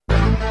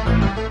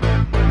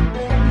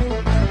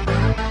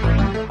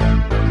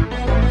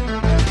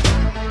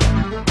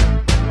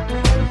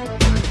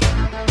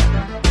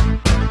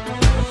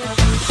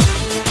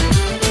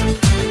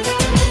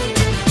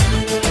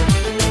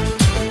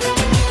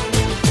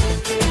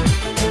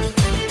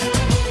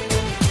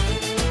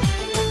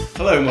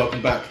and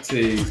welcome back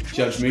to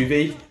Judge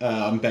Movie.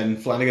 I'm Ben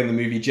Flanagan, the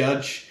movie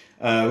judge.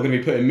 We're going to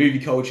be putting movie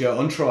culture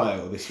on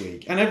trial this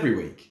week and every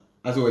week.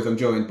 As always, I'm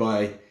joined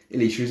by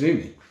Elisha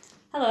Izumi.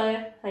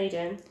 Hello, how you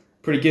doing?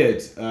 Pretty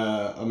good.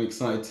 I'm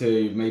excited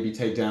to maybe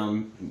take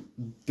down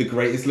the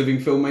greatest living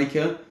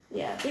filmmaker.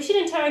 Yeah, we should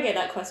interrogate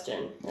that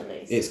question, at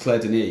least. It's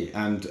Claire Denis,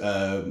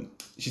 and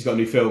she's got a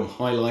new film,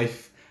 High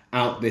Life,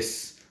 out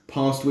this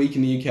past week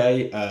in the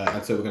UK,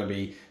 and so we're going to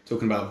be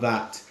talking about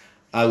that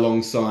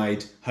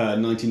alongside her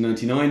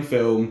 1999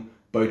 film,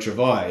 Beau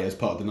Travail, as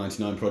part of the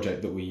 99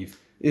 project that we've...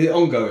 Is it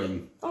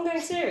ongoing? Ongoing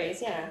series,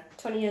 yeah.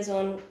 20 years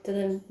on, do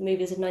the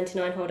movies of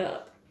 99 hold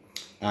up?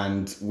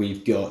 And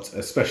we've got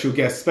a special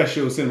guest,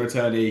 special cinema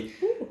attorney,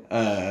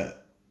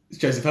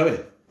 Joseph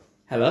Owen.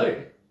 Hello,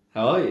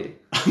 how are you?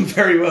 I'm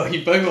very well.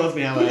 You both asked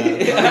me how I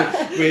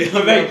am.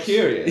 I'm very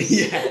curious.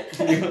 Yeah.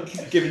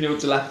 Given your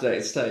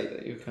dilapidated state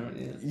that you're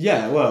currently in.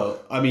 Yeah,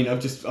 well, I mean,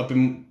 I've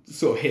been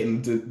sort of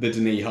hitting the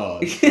Denis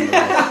hard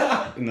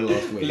in the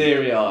last week.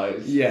 Bleary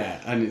eyes. Yeah,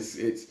 and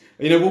it's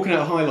walking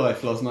out of High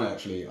Life last night,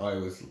 actually, do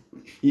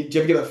you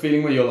ever get that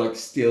feeling where you're like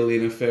still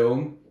in a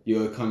film?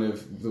 You're kind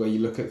of, the way you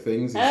look at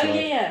things,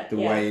 it's the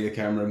way the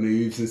camera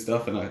moves and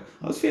stuff, and I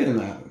was feeling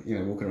that,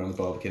 walking around the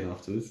Barbican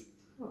afterwards.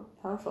 Oh,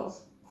 powerful.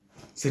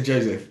 So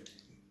Joseph,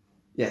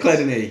 Yes. Claire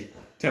Denis,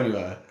 tell me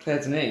about her. Claire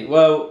Denis.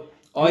 Well,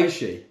 Who is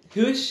she?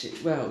 Who is she?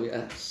 Well,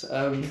 yes.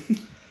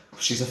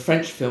 She's a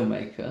French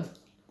filmmaker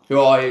who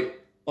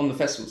on the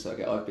festival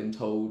circuit, I've been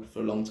told for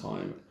a long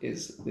time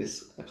is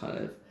a kind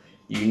of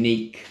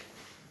unique,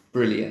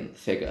 brilliant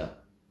figure,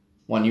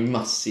 one you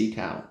must seek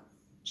out.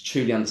 To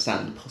truly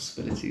understand the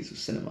possibilities of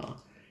cinema,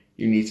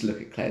 you need to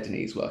look at Claire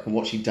Denis' work and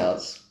what she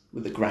does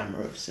with the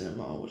grammar of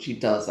cinema, what she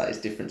does that is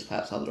different to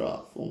perhaps other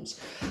art forms.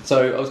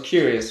 So I was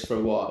curious for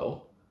a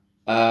while.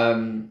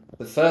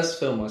 The first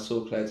film I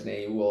saw Claire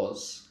Denis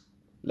was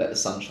Let the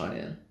Sun Shine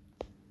In.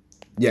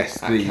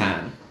 Yes, at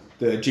Cannes.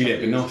 The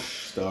Juliette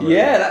Binoche star.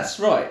 Yeah,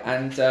 that's right.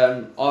 And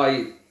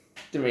I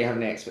didn't really have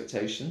any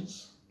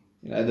expectations.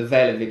 The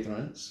veil of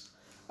ignorance.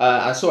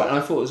 I saw it and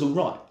I thought it was all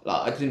right.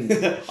 Like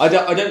I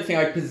don't think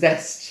I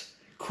possessed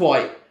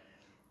quite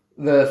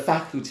the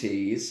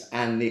faculties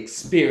and the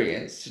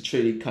experience to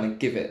truly kind of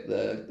give it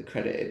the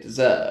credit it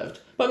deserved.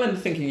 But I remember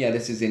thinking, yeah,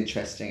 this is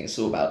interesting. It's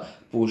all about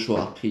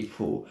bourgeois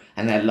people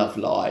and their love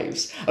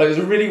lives. It was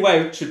a really way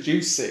of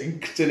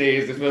introducing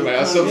Denis as a filmmaker.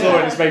 I saw it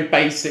in this very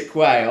basic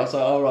way. I was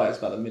like, oh, right, it's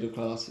about the middle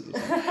classes or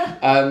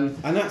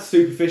something. And that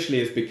superficially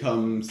has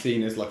become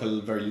seen as like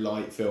a very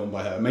light film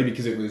by her. Maybe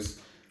because it was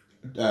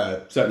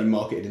certainly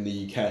marketed in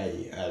the UK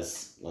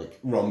as like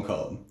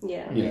rom-com.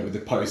 Yeah. With the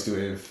poster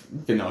with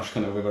Binoche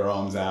kind of with her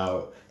arms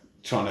out,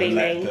 trying to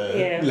Beaming,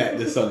 let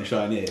the sun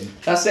shine in.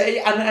 That's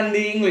it. And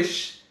the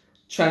English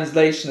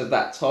translation of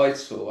that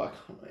title,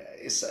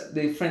 it's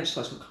the French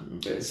title, I can't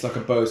remember. It's like a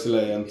Beau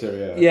Soleil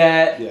Intérieur.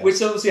 Yeah,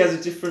 which obviously has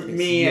a different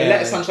meaning. Yeah. Let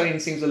the Sun Shine In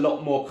seems a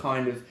lot more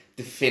kind of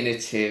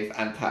definitive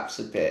and perhaps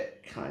a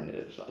bit kind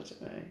of, I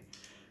don't know.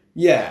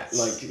 Yeah,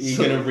 like you're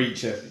going to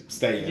reach a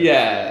state of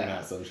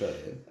that sunshine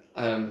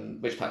in.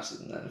 Which perhaps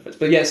isn't that different.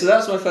 But yeah, so that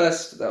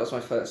was my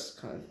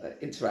first kind of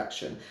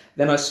interaction.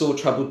 Then I saw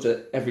Troubled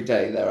Every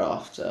Day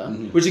thereafter,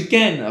 which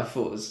again I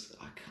thought was,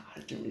 I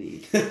didn't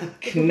really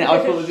connect.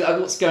 I thought,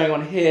 what's going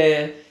on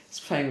here? It's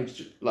playing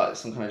with like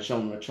some kind of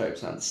genre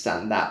tropes. I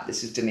understand that.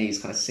 This is Denis'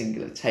 kind of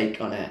singular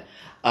take on it.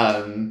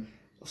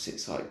 Obviously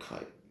it's like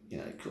quite,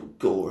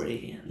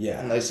 gory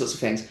and those sorts of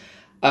things. So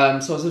I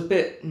was a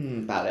bit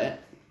about it.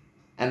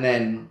 And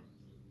then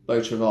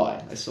Beau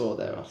Travail I saw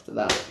there after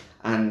that.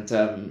 And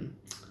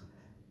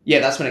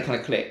that's when it kind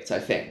of clicked, I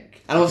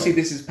think. And obviously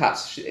this is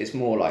perhaps, it's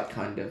more like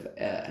kind of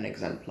an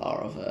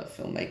exemplar of her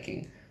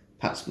filmmaking,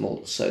 perhaps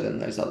more so than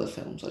those other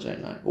films, I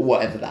don't know. Or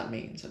whatever that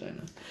means, I don't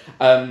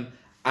know.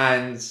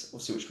 And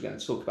obviously which we're going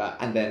to talk about.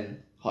 And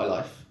then High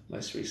Life,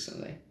 most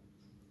recently,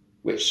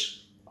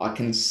 which I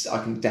can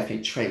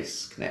definitely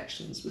trace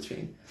connections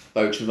between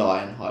Beau Travail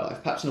and High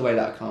Life, perhaps in a way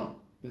that I can't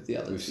with the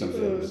other two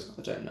films.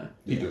 I don't know.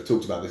 People have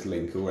talked about this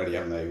link already,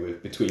 haven't they,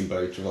 between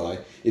Beau Travail?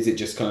 Is it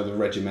just kind of the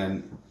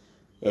regiment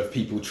of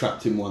people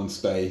trapped in one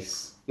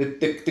space?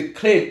 The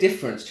clear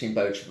difference between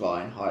Beau Travail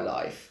and High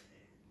Life,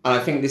 and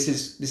I think this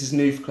is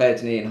new for Claire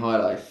Denis in High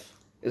Life,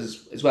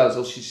 as well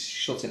as she's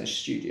shot in a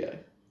studio,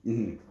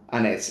 and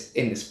it's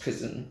in this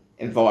prison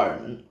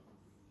environment,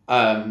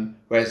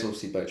 whereas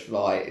obviously Beau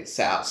Travail, it's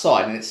set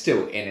outside and it's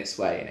still in its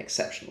way an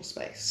exceptional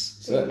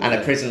space and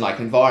a prison-like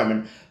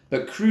environment,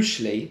 but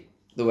crucially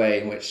the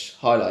way in which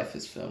High Life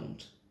is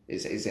filmed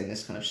is in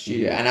this kind of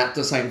studio, and that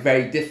does something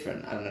very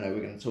different. I don't know,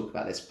 we're going to talk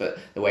about this, but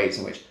the ways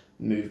in which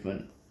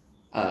movement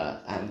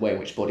and the way in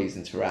which bodies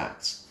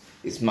interact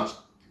is much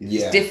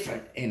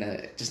different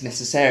just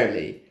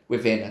necessarily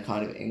within a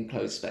kind of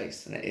enclosed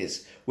space than it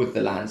is with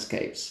the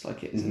landscapes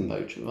like it is in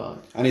Beau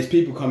Travail. And it's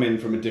people come in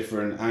from a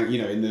different,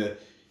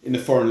 in the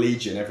Foreign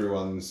Legion,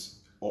 everyone's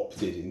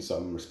opted in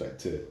some respect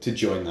to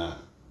join that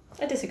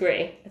I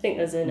disagree. I think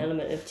there's an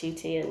element of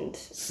duty and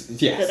Yes, that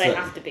they certainly.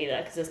 have to be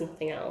there because there's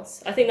nothing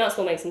else. I think that's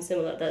what makes them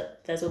similar,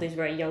 that there's all these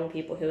very young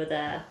people who are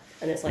there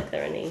and it's like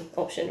their only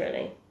option,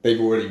 really. They've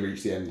already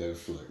reached the end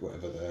of like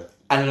whatever they're.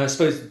 And then I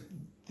suppose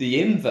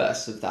the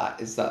inverse of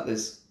that is that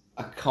there's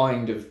a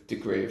kind of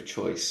degree of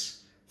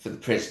choice for the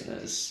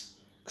prisoners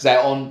because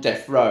they're on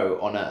death row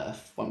on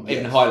Earth. Well,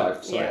 even High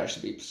Life, sorry, Yeah. I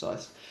should be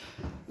precise.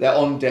 They're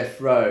on death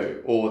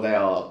row, or they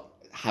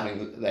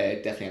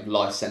definitely have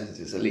life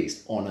sentences at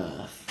least on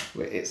Earth,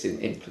 where it's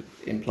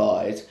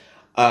implied.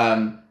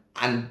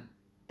 And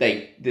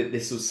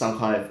this was some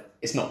kind of.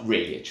 It's not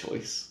really a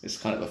choice. It's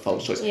kind of a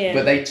false choice. Yeah.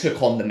 But they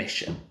took on the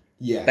mission.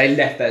 Yeah. They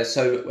left there.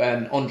 So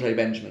Andre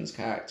Benjamin's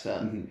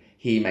character,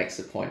 he makes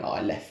the point,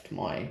 I left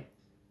my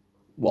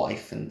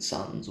wife and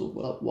sons,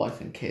 or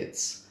wife and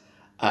kids.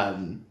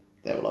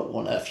 They were like,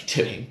 what on earth are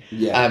you doing?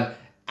 Yeah.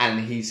 And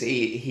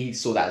he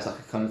saw that as like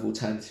a kind of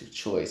alternative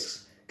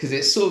choice. Because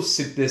it's sort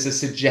of, there's a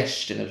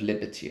suggestion of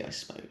liberty, I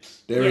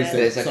suppose.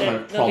 There's a kind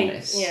of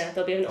promise.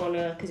 There'll be an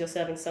honour because you're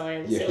serving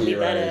science. Yeah, It'll be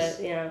better,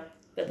 heroes. yeah.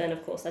 But then,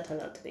 of course, that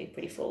turned out to be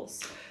pretty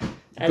false.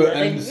 And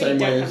they the same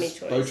don't way have any as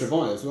choice. Beau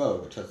Travail as well,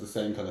 which has the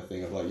same kind of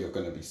thing of like you're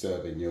going to be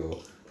serving your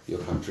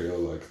country or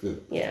like the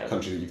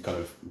country that you've kind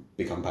of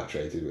become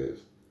patriated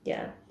with.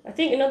 Yeah. I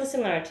think another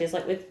similarity is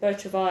like with Beau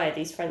Travail,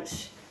 these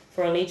French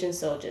Foreign Legion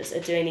soldiers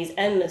are doing these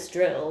endless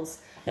drills.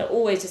 They're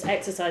always just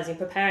exercising,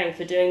 preparing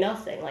for doing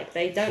nothing. Like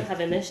they don't have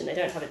a mission, they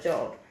don't have a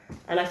job.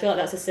 And I feel like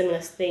that's a similar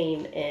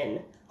theme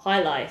in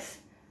High Life.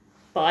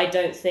 But I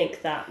don't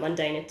think that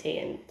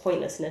mundanity and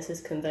pointlessness is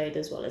conveyed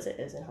as well as it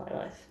is in High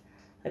Life.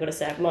 I got to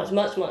say, I've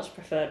much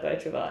preferred Beau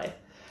Travail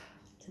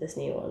to this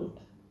new one.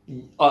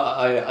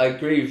 I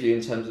agree with you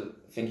in terms of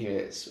thinking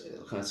it's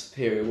kind of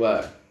superior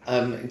work.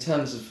 In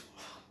terms of,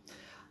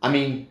 I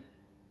mean,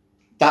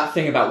 that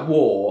thing about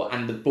war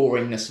and the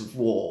boringness of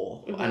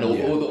war and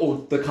all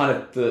the kind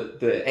of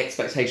the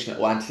expectation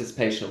or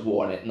anticipation of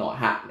war and it not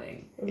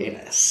happening in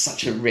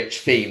such a rich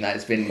theme that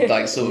has been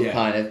like sort of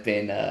kind of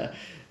been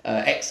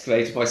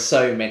excavated by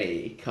so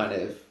many kind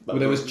of. Well,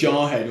 there was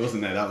Jarhead,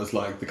 wasn't there? That was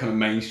like the kind of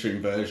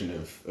mainstream version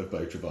of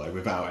Beau Travail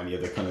without any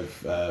other kind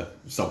of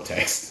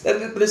subtext.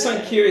 But there's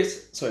something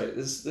curious. Sorry,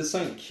 there's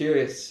something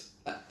curious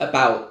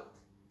about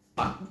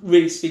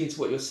really speaking to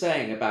what you're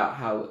saying about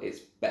how it's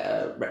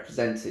better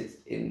represented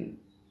in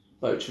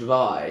Beau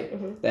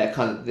Travail. They're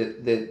kind of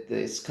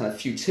there's kind of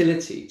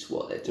futility to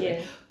what they're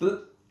doing,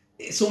 but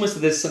it's almost that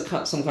there's some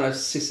kind of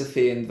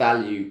Sisyphean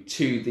value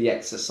to the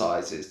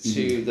exercises,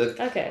 to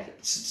the. Okay.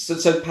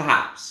 So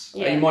perhaps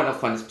you might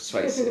not find this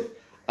persuasive.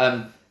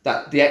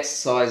 That the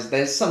exercise,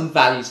 there's some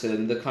value to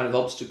them. The kind of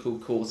obstacle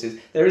courses,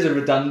 there is a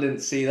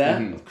redundancy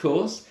there, of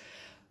course,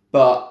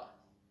 but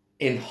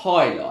in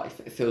High Life,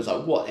 it feels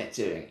like what they're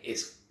doing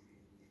is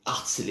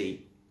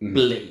utterly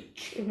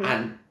bleak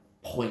and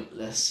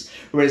pointless.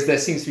 Whereas there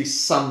seems to be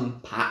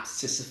some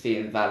perhaps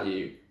Sisyphean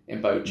value in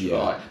Beau Travail.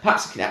 Yeah.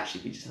 Perhaps it could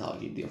actually be just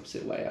argued the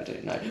opposite way. I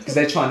don't know, because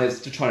they're trying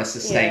to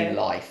sustain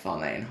life,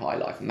 aren't they? In High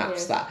Life, and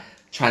that's that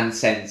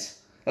transcends.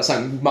 That's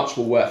something much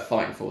more worth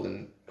fighting for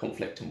than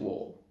conflict and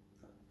war.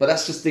 But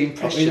that's just the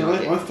impression.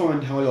 I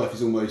find High Life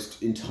is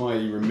almost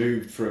entirely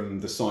removed from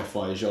the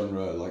sci-fi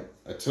genre, like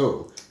at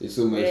all. It's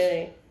almost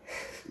Really?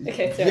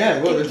 Okay, sorry.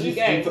 yeah. Well, you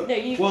go. No,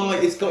 you. well,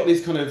 like it's got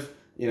these kind of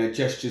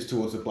gestures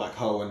towards a black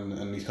hole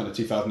and these kind of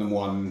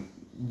 2001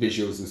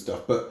 visuals and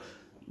stuff, but.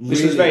 Which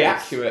really, was very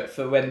accurate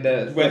for when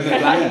the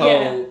black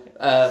hole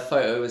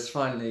photo was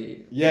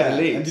finally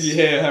released. And did you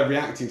hear her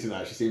reacting to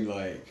that? She seemed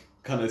like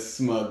kind of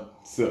smug,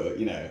 sort of,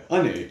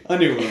 I knew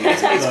what it was.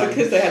 It's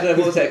because they had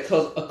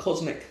a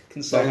cosmic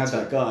consultant. They had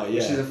that guy,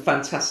 which is a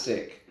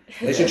fantastic.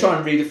 They should try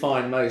and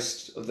redefine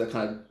most of the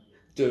kind of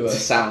doer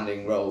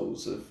sounding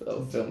roles of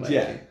filmmaking.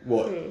 Yeah,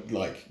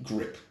 like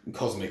grip,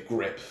 cosmic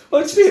grip.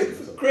 Well, to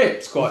be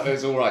grip's quite it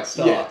was all right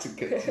start to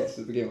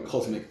begin with.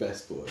 Cosmic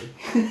best boy.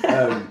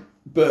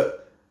 But.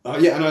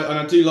 And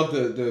I do love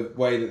the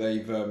way that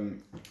they've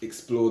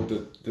explored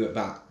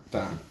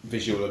that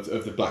visual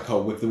of the black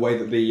hole with the way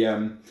that the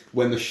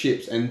when the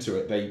ships enter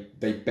it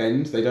they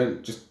bend, they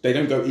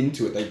don't go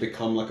into it, they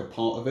become like a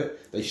part of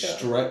it, they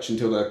stretch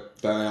until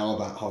they are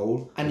that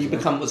hole, and you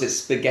become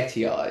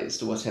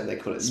spaghettiized or whatever they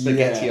call it,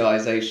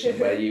 spaghettiization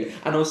where you,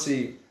 and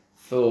also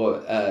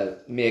for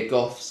Mia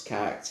Goth's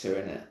character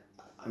in it,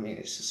 I mean,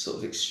 it's just sort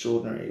of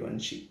extraordinary when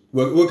she.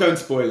 We're going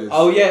spoilers.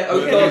 Oh yeah! Oh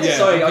god! Yeah,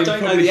 sorry, I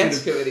don't know the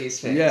etiquette with these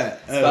things. Yeah,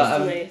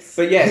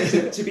 but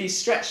yeah, to be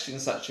stretched in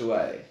such a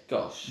way,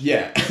 gosh.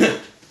 Yeah.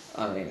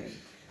 I mean.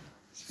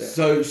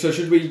 So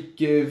should we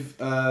give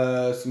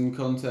some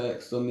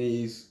context on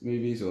these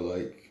movies or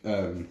like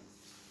a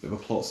bit of a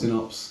plot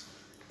synopsis?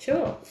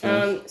 Sure.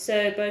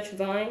 So Beau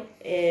Travail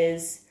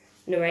is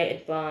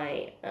narrated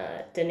by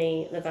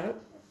Denis Lavant,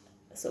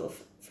 a sort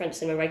of French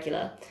cinema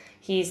regular.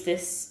 He's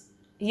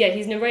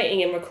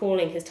narrating and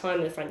recalling his time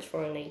in the French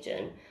Foreign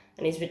Legion,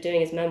 and he's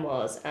doing his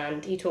memoirs,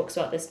 and he talks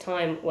about this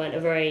time when a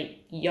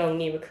very young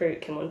new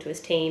recruit came onto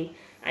his team,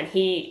 and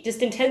he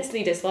just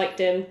intensely disliked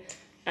him,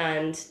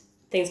 and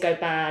things go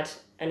bad,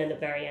 and in the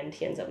very end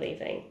he ends up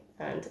leaving.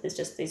 and it's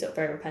just these sort of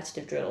very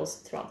repetitive drills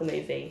throughout the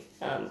movie,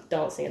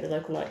 dancing at the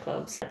local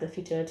nightclubs, the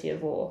futility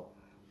of war.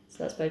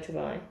 So that's Beau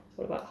Travail.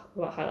 What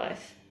about High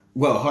Life?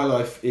 Well, High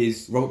Life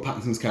is Robert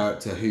Pattinson's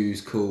character,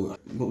 who's called,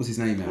 what was his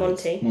name now?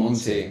 Monty.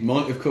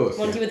 Of course.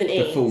 Monty with an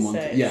E. The full Monty.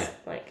 So it's yeah.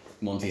 like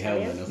Monty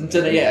Italian? Hellman. Or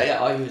something. Yeah.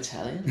 Are you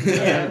Italian?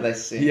 Yeah. They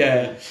see.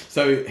 Yeah.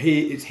 So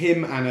it's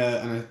him and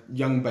a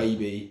young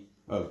baby,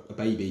 a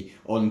baby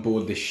on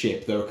board this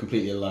ship. They're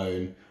completely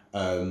alone,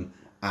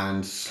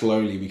 and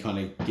slowly we kind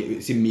of get,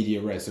 it's in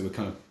media res, so we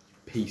kind of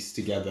piece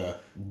together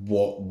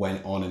what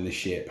went on in the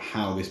ship,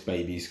 how this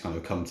baby's kind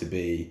of come to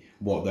be,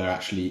 what they're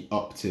actually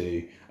up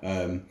to,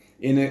 and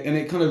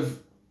it kind of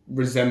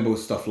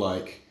resembles stuff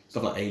like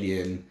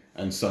Alien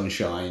and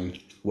Sunshine,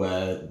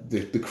 where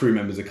the crew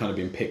members are kind of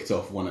being picked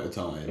off one at a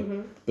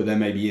time, but there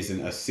maybe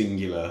isn't a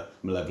singular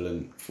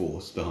malevolent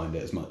force behind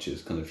it as much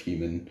as kind of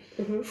human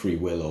free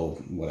will or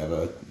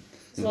whatever.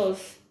 There's a lot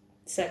of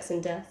sex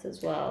and death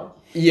as well.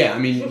 Yeah, I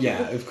mean,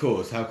 yeah, of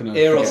course. How can I?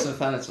 Eros and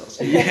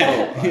Thanatos.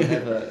 Yeah. I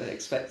never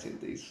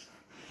expected these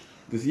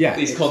Yeah,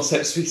 these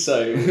concepts to be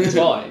so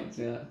entwined.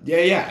 Yeah.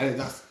 Yeah, and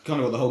that's kind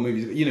of what the whole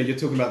movie is. You know, you're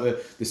talking about the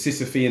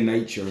Sisyphean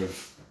nature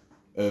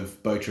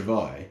of Beau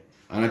Travail,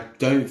 and I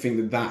don't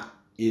think that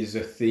is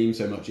a theme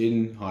so much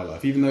in High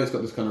Life, even though it's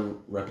got this kind of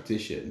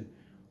repetition.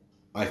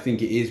 I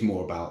think it is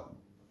more about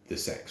the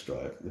sex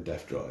drive, the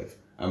death drive,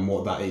 and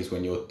what that is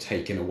when you're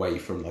taken away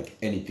from like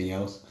anything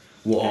else.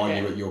 What are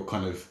you at your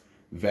kind of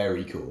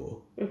very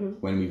core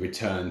when we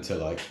return to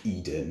like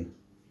Eden,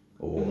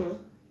 or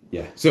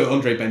yeah. So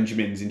Andre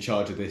Benjamin's in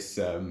charge of this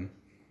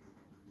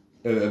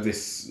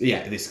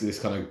this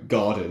kind of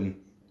garden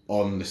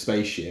on the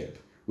spaceship,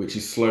 which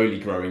is slowly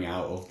growing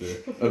out of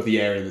the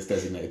area that's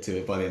designated to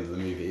it. By the end of the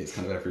movie, it's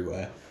kind of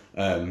everywhere,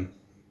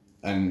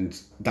 and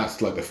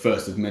that's like the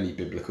first of many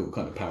biblical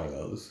kind of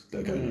parallels that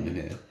are going on in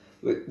here.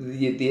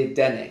 The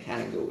Edenic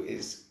angle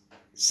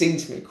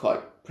seems to me quite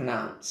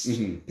pronounced,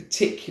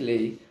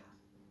 particularly.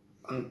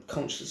 I'm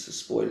conscious of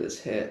spoilers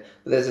here,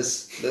 but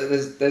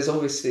there's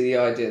obviously the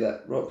idea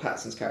that Robert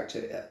Pattinson's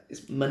character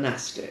is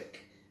monastic.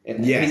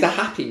 Yeah. He's a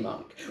happy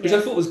monk, which I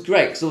thought was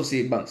great because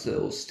obviously monks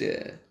are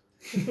austere,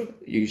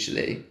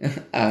 usually.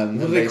 What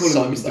do they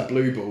call him, Mr.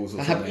 Blue Balls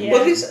or something? Yeah.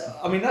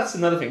 Well, that's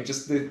another thing.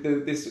 Just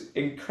this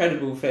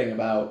incredible thing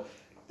about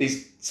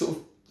these sort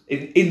of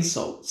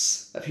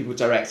insults that people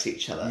direct to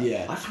each other.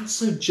 Yeah. I found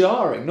so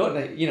jarring. Not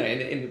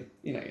in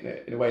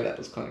a way that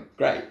was kind of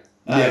great.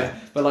 Yeah.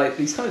 But like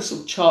these kind of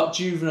sort of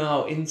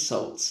juvenile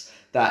insults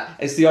that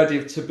it's the idea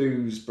of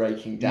taboos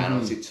breaking down.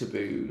 Obviously,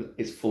 taboo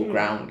is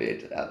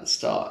foregrounded at the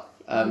start.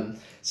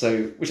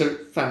 So which I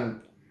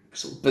found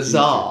sort of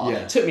bizarre.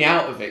 Yeah. Took me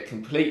out of it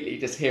completely.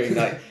 Just hearing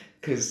like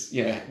because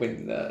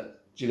when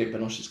Juliette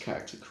Binoche's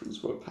character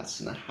calls Robert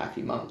Pattinson a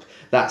happy monk,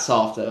 that's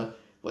after.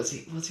 What's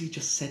he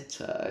just said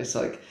to her? It's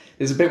like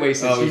there's a bit where he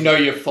says,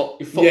 you're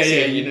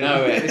foxy, you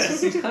know it. It's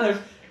just these kind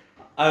of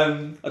I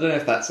don't know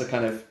if that's a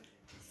kind of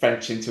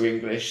French into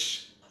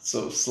English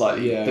sort of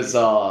slightly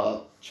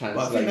bizarre translation.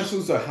 But I think that's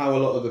also how a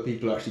lot of the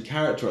people are actually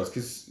characterised,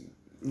 because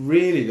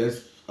really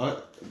the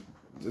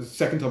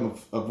second time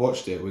I've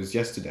watched it was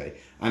yesterday,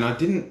 and I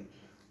didn't,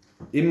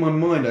 in my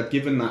mind I'd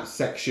given that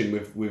section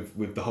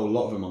with the whole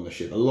lot of them on the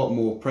ship a lot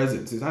more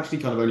presence. It's actually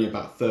kind of only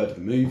about a third of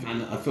the movie,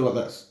 and I feel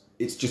like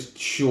it's just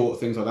short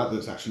things like that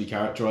that's actually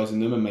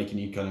characterising them and making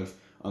you kind of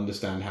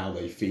understand how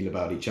they feel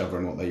about each other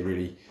and what they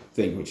really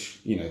think, which,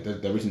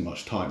 there isn't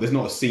much time. There's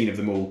not a scene of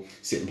them all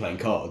sitting playing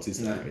cards,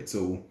 is there? It's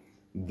all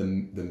the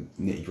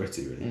nitty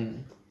gritty, really.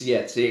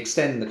 Yeah, to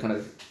extend the kind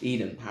of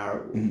Eden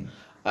parable,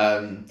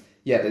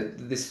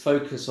 this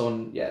focus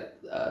on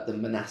the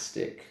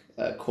monastic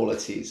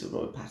qualities of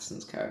Robert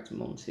Pattinson's character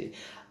Monty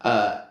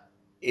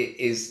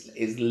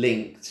is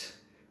linked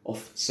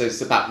off. So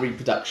it's about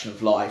reproduction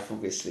of life,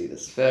 obviously,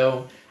 this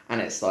film, and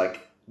it's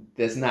like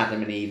there's an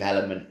Adam and Eve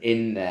element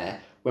in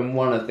there when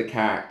one of the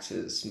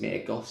characters,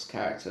 Mia Goth's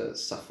character,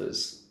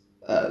 suffers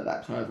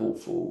that kind of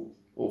awful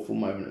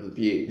moment of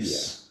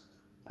abuse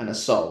and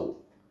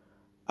assault.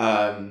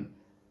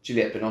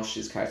 Juliette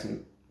Binoche's character,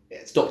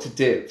 it's Dr.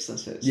 Dibbs,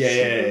 that's it.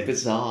 It's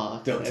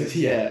bizarre.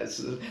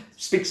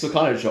 Speaks to a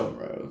kind of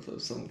genre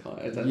of some kind.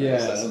 I don't know.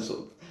 It's like some sort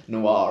of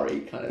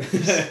noir-y kind of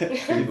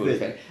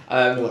thing.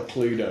 Like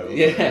Cluedo.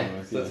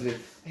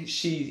 But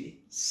she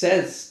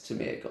says to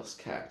Mia Goth's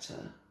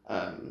character,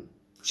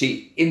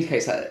 she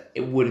indicates that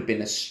it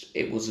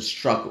was a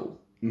struggle,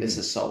 this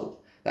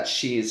assault, that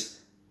she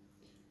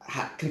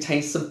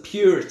contains some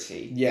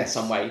purity in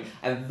some way,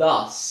 and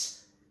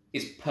thus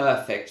is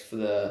perfect for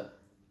the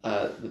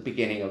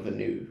beginning of a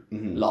new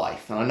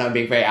life. And I know I'm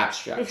being very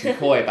abstract and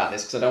coy about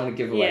this because I don't want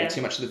to give away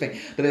too much of the thing,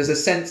 but there's a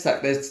sense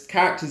that there's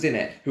characters in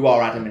it who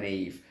are Adam and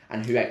Eve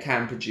and who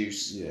can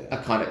produce a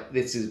kind of,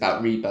 this is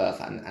about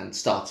rebirth and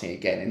starting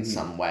again in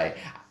some way,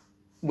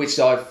 which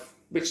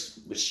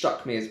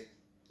struck me as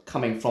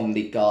coming from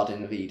the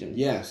Garden of Eden.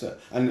 Yeah, so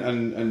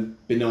and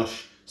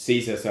Binoche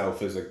sees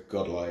herself as a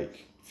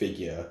godlike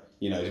figure,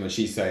 when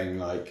she's saying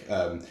like,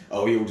 you're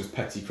all just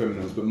petty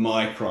criminals, but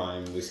my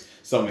crime was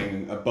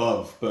something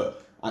above.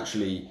 But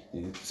actually,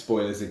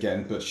 spoilers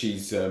again, but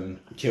she's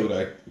killed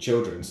her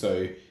children.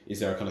 So is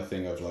there a kind of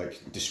thing of like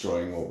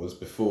destroying what was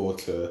before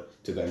to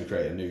then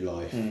create a new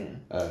life,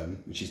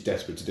 which she's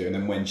desperate to do? And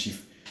then when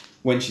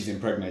she's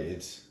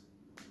impregnated,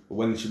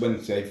 when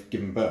they've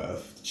given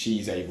birth,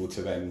 she's able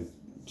to then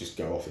just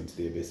go off into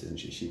the abyss, and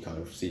she kind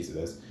of sees that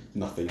there's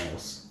nothing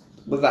else.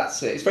 Well,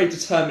 that's it. It's very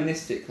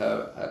deterministic,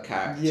 her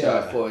character. Yeah.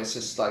 I thought it's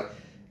just like,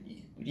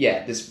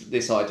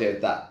 this idea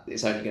that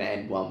it's only going to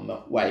end one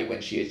way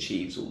when she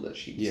achieves all that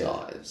she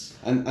desires.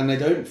 And they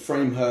don't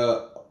frame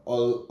her,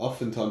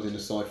 oftentimes in a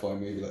sci-fi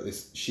movie like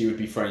this, she would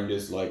be framed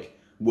as like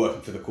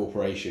working for the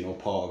corporation or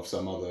part of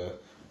some other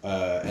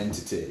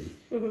entity.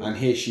 Mm-hmm. And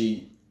here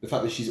the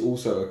fact that she's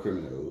also a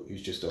criminal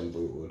who's just on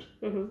board,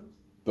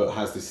 but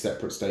has this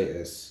separate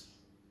status,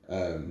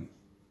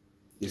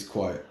 is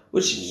quite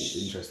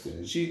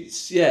interesting.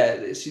 She's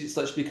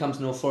like, she becomes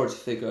an authority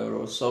figure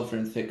or a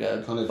sovereign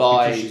figure kind of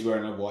by, because she's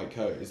wearing a white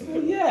coat, isn't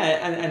it?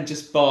 Yeah, and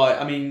just by,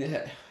 I mean,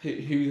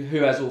 who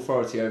has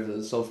authority over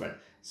the sovereign?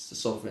 It's the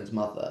sovereign's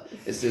mother.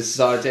 It's this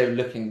idea of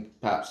looking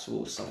perhaps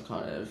towards some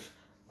kind of,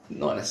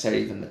 not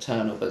necessarily even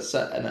maternal, but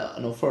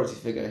an authority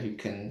figure who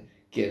can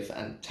give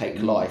and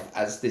take life,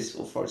 as this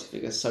authority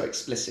figure so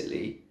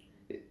explicitly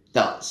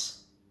does.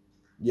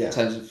 Yeah. In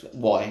terms of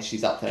why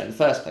she's up there in the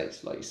first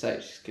place, like you say,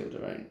 she's killed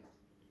her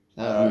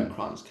own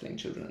crimes, killing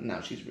children, and now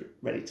she's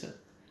ready to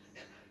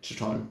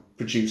try and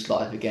produce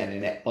life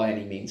again by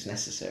any means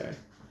necessary.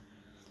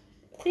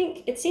 I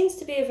think it seems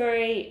to be a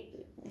very...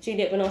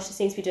 Juliette Binoche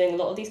seems to be doing a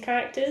lot of these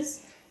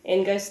characters.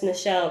 In Ghost in the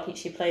Shell,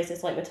 she plays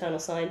this like maternal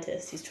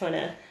scientist who's trying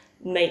to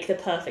make the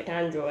perfect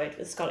android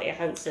with Scarlett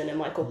Johansson and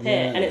Michael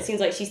Pitt, and it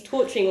seems like she's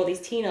torturing all these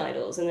teen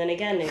idols. And then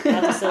again in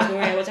Cloud of Silver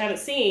Maria, which I haven't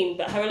seen,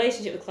 but her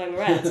relationship with Chloe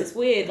Moretz, it's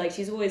weird. Like,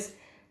 she's always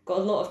got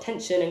a lot of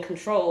tension and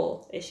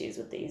control issues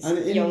with these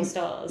young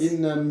stars.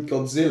 In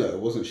Godzilla,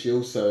 wasn't she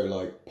also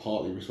like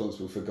partly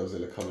responsible for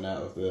Godzilla coming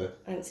out of the?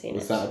 I haven't seen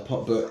was it. that a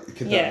pot? But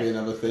could that be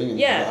another thing?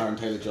 And Aaron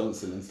Taylor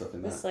Johnson and stuff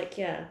in that. It's like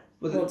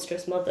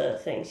monstrous mother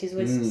thing. She's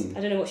always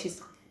I don't know what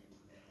she's.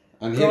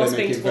 And here they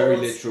make it very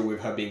towards. literal with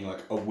her being like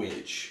a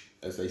witch,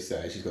 as they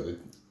say. She's got the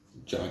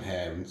giant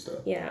hair and stuff.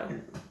 Yeah.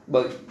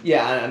 Well,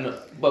 yeah, and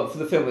for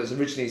the film, it was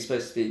originally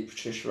supposed to be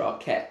Patricia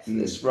Arquette for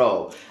this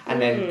role,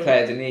 and then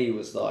Claire Denis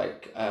was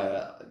like,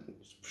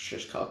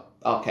 Patricia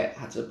Arquette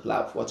had to pull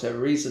out for whatever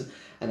reason,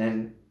 and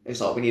then it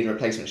was like, we need a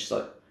replacement. She's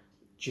like,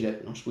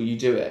 Juliette Binoche, will you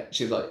do it?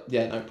 She was like,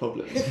 yeah, no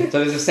problem. So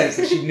there's a sense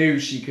that she knew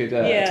she could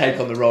take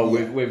on the role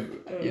with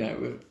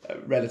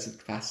relative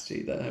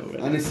capacity there.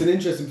 And it's an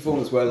interesting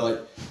performance where, like,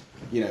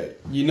 you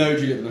know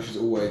Juliette Binoche is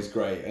always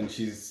great, and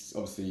she's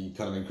obviously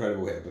kind of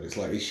incredible here. But it's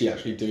like, is she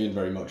actually doing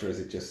very much, or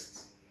is it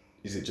just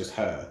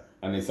her?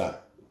 And is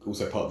that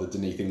also part of the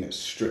Denis thing that's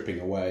stripping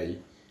away,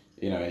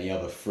 any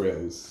other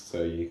frills?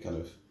 So you kind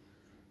of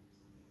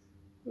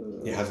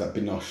it has that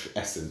Binoche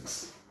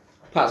essence.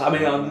 Perhaps, I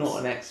mean, I'm not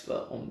an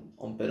expert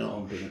on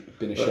Binoche.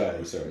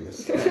 Binochet, sorry.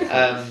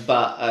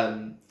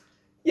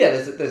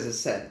 Yes. There's a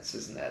sense,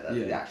 isn't there, that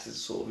the actors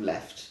sort of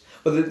left.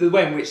 Well, the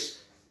way in which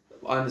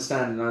I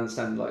understand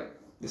like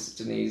this is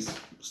Denis'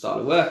 style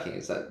of working,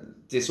 is that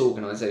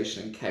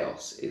disorganisation and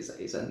chaos is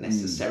a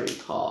necessary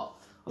part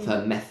of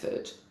her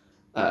method,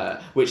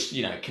 which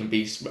can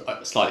be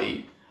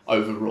slightly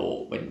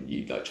overwrought when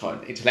you try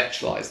and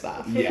intellectualise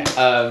that.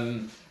 Yeah.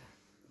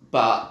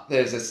 But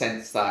there's a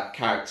sense that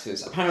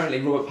characters, apparently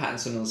Robert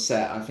Pattinson on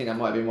set, I think that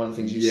might have been one of the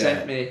things you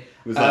sent me,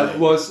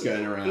 was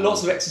going around.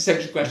 Lots of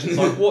existential questions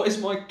like, what is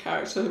my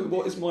character?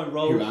 What is my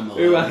role?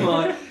 Who am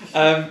I?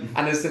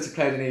 And as to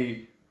Claire Denis,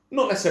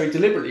 not necessarily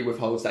deliberately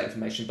withholds that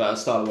information, but her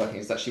style of working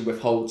is that she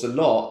withholds a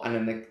lot,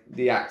 and then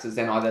the actors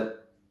then either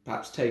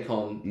perhaps take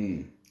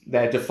on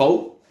their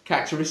default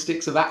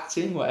characteristics of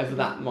acting, whatever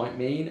that might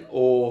mean,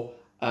 or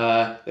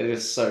they're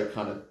just so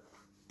kind of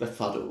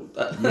befuddled.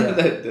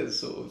 They're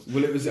sort of...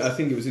 Well, I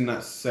think it was in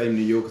that same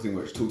New Yorker thing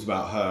where it talks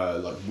about her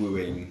like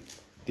wooing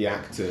the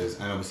actors,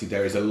 and obviously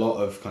there is a lot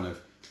of kind of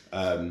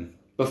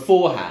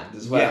beforehand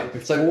as well. Yeah,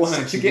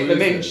 beforehand to get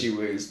them in, she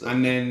woos them.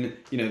 And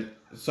then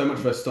so much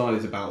of her style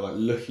is about like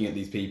looking at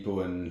these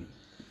people and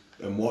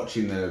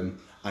watching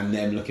them, and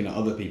then looking at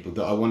other people.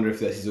 That I wonder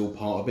if this is all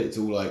part of it. It's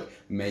all like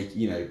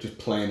just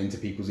playing into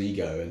people's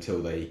ego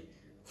until they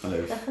kind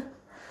of,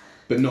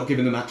 but not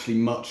giving them actually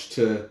much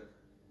to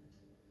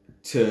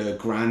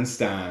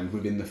grandstand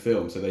within the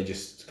film, so they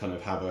just kind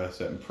of have a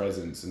certain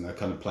presence and they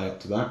kind of play up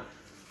to that.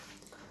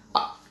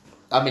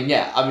 I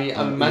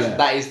imagine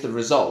that is the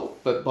result,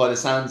 but by the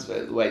sounds of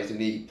it, the way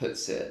Denis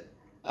puts it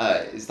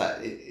is that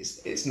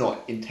it's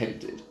not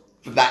intended.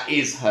 But that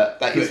is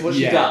what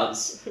she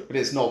does, but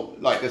it's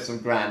not like there's some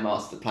grand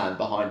master plan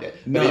behind it.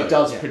 But it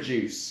does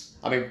produce,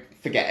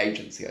 forget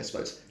agency, I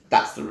suppose.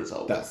 That's the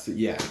result.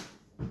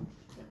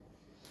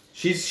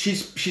 She's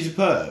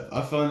superb.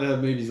 I find her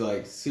movies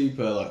like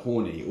super like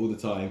horny all the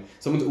time.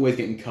 Someone's always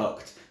getting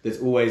cucked.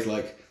 There's always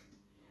like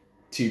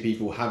two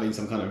people having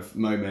some kind of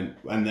moment,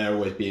 and they're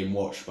always being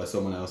watched by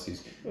someone else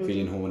who's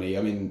feeling horny.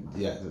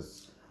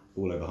 That's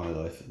all over High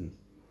Life and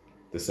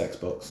the Sex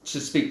Box. To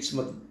speak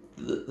to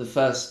the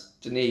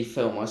first Denis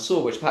film I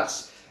saw, which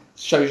perhaps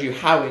shows you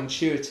how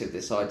intuitive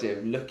this idea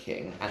of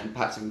looking, and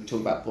perhaps we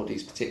talk about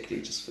bodies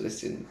particularly just for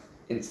this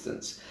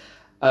instance.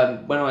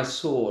 When I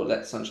saw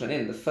Let the Sunshine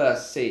In, the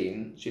first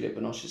scene, Juliette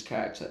Binoche's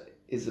character,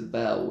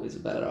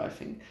 Isabella, I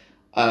think,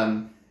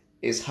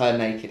 is her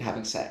naked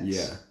having sex.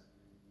 Yeah.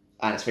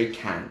 And it's very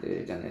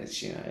candid, and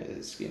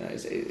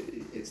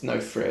it's no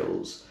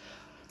frills.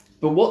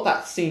 But what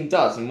that scene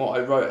does, and what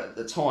I wrote at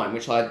the time,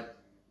 which I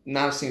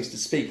now seems to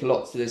speak a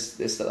lot to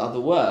this other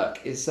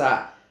work, is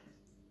that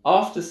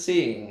after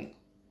seeing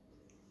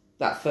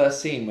that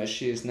first scene where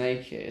she is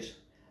naked,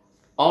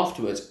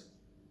 afterwards,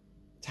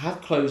 to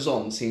have clothes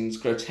on seems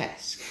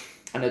grotesque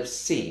and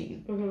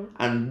obscene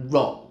and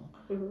wrong.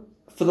 Mm-hmm.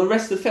 For the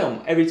rest of the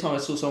film, every time I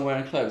saw someone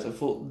wearing clothes, I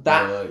thought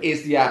that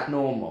is the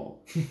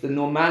abnormal. The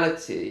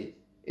normality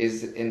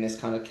is in this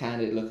kind of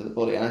candid look at the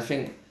body, and I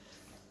think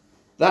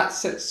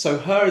that's so.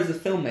 Her as a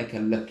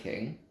filmmaker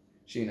looking,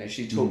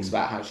 she talks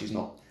about how she's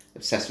not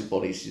obsessed with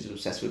bodies; she's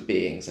obsessed with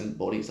beings, and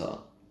bodies are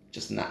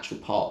just a natural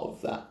part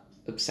of that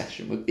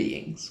obsession with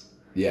beings.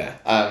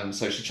 Yeah.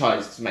 So she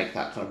tries to make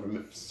that kind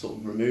of sort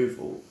of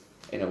removal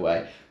in a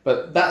way,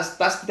 but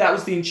that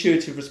was the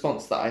intuitive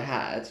response that I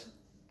had,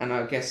 and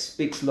I guess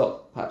speaks a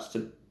lot perhaps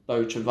to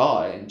Beau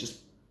Travail and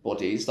just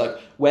bodies. Like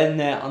when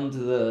they're under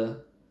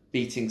the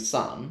beating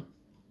sun,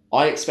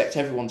 I expect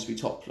everyone to be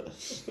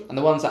topless, and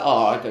the ones that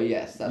are, I go,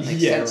 yes, that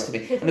makes sense to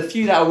me. And the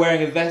few that are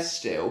wearing a vest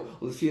still,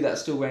 or the few that are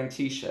still wearing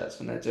t-shirts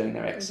when they're doing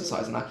their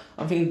exercise, and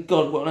I'm thinking,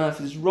 God, what on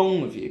earth is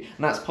wrong with you?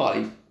 And that's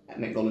partly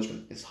an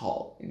acknowledgement it's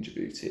hot in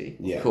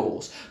Djibouti, of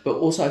course, but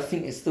also I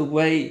think it's the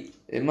way,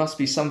 it must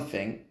be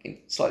something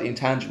slightly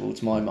intangible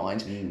to my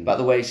mind about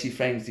the way she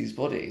frames these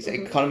bodies.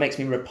 It kind of makes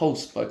me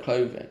repulsed by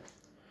clothing.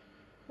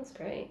 That's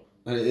great.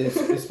 And it's,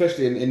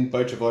 especially in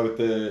Beau Travail with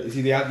is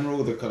he the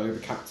admiral or the kind of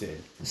the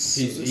captain?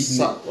 He's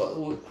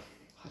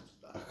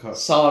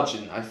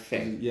Sergeant, I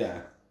think. Yeah.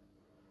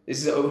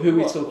 Who are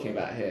we talking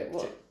about here?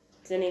 What?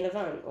 Denis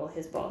Lavant or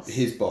his boss?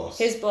 His boss.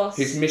 His boss.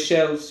 Who's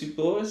Michel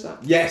Subor, is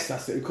that? Yes,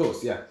 that's it, of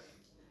course, yeah.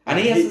 And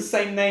he has the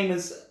same name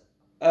as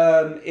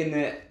in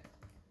the...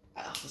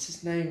 what's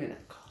his name in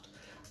it?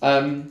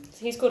 God.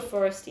 He's called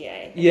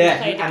Forestier.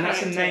 Yeah, and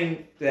that's a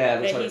name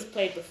there. That he's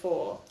played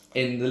before.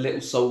 In The Little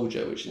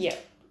Soldier, which is... Yeah.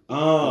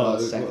 Oh,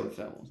 the second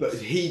film. But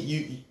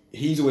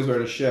he's always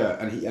wearing a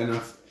shirt, and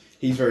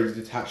he's very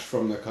detached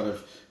from the kind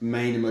of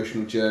main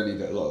emotional journey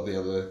that a lot of the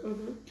other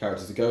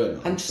characters are going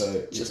on. And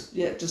just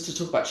to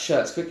talk about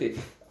shirts quickly,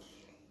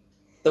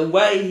 the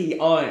way he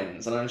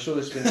irons, and I'm sure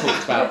this has been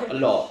talked about a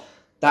lot,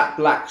 that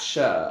black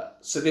shirt.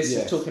 So this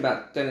is talking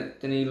about Denis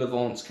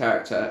Lavant's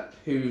character,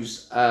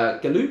 who's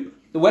Galoob.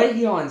 The way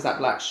he irons that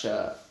black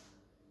shirt,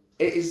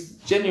 it is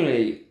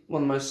genuinely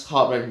one of the most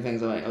heartbreaking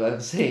things I've ever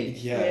seen.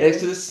 Yeah.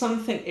 There's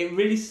something, it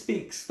really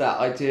speaks that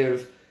idea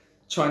of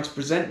trying to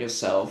present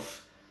yourself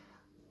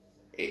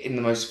in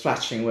the most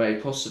flattering way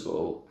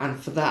possible, and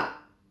for that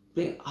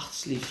being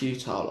utterly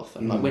futile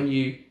often. Like when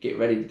you get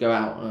ready to go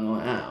out on a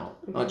night out,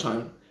 I try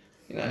and,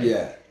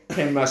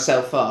 clean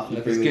myself up and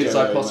look as good as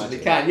I possibly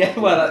can. Yeah,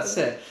 well, that's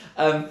it.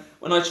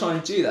 When I try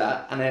and do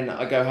that, and then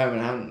I go home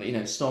and I haven't,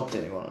 snogged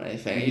anyone or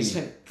anything, you just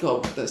think,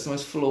 God, that's the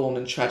most forlorn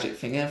and tragic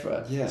thing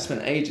ever. Yeah. I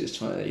spent ages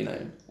trying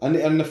to,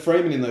 And the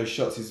framing in those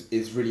shots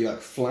is really like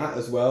flat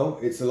as well.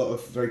 It's a lot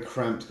of very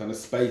cramped kind of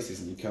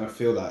spaces, and you kind of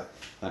feel that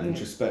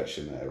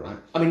introspection there, right?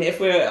 I mean, if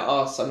we're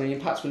asked,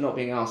 perhaps we're not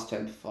being asked to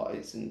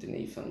empathise in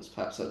Denis films.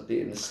 Perhaps that'd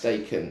be a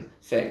mistaken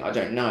thing. I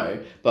don't know,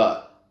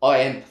 but I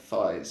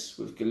empathise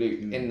with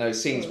Galoob in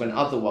those scenes when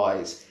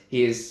otherwise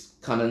he is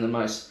kind of the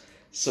most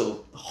sort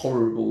of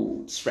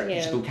horrible,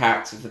 disreputable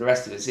character for the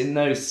rest of us. In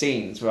those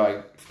scenes where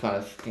I kind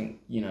of think,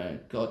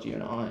 God, you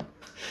and I.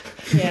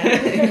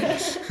 Yeah.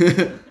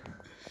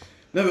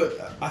 No,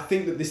 but I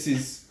think that this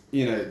is,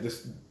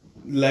 this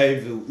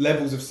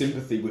levels of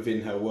sympathy within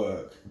her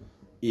work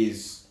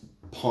is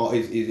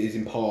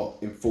in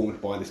part informed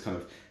by this kind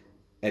of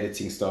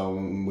editing style.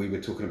 When we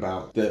were talking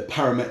about the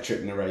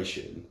parametric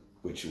narration,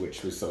 which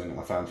was something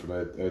that I found from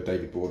a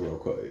David Bordwell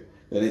quote,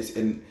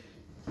 and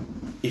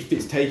if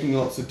it's taking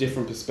lots of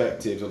different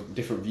perspectives or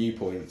different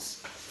viewpoints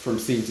from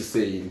scene to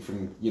scene,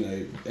 from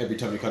every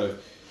time you kind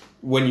of,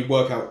 when you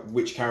work out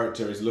which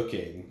character is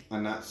looking,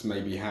 and that's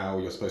maybe how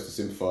you're supposed to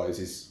sympathise,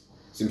 is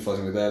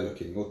sympathising with their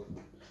looking, or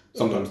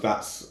sometimes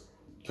that's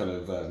kind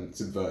of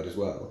subverted as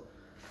well,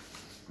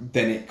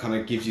 then it kind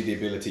of gives you the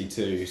ability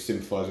to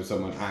sympathise with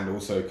someone and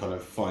also kind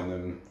of find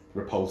them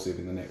repulsive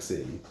in the next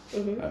scene.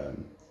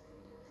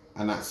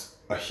 And that's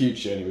a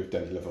huge journey with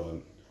Denis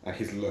Lavant, and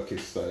his look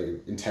is so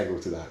integral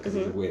to that because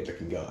he's a weird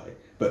looking guy,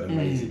 but an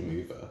amazing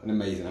mover, an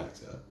amazing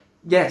actor.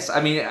 Yes,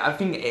 I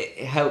think it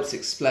helps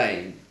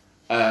explain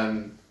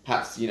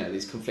perhaps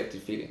these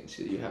conflicted feelings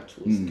that you have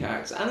towards the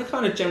character, and the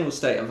kind of general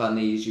state of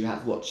unease you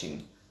have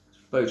watching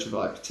Beau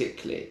Travail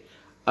particularly.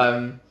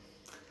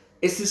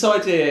 It's this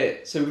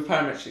idea, so with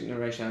parametric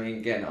narration,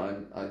 again,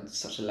 I'm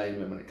such a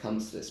layman when it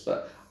comes to this,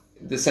 but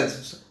the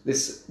sense of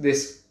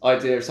this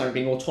idea of something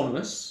being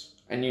autonomous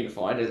and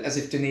unified, as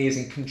if Denis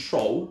is in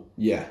control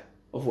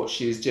of what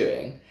she is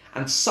doing,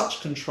 And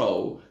such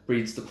control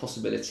breeds the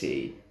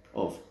possibility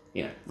of,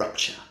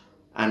 rupture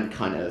and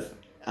kind of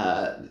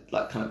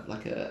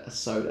like a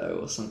solo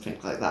or something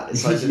like that.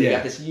 It's like you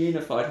have this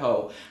unified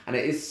whole, and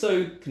it is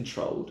so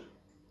controlled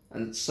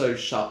and so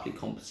sharply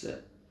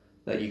composite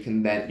that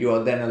you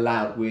are then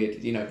allowed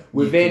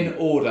within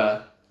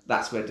order.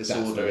 That's where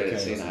disorder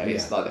is.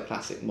 It's like the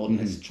classic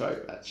modernist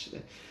trope,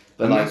 actually.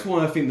 But and that's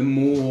why I think the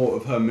more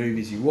of her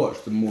movies you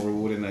watch, the more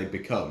rewarding they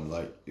become.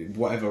 Like,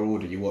 whatever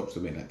order you watch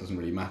them in, that doesn't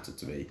really matter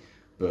to me.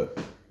 But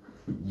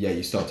yeah,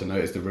 you start to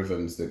notice the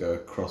rhythms that go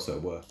across her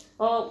work.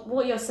 Well,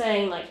 what you're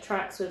saying like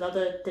tracks with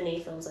other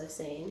Denis films I've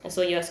seen. I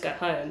saw US Go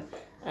Home,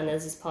 and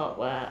there's this part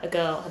where a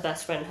girl, her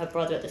best friend, her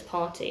brother at this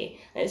party,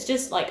 and it's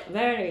just like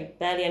very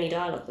barely any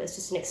dialogue, but it's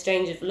just an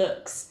exchange of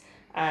looks,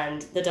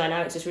 and the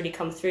dynamics just really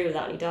come through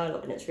without any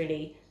dialogue, and it's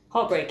really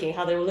heartbreaking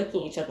how they're all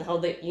looking at each other and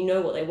how you know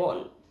what they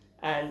want.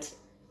 And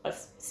I've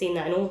seen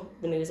that in all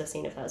the movies I've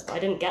seen of hers, but I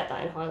didn't get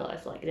that in High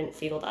Life. Like, I didn't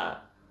feel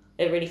that.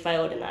 It really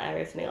failed in that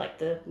area for me, like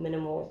the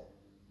minimal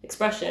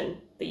expression,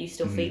 but you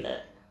still feel it.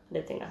 I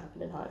don't think that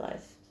happened in High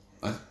Life.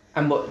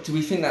 And what do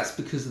we think that's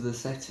because of the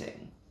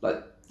setting?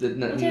 Like the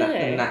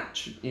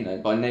natural,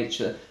 by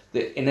nature,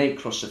 the innate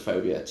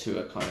claustrophobia to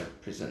a kind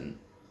of prison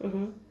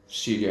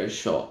studio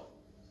shot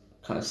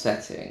kind of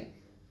setting,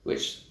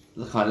 which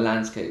the kind of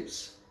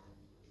landscapes,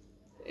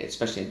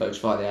 especially in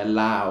Beaujolais, they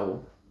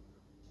allow.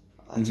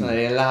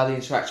 They allow the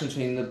interaction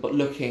between the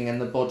looking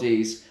and the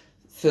bodies.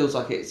 Feels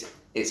like it's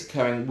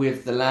occurring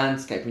with the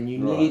landscape, and you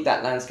need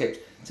that landscape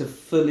to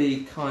fully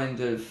kind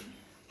of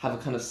have a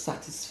kind of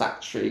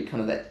satisfactory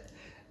kind of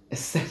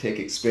aesthetic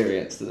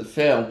experience to the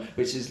film,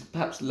 which is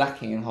perhaps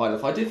lacking in High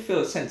Life. I did feel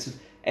a sense of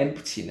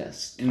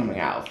emptiness coming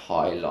out of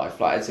High Life,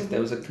 like as if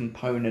there was a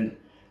component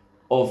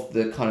of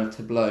the kind of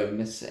tableau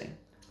missing,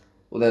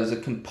 or there was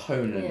a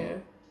component. Yeah.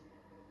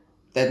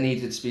 There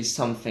needed to be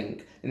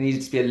something. There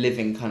needed to be a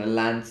living kind of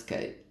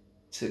landscape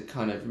to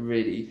kind of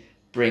really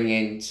bring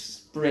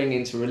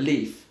into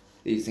relief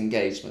these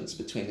engagements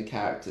between the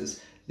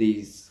characters.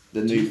 The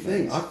Do you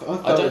think? movements.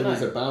 I felt it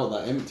was about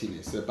that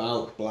emptiness,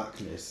 about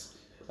blackness,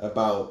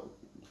 about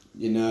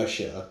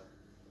inertia,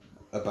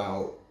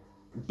 about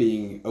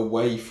being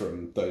away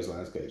from those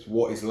landscapes.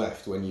 What is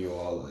left when you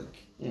are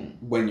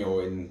when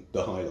you're in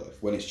the High Life,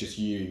 when it's just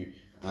you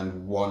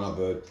and one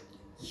other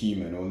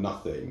human or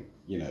nothing,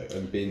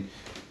 and being.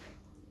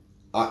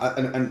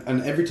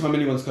 And every time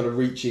anyone's kind of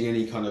reaching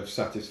any kind of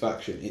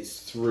satisfaction,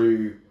 it's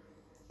through.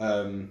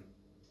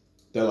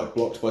 They're like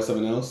blocked by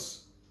someone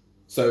else.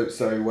 So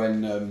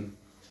when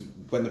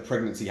the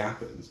pregnancy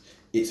happens,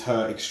 it's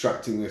her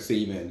extracting the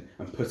semen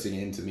and putting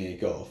it into Mia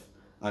Goth,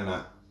 and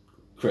that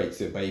creates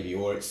a baby.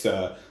 Or it's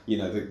the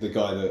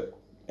guy that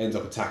ends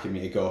up attacking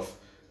Mia Goth,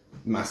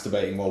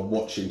 masturbating while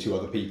watching two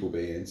other people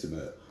being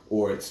intimate.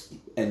 Or it's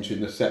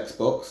entering the sex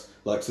box.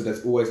 So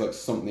there's always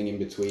something in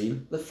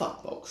between. The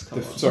fuck box. Come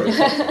on. Sorry.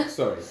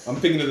 I'm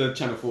thinking of the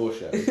Channel 4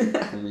 show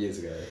from years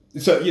ago.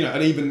 So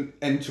and even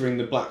entering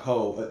the black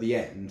hole at the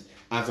end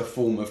as a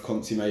form of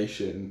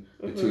consummation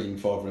between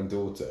father and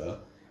daughter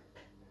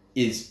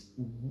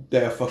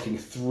they're fucking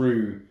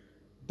through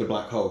the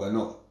black hole. They're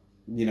not.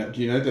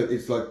 Do you know that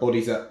it's like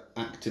bodies are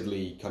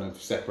actively kind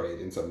of separated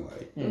in some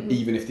way,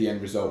 even if the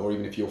end result, or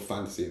even if your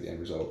fantasy of the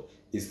end result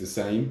is the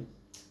same.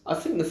 I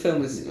think the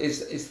film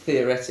is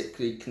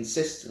theoretically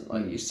consistent,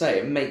 like you say.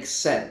 It makes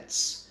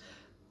sense,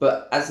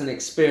 but as an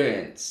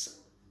experience,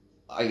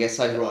 I guess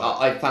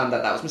I found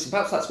that was missing.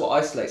 Perhaps that's what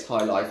isolates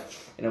High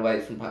Life in a way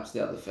from perhaps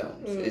the other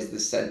films. Is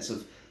this sense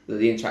of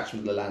the interaction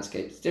with the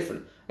landscape is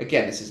different.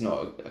 Again, this is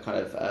not a kind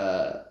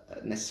of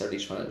necessarily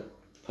trying to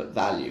put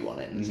value on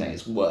it and saying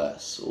it's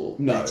worse or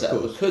better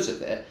because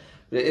of it,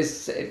 but it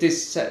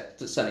is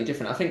certainly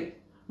different. I think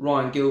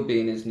Ryan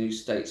Gilbey in his New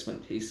Statesman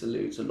piece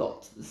alludes a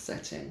lot to the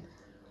setting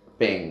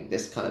being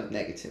this kind of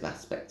negative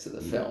aspect to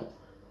the film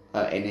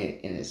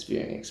in his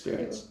viewing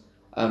experience,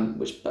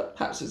 which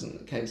perhaps isn't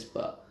the case,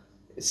 but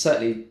it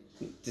certainly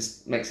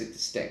just makes it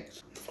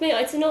distinct. For me,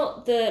 it's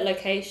not the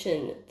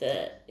location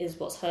that is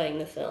what's hurting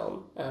the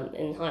film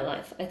in High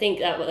Life. I think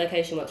that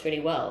location works really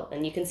well,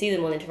 and you can see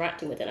them all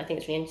interacting with it. I think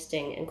it's really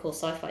interesting and cool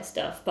sci-fi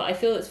stuff, but I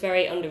feel it's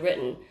very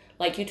underwritten.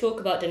 Like, you talk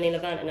about Denis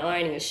Lavant and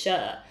ironing his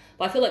shirt,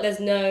 but I feel like there's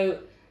no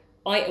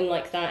item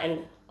like that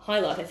in High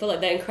Life. I feel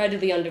like they're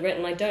incredibly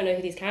underwritten. I don't know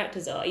who these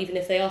characters are. Even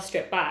if they are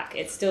stripped back,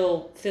 it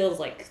still feels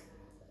like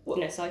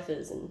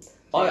ciphers and.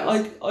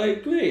 I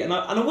agree, and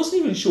I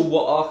wasn't even sure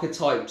what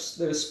archetypes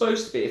they were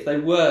supposed to be if they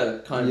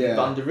were kind of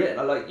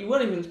underwritten. You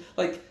weren't even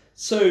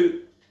so.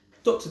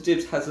 Dr.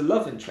 Dibbs has a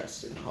love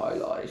interest in High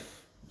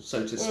Life,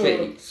 so to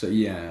speak. So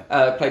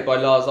yeah, played by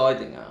Lars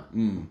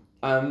Eidinger.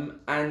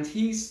 And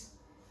he's.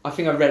 I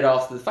think I read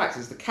after the fact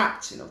is the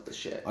captain of the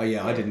ship. Oh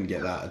yeah, I didn't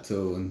get that at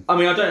all. I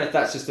mean, I don't know if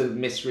that's just a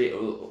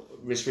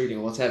misreading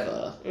or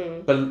whatever,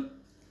 but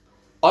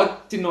I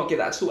did not get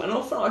that at all. And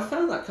often I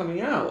found that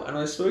coming out, and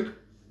I spoke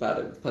about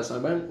it with the person I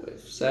went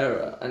with,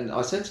 Sarah, and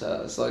I said to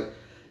her, it's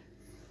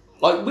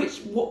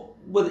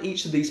what were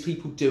each of these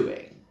people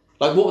doing?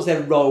 What was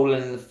their role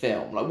in the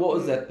film? What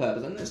was their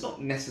purpose? And it's not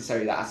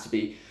necessarily that has to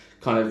be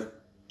kind of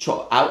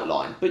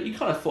outline, but you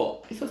kind of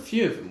thought if a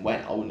few of them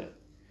went, I wouldn't have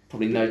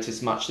probably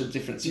noticed much of the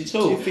difference at do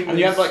all. you think And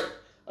you have there's- like,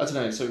 I don't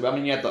know, so I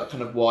mean you had that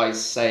kind of wise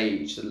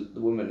sage, the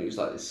woman who's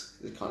like this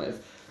kind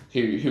of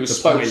who was The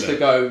supposed pilot. to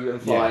go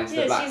and fly Yeah. into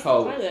Yeah, the black she's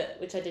hole. the pilot,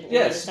 which I didn't really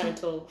Yes. understand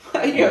at all.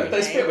 Yeah,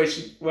 there's a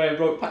bit where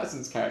Robert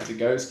Pattinson's character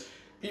goes,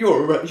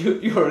 you're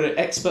an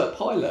expert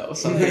pilot or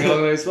something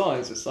along those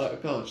lines. It's like, oh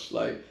gosh,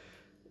 like.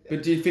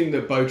 But do you think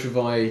that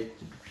Botravai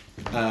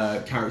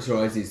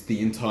characterises the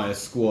entire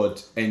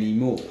squad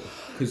anymore?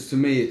 Because to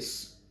me,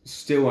 it's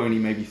still only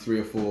maybe 3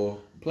 or 4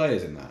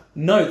 players in that.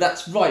 No,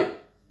 that's right,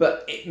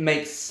 but it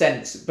makes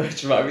sense.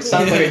 But right, it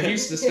sounds like a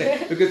useless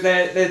thing because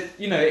they're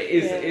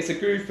it's a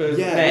group of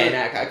men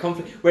at a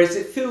conflict. Whereas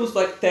it feels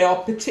like they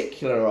are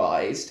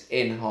particularised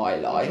in High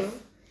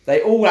Life.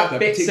 They all have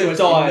bits of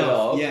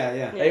dialogue.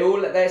 Yeah. They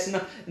all there's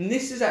enough, and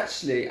this is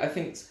actually I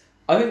think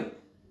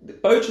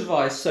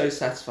Botravai is so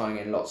satisfying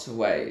in lots of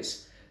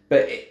ways,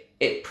 but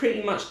it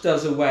pretty much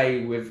does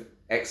away with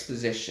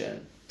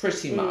exposition.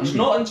 Pretty much,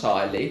 not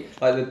entirely.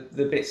 Like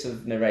the bits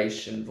of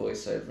narration,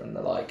 voiceover, and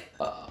the like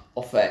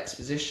offer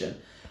exposition.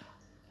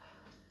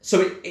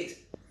 So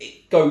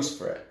it goes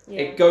for it.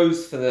 Yeah. It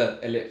goes for the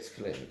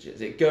elliptical images.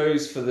 It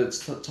goes for the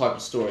type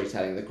of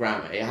storytelling, the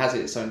grammar. It has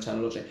its own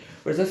terminology.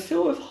 Whereas I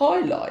feel with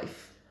High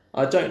Life,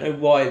 I don't know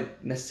why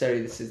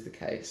necessarily this is the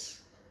case.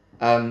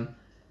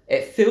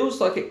 It feels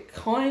like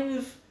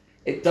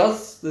it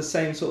does the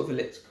same sort of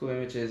elliptical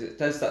images. It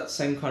does that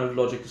same kind of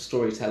logical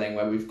storytelling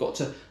where we've got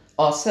to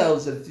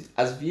ourselves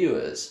as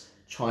viewers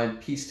try and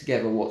piece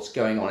together what's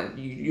going on. And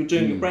your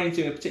brain's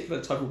doing a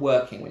particular type of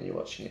working when you're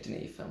watching a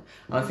Denis film.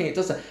 And I think it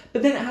does that.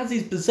 But then it has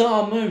these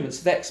bizarre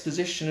moments of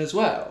exposition as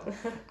well.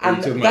 And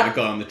you're talking about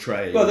the guy on the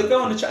train. Well, the guy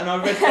on the train, and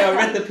I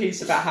read the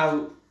piece about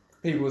how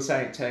people were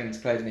telling to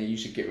Claire Denis, you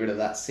should get rid of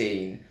that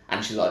scene.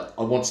 And she's like,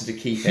 I wanted to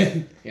keep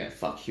it.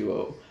 Fuck you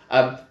all.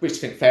 Which I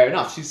think fair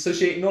enough.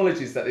 She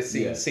acknowledges that this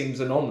scene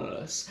seems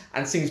anomalous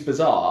and seems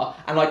bizarre.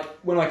 And like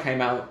when I came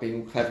out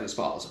being all clever and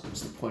smart, I was like,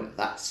 what's the point of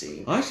that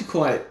scene? I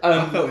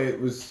felt it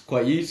was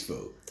quite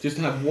useful just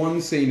to have one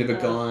scene of a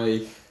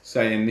guy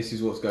saying this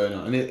is what's going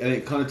on, and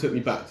it kind of took me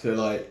back to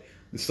like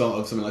the start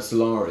of something like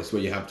Solaris,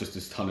 where you have just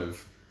this ton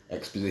of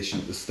exposition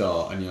at the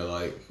start, and you're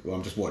like, well,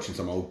 I'm just watching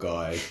some old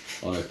guy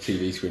on a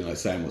TV screen like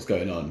saying what's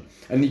going on,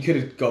 and you could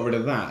have got rid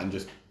of that and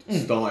just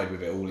started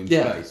with it all in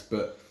space,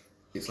 but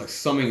it's like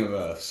something of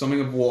Earth,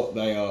 something of what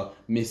they are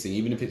missing,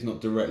 even if it's not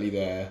directly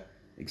their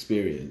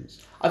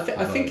experience. I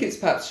think it's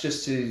perhaps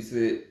just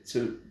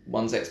to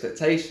one's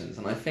expectations,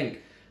 and I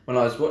think when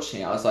I was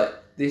watching it, I was like,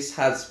 this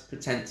has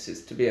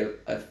pretenses to be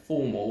a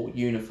formal,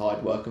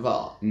 unified work of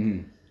art,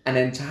 and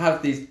then to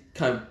have these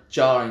kind of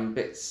jarring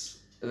bits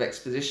of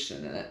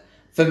exposition in it,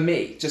 for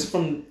me, just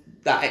from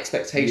that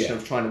expectation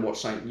of trying to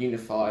watch something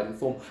unified and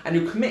formal, and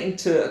you're committing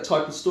to a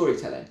type of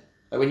storytelling.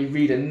 Like when you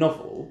read a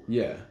novel,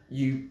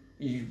 you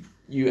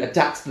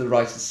adapt to the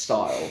writer's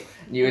style,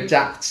 and you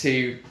adapt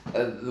to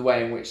the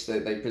way in which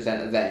they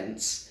present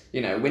events.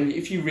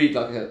 If you read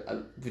like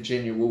a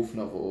Virginia Woolf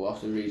novel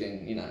after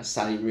reading, a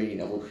Sally Rooney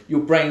novel,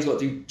 your brain's got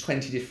to do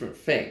 20 different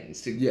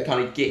things to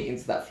kind of get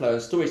into that flow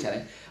of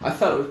storytelling. I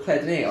felt with Claire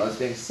Denis, I was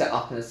being set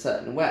up in a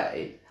certain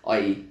way,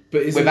 i.e.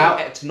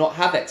 to not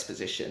have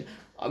exposition.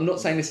 I'm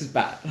not saying this is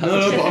bad.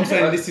 No, but I'm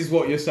saying this is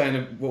what you're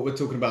saying, what we're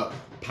talking about,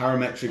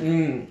 parametric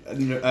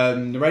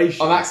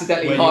narration. I'm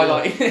accidentally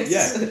highlighting this.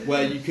 Yeah,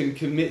 where you can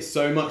commit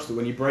so much that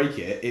when you break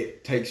it,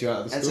 it takes you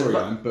out of the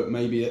storyline, but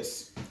maybe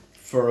it's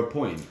for a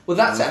point. Well,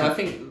 that's it, and I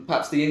think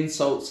perhaps the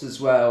insults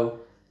as well,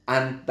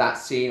 and that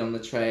scene on the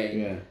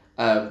train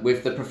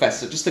with the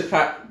professor, just to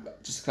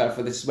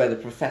clarify, this is where the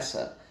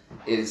professor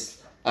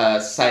is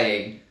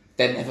saying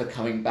they're never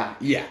coming back.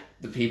 Yeah.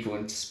 The people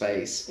into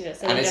space. Yeah,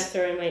 so you have to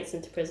throw mates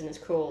into prison is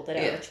cruel, they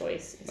don't have a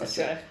choice,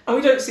 etc. And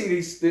we don't see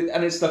these,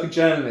 and it's like a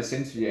journalist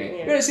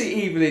interviewing, we don't see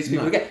either of these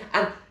people again.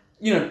 And,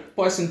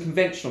 by some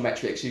conventional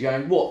metrics, you're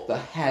going, what the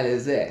hell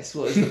is this?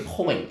 What is the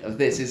point of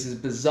this? This is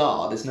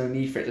bizarre, there's no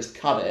need for it, just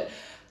cut it.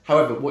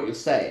 However, what you're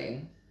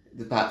saying,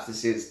 perhaps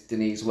this is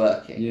Denis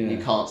working, you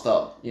can't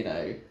stop,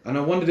 And I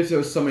wondered if there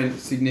was something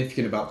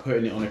significant about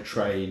putting it on a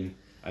train,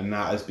 and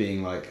that as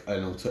being like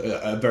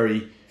a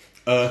very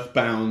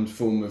earthbound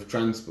form of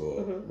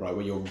transport, right,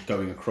 where you're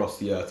going across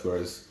the earth,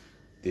 whereas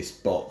this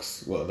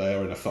box, well, they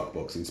are in a fuck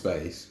box in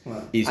space,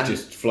 is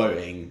just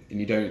floating, and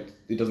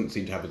it doesn't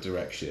seem to have a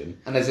direction.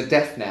 And there's a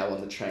death knell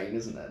on the train,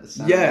 isn't there?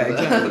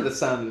 Exactly. The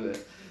sound of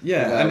it.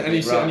 Yeah,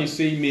 and you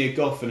see Mia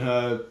Goth and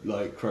her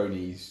like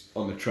cronies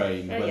on the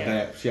train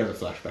she has a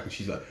flashback and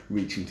she's like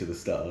reaching to the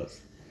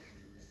stars.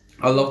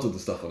 I loved all the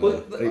stuff on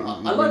Well, there.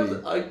 I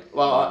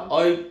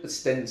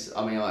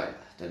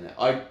don't know.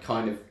 I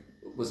kind of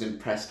was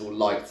impressed or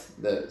liked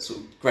the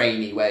sort of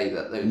grainy way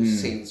that those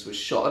scenes were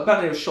shot.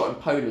 Apparently, it was shot in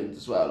Poland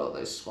as well. A lot of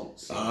those swamp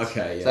scenes.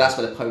 Okay, yeah. So that's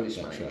where the Polish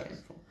money came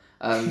from.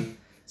 I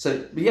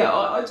don't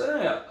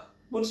know.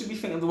 what did we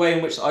think of the way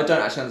in which I don't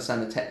actually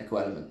understand the technical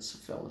elements of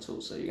film at all,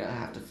 so you're going to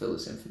have to fill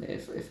this in for me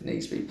if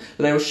needs be.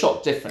 But they were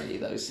shot differently,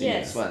 those scenes,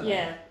 Yes, weren't they?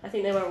 yeah. I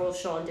think they were all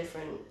shot on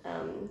different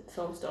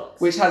film stocks.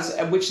 Which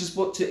is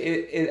what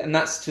and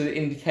that's to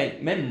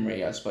indicate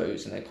memory, I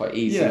suppose, in a quite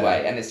easy Yeah.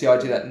 way. And it's the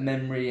idea that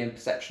memory and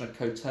perception are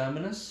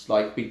coterminous.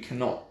 Like we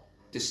cannot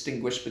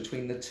distinguish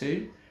between the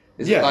two.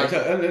 Is it like,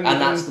 and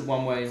that's the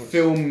one way. In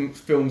which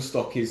Film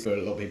stock is for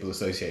a lot of people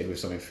associated with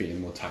something feeling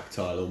more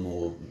tactile or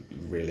more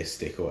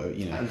realistic, or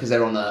because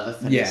they're on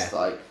Earth. And Yeah. It's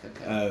like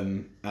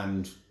okay.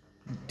 And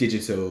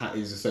digital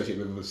is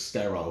associated with a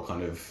sterile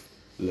kind of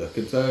look,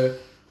 and so.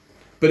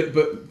 But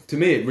to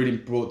me, it really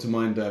brought to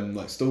mind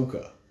like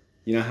Stalker.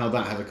 You know how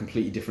that has a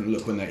completely different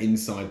look when they're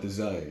inside the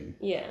zone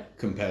Yeah.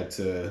 compared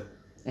to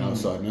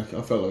outside. And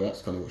I felt like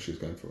that's kind of what she was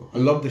going for. I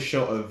love the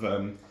shot of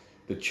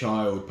the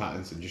child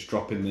Pattinson just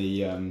dropping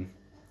the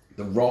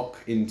rock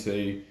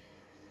into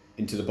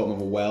the bottom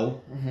of a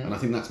well, and I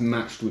think that's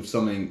matched with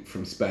something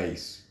from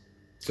space.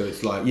 So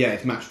it's like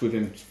it's matched with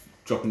him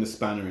dropping the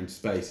spanner into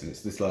space, and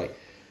it's this like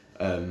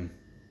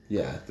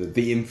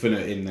the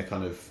infinite in the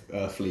kind of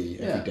earthly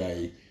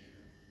everyday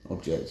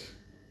object.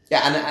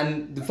 Yeah,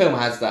 and the film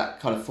has that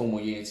kind of formal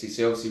unity.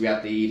 So obviously we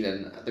have the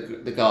Eden,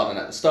 the garden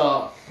at the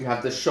start. You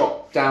have the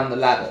shot down the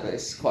ladder.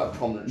 It's quite a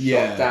prominent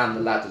shot down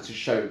the ladder to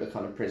show the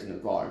kind of prison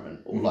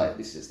environment, or like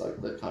this is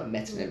like the kind of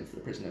metonym for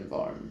the prison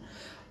environment,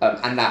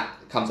 and that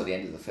comes at the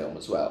end of the film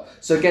as well.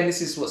 So again,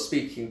 this is what's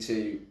speaking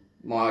to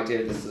my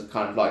idea of this as a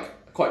kind of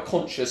like quite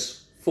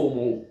conscious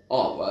formal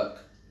artwork,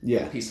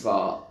 piece of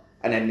art,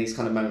 and then these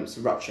kind of moments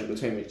of rupture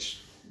between which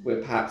we're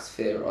perhaps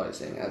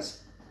theorising as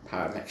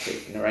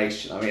parametric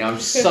narration. I mean, I'm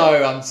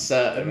so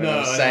uncertain when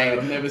I'm saying.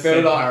 I've never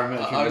said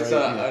parametric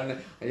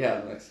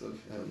narration. Like sort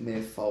of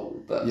mere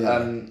fold. But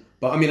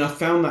but I mean, I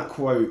found that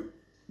quote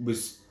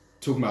was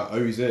talking about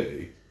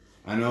Ozu,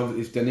 and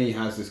if Denis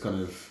has this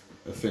kind of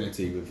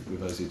affinity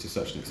with Ozu to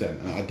such an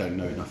extent, and I don't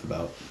know enough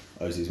about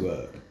Ozu's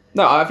work.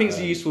 No, I think it's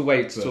a useful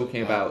way to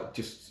talking about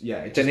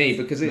Denis,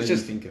 because it's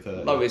just think of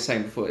her, like we were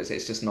saying before. It's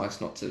just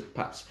nice not to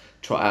perhaps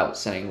trot out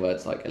saying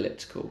words like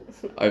elliptical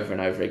over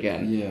and over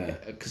again. Yeah,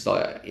 because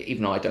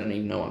even I don't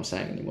even know what I'm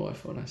saying anymore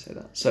when I say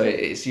that. So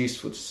it's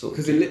useful to sort of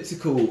because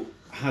elliptical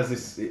has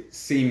this. It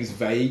seems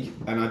vague,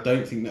 and I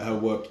don't think that her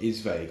work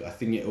is vague. I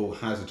think it all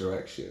has a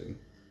direction.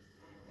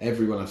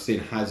 Everyone I've seen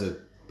has a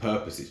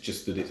purpose. It's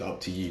just that it's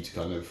up to you to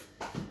kind of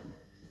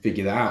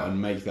figure that out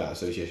and make that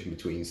association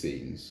between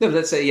scenes. No, but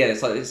let's say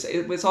it's like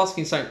it's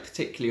asking something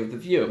particularly of the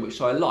viewer, which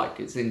I like.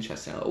 It's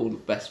interesting. Like all the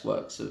best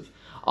works of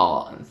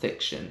art and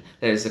fiction,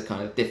 there's a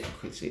kind of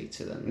difficulty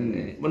to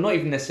them. Well, not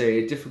even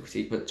necessarily a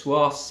difficulty, but to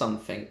ask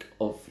something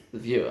of the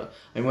viewer.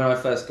 I mean, when I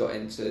first got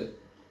into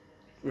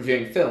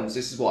reviewing films,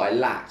 this is what I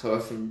lacked. I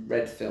often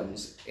read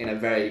films in a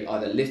very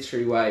either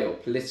literary way or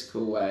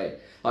political way.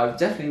 I've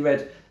definitely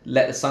read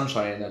Let the Sun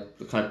Shine in a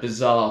kind of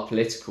bizarre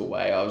political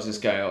way. I was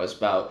just going, it's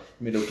about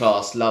middle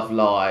class love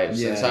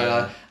lives. And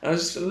so I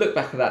just look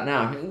back at that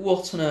now and think,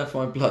 what on earth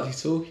am I bloody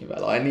talking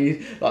about?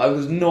 I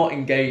was not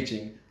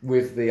engaging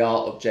with the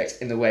art object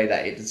in the way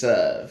that it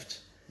deserved.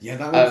 Yeah,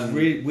 that was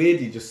really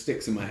weirdly just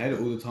sticks in my head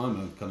all the time.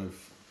 I kind of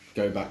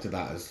go back to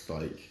that as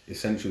like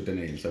essential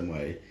Denis in some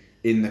way,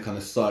 in the kind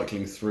of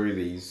cycling through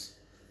these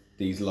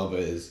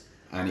lovers.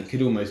 And it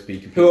could almost be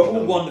who are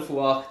all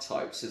wonderful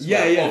archetypes as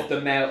well of the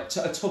male,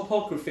 a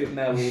topography of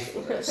male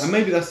awfulness. And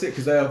maybe that's it,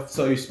 because they are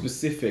so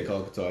specific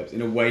archetypes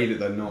in a way that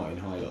they're not in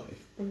High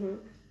Life.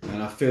 Mm-hmm.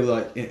 And I feel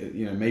like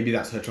maybe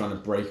that's her trying to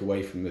break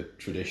away from the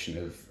tradition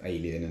of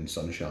Alien and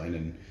Sunshine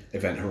and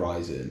Event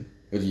Horizon.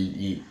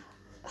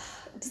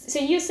 So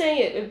you're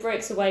saying it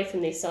breaks away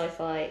from these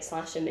sci-fi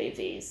slasher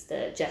movies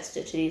that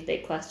gesture to these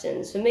big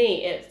questions. For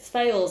me, it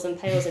fails and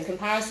pales in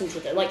comparison to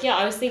them. Like,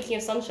 I was thinking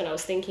of Sunshine, I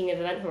was thinking of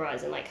Event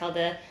Horizon, like how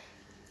they're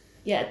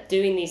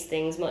doing these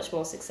things much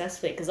more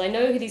successfully, because I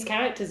know who these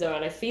characters are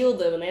and I feel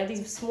them, and they have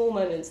these small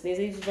moments and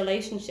these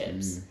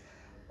relationships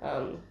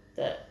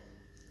that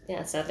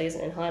sadly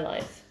isn't in High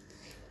Life.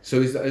 So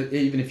is that,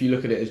 even if you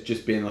look at it as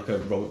just being like a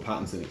Robert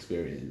Pattinson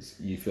experience,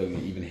 you feel that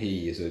even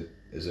he is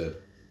a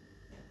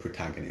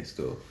protagonist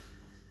or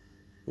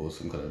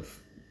some kind of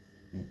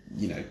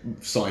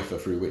cipher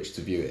through which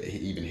to view it,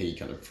 even he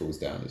kind of falls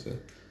down as a...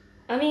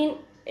 I mean,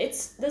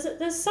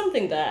 there's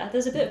something there,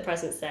 there's a bit of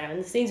presence there,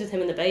 and the scenes with him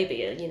and the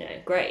baby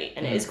are great,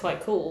 and it is quite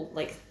cool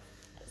like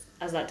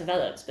as that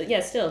develops, but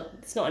still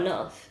it's not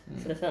enough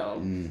for the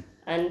film.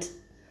 And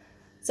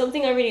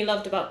something I really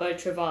loved about Beau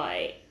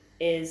Travail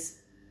is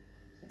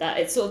that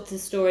it's sort of the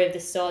story of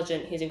this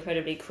sergeant who's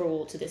incredibly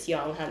cruel to this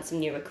young, handsome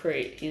new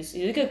recruit who's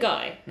a good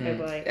guy.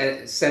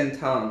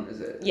 Sentan,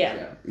 is it?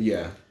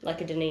 Yeah.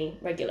 Like a Denis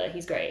regular,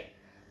 he's great.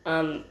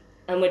 And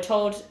we're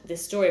told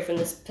this story from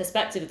this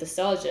perspective of the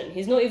sergeant,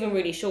 who's not even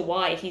really sure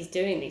why he's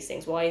doing these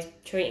things, why he's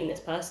treating this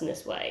person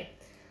this way.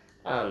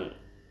 But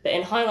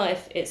in High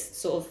Life, it's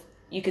sort of,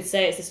 you could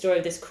say it's the story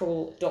of this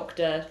cruel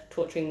doctor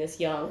torturing this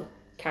young,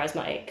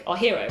 charismatic, our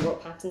hero,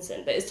 Robert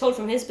Pattinson, but it's told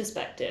from his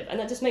perspective, and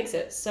that just makes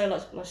it so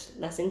much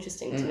less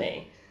interesting to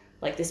me.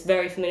 like this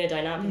very familiar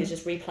dynamic is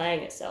just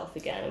replaying itself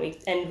again, and we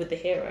end with the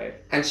hero.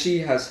 And she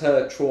has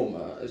her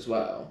trauma as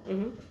well.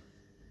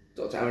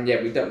 Mm-hmm. I mean,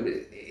 yeah, we don't.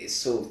 It's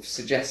sort of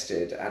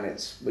suggested,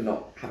 and we're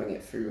not having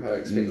it through her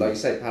experience. Like you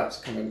say, perhaps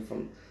coming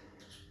from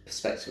the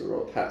perspective of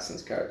Robert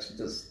Pattinson's character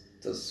does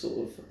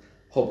sort of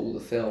hobble the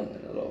film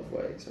in a lot of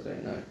ways. I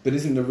don't know. But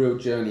isn't the real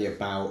journey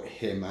about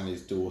him and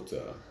his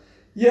daughter?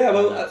 Yeah,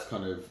 well,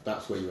 And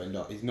that's where you end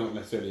up. He's not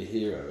necessarily a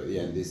hero at the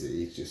end, is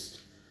he? He's just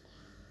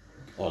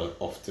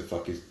off to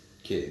fuck his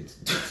kids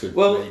to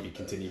maybe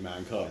continue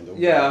mankind. Or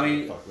yeah, I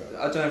mean,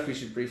 I don't know if we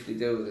should briefly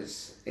deal with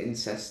this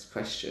incest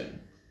question.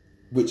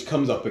 Which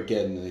comes up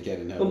again and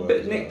again in her work.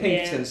 But Nick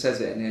Pinkerton says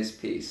it in his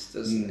piece,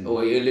 doesn't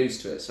or he alludes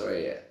to it,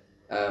 sorry.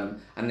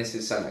 And this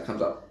is something that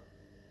comes up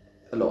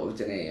a lot with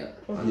Denis,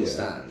 I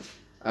understand.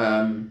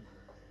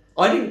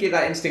 I didn't get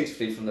that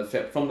instinctively from the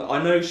film.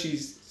 I know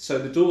so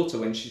the daughter,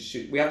 when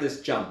we have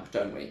this jump,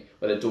 don't we,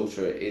 where the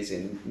daughter is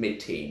in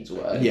mid-teens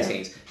or early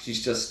teens.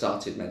 She's just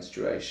started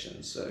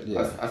menstruation, so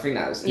I think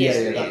that's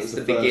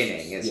the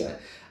beginning, isn't it?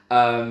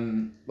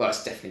 Well,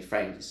 it's definitely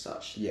framed as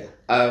such. Yeah.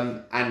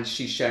 And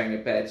she's sharing a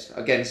bed.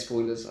 Again,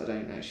 spoilers, I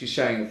don't know. She's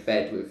sharing a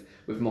bed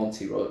with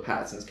Monty, Robert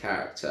Pattinson's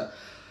character.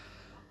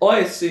 I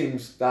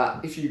assumed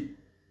that if you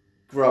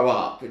grow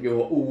up and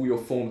all your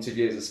formative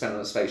years are spent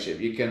on a spaceship,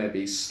 you're going to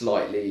be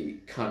slightly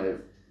kind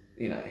of,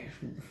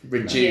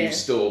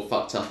 reduced or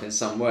fucked up in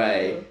some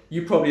way.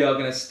 You probably are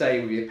going to stay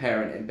with your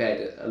parent in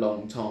bed a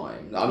long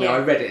time. I mean, I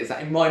read it as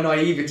that in my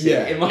naivety,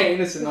 in my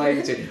innocent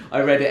naivety,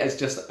 I read it as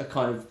just a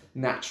kind of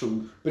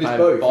natural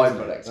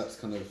byproduct. That's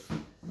kind of.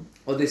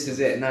 Well, this is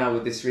it now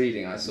with this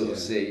reading. I sort of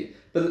see,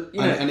 but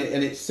and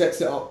it sets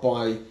it up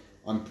by.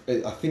 I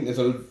think there's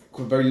a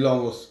very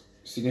long or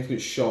significant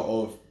shot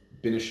of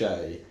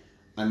Binochet,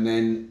 and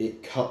then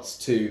it cuts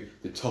to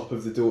the top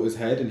of the daughter's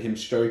head and him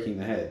stroking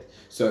the head.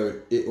 So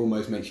it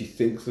almost makes you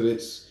think that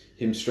it's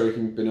him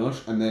stroking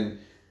Binoche, and then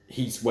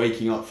he's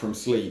waking up from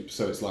sleep.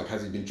 So it's like,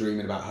 has he been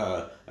dreaming about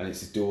her? And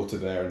it's his daughter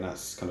there, and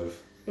that's kind of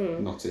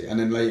not it. And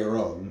then later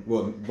on,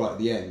 right at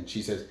the end,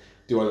 she says,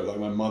 "Do I look like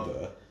my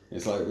mother?" And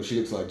it's like, well, she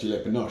looks like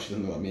Juliette Binoche. She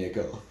doesn't look like Mia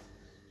Goth.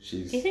 Do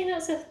you think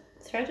that's a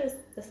thread of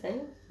the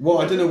thing? Well,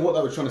 I don't know what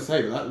they were trying to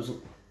say, but that was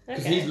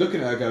because he's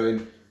looking at her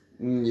going,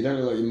 "You don't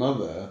look like your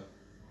mother."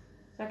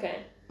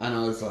 Okay. And I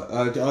was like,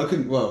 I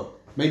couldn't. Well,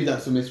 maybe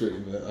that's a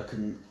misreading, but I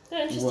couldn't. Oh,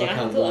 interesting. I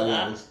hadn't thought of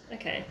that.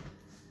 Okay.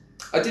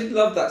 I did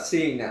love that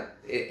scene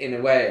in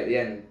a way at the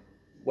end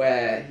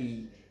where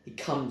he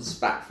comes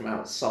back from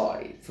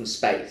outside from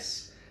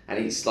space and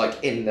he's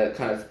like in the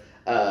kind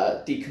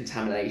of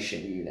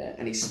decontamination unit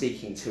and he's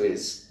speaking to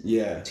his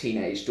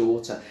teenage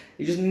daughter.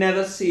 You just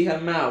never see her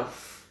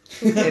mouth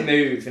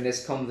move in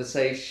this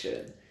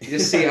conversation. You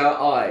just see her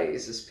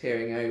eyes just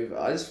peering over.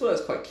 I just thought that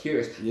was quite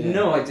curious.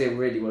 No idea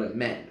really what it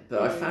meant,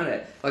 but I found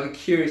it like a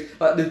curious.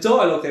 Like the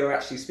dialogue they were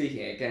actually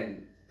speaking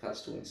again.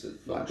 Perhaps talking to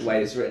like the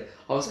way it's written.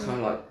 I was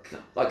kind of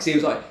like, he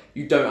was like,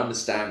 "You don't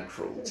understand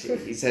cruelty."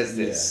 He says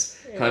this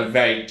kind of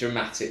very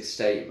dramatic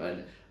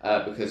statement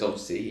because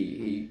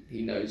obviously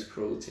he knows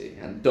cruelty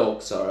and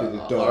dogs are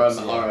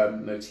a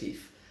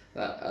motif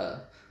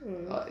that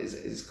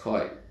is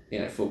quite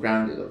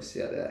foregrounded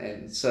obviously at the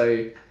end.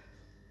 So.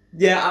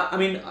 Yeah, I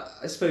mean,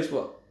 I suppose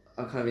what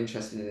I'm kind of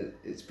interested in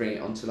is bringing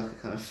it onto like a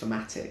kind of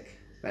thematic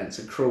event.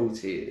 So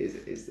cruelty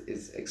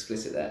is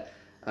explicit there,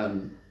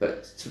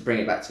 but to bring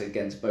it back to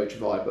Beau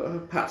Travail,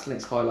 but perhaps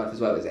links High Life as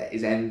well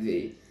is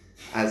envy,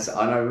 and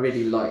I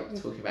really like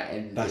talking about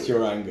envy. That's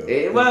your angle.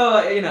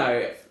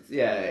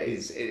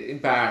 It's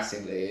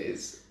embarrassingly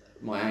is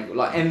my angle.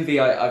 Like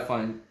envy, I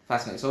find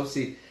fascinating. So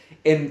obviously,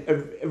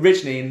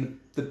 originally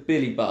in the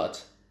Billy Budd,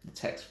 the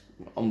text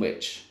on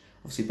which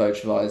obviously Beau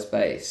Travail is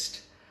based.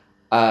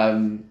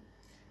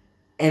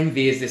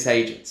 Envy is this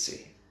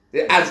agency.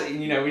 As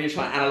when you're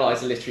trying to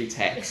analyse a literary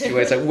text, you're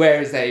always like,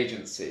 where is the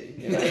agency?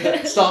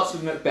 It starts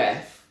with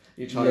Macbeth.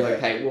 You're trying to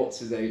locate what's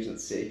his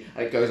agency,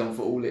 and it goes on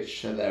for all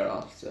literature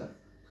thereafter.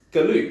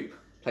 Galoob,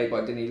 played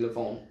by Denis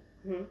Lavant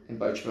in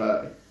Beau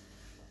Travail,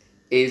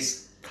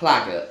 is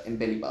Claggart in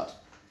Billy Budd.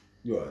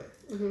 Right.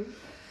 Mm-hmm.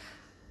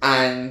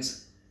 And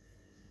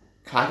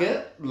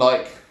Claggart,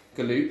 like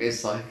Galoob,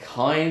 is like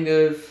kind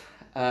of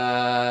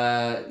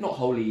not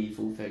wholly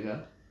evil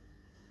figure,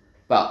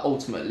 but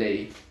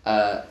ultimately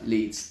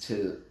leads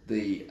to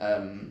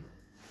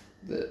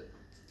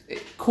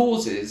it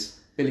causes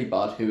Billy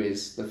Budd, who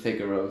is the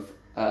figure of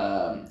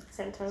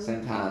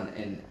Saint-Anne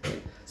in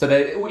so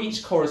they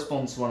each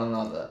correspond to one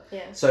another.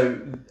 Yeah. So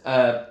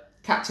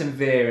Captain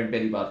Vere in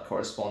Billy Budd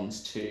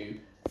corresponds to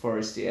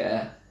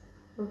Forestier,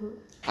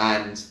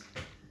 and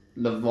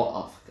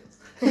Lavant.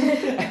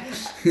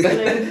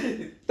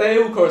 They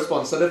all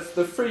correspond. So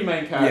the three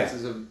main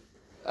characters of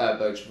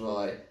Beau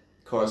Travail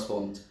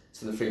correspond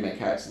to the three main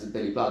characters of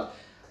Billy Budd.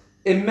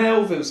 In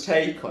Melville's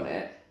take on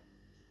it,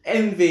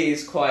 envy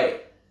is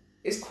quite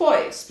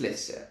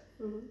explicit.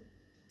 Mm-hmm.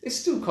 It's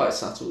still quite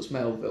subtle. It's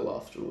Melville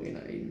after all.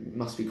 He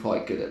must be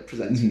quite good at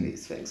presenting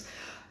these things.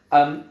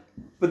 But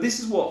this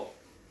is what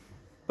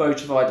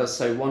Bochevai does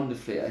so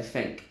wonderfully, I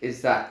think,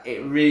 is that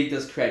it really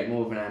does create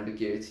more of an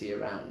ambiguity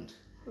around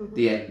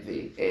the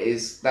envy.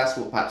 That's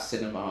what perhaps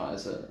cinema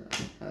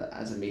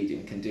as a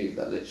medium can do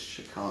that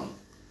literature can't,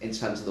 in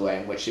terms of the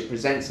way in which it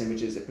presents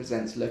images, it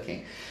presents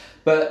looking.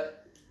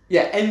 But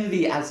yeah,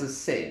 envy as a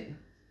sin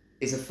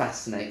is a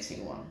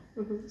fascinating one.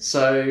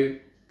 So,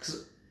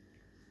 cause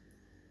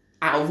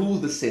out of all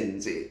the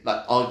sins, it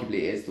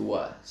arguably is the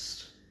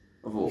worst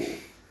of all,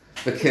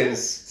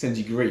 because Sends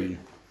you green.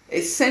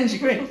 it sends you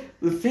green.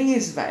 The thing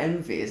is about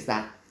envy is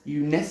that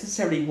you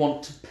necessarily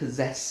want to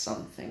possess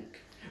something,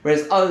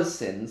 whereas other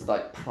sins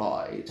like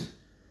pride,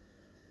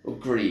 or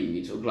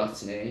greed, or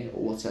gluttony,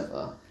 or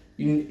whatever,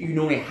 you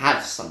normally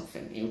have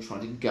something and you're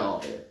trying to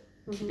guard it,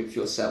 keep it for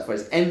yourself.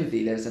 Whereas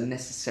envy, there's a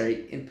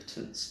necessary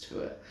impotence to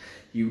it.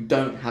 You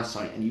don't have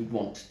something and you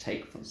want to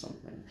take from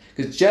something.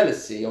 Because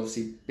jealousy,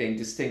 obviously being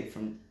distinct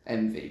from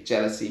envy,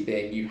 jealousy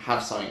being you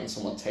have something and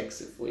someone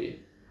takes it for you.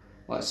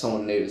 Like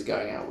someone new is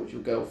going out with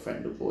your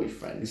girlfriend or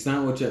boyfriend. Is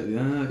that what jealousy?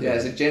 Okay. Yeah,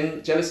 so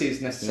jealousy is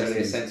necessarily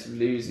a sense of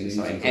losing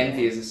something. something.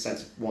 Envy is a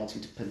sense of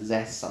wanting to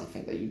possess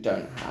something that you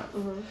don't have.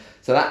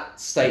 So that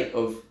state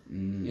of,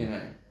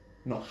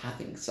 not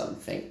having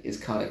something is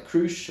kind of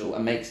crucial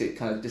and makes it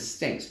kind of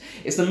distinct.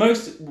 It's the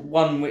most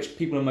one which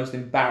people are most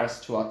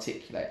embarrassed to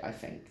articulate, I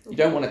think. You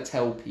don't want to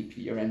tell people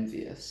you're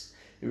envious.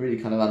 It really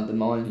kind of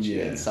undermines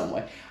you in some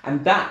way.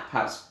 And that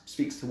perhaps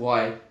speaks to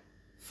why,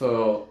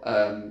 for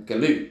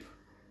Galoob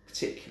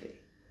particularly,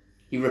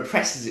 he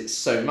represses it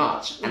so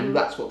much, and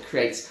that's what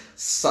creates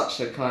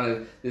such a kind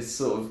of this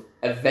sort of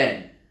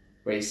event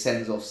where he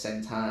sends off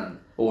Centane,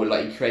 or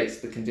like he creates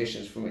the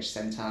conditions from which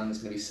Centane is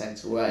going to be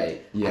sent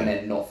away and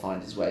then not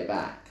find his way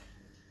back.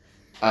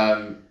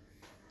 And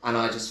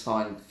I just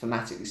find,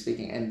 thematically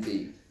speaking,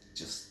 envy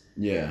just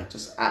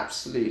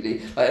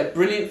absolutely like a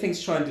brilliant thing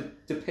to try and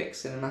depict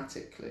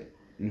cinematically,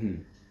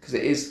 because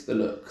it is the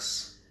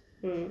looks,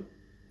 and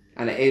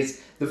it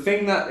is the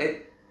thing that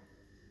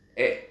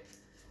it.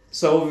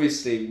 So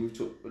obviously we've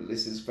talked.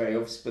 This is very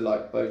obvious, but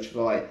like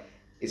Bochevai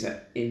is an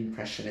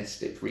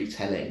impressionistic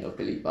retelling of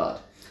Billy Budd.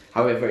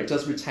 However, it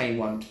does retain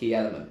one key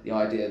element: the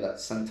idea that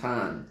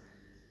Centane,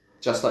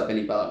 just like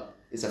Billy Budd,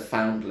 is a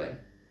foundling.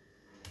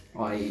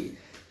 I.e.,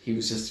 he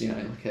was just he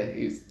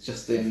was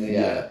just in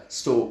the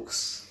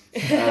Storks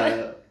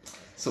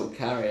sort of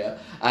carrier,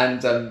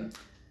 and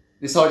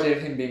this idea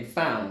of him being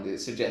found,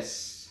 it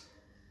suggests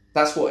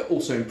that's what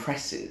also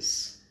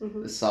impresses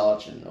the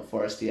sergeant or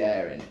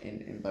Forestier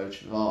in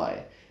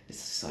Bochevai.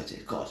 It's this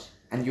idea, God,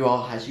 and you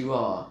are as you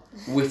are,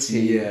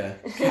 witty,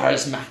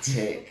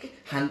 charismatic,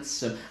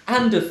 handsome,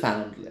 and a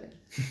foundling.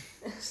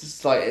 It's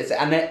just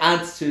and it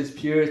adds to his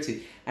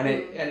purity, and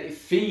it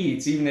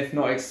feeds, even if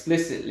not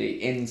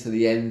explicitly, into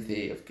the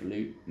envy of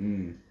Galoob,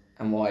 and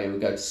why he would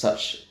go to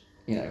such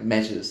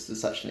measures to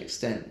such an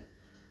extent.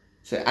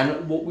 So,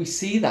 and what we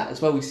see that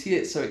as well, we see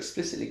it so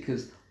explicitly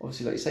because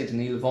obviously, like you say,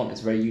 Denis Lavant is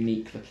a very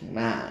unique looking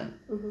man.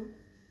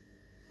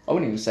 I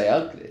wouldn't even say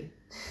ugly.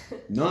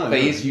 No, but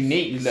he's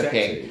unique looking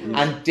sexy,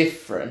 and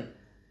different.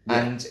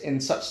 And in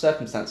such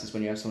circumstances,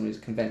 when you have someone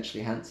who's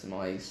conventionally handsome,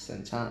 i.e.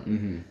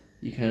 Centane,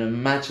 you can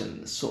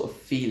imagine the sort of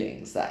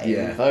feelings that it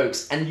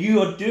invokes. And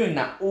you are doing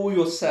that all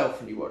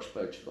yourself when you watch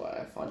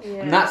Bochevai, I find. Yeah.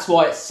 And that's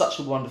why it's such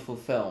a wonderful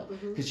film,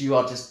 because you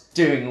are just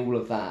doing all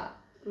of that.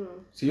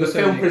 So the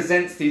film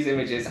presents these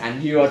images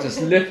and you are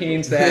just looking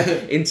into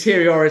their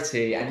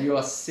interiority and you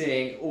are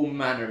seeing all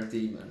manner of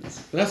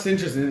demons. But that's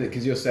interesting, isn't it?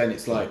 Because you're saying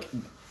it's like,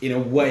 in a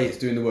way, it's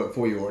doing the work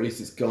for you, or at least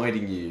it's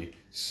guiding you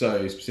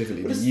so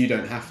specifically that you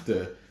don't have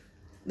to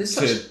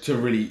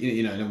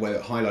really, in a way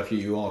that High Life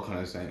you are kind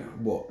of saying,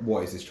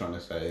 what is this trying to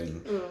say?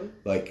 And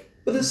but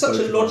there's such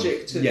a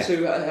logic to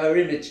her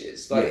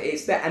images.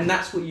 It's there, and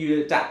that's what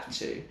you adapt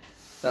to.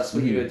 That's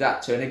what you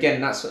adapt to. And again,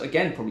 that's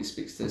probably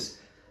speaks to this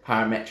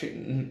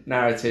parametric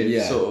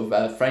narrative sort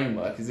of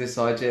framework, is this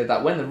idea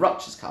that when the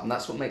ruptures come,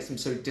 that's what makes them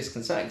so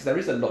disconcerting, because there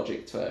is a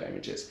logic to her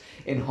images.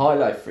 In High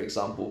Life, for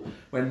example,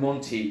 when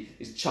Monty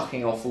is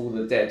chucking off all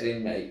the dead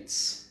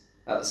inmates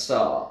at the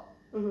start,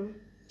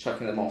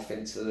 chucking them off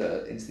into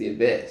the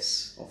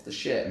abyss off the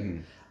ship,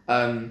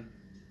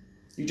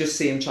 you just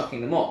see him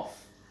chucking them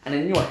off, and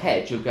in your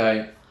head you're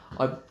going,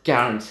 I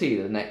guarantee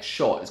the next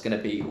shot is going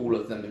to be all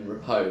of them in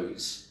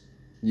repose.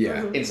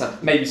 Yeah.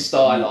 Inside, maybe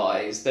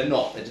stylised. They're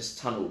not. They're just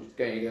tunneled,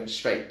 going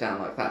straight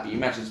down like that. But you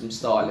imagine some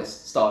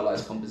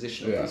stylised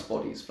composition of these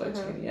bodies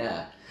floating in the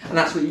air, and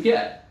that's what you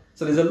get.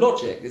 So there's a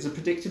logic, there's a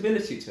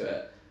predictability to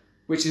it,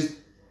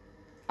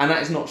 and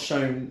that is not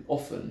shown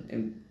often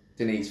in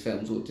Denis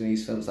films or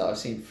Denis films that I've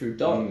seen through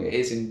dialogue. It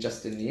is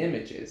just in the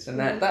images, and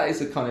that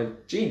is a kind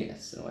of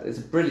genius in a way. There's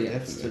a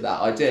brilliance to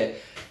that idea,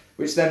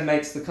 which then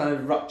makes the kind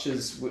of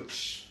ruptures,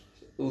 which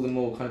all the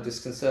more kind of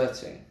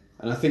disconcerting.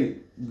 And I think,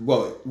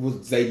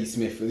 Zadie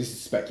Smith, this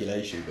is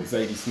speculation, but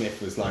Zadie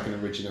Smith was like an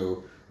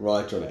original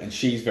writer on it, and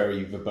she's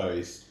very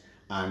verbose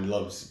and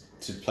loves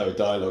to play with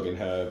dialogue in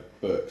her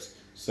books.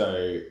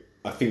 So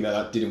I think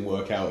that didn't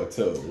work out at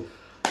all.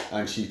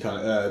 And she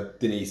kind of,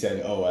 Denis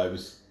said, I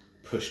was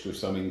pushed with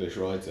some English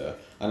writer.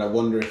 And I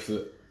wonder if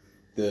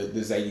the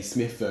Zadie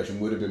Smith version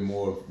would have been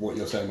more of what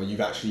you're saying, where you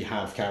actually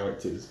have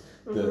characters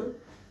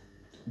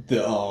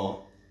that are,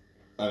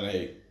 I don't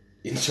know,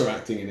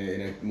 interacting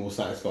in a more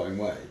satisfying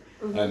way.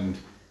 And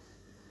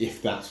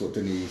if that's what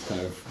Denis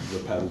kind of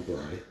repelled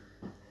by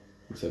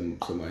in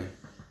some way.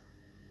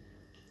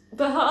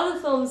 But her other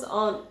films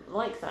aren't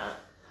like that.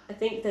 I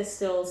think there's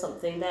still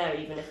something there,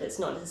 even if it's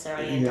not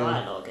necessarily in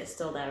dialogue. It's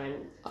still there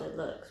in the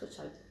looks, which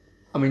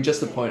I mean,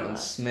 just the point on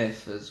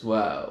Smith as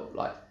well.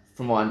 Like,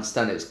 from what I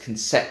understand, it was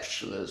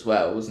conceptual as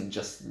well. It wasn't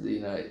just,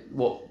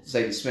 what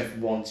Zadie Smith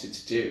wanted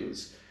to do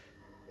was,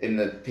 in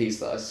the piece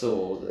that I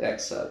saw, the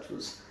excerpt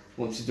was,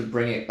 wanted to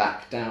bring it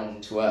back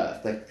down to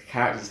earth. The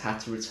characters had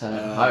to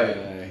return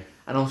home.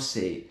 And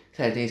obviously,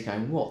 Claire Denis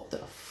going, what the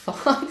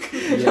fuck? Like,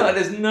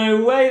 there's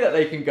no way that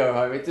they can go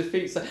home. It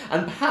defeats that.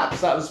 And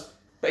perhaps that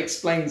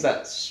explains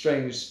that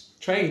strange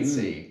train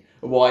scene,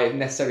 why it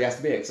necessarily has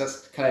to be it. Because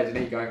that's Claire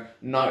Denis going,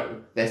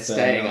 no, they're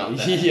staying up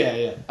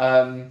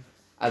there.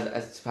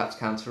 As to perhaps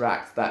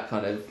counteract that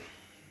kind of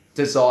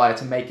desire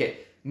to make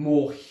it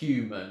more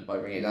human by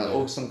bringing it down,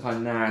 or some kind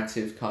of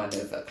narrative kind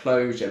of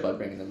closure by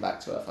bringing them back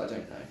to earth. I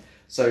don't know.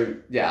 So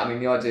yeah, I mean,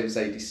 the idea of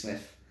Zadie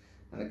Smith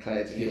and the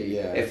Claire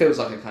Denis, it feels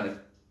like a kind of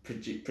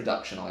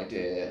production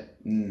idea,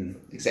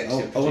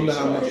 executive. I wonder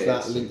how much idea.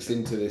 that links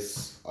into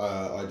this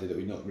idea that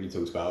we've not really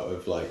talked about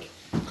of like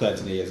Claire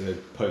Denis as a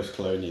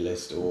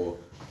post-colonialist or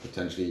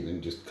potentially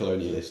even just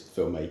colonialist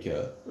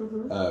filmmaker,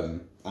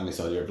 and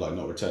this idea of like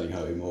not returning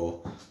home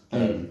or.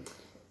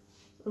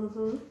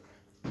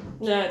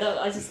 No,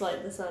 I just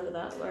like the sound of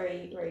that. Where are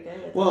you going with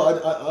that?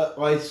 Well,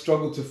 I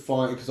struggle to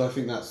find, because I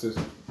think that's a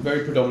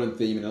very predominant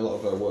theme in a lot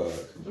of her work,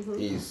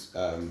 is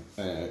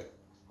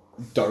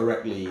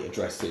directly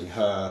addressing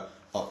her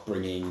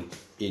upbringing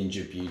in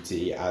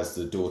Djibouti as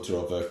the daughter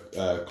of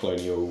a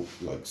colonial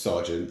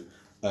sergeant,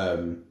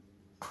 and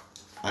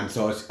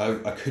so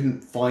I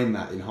couldn't find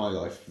that in High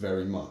Life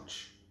very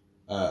much.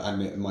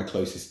 And my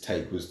closest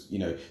take was,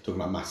 talking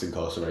about mass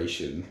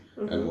incarceration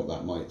and what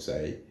that might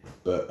say,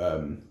 but.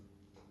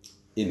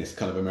 In this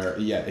kind of America,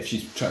 if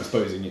she's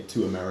transposing it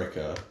to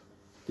America,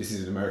 this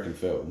is an American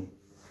film,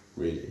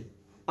 really.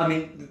 I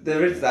mean,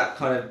 there is that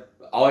kind of,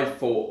 I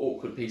thought,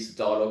 awkward piece of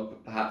dialogue,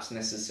 but perhaps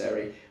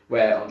necessary,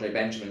 where Andre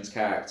Benjamin's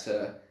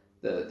character,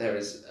 there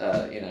is,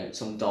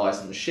 someone dies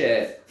on the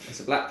ship, it's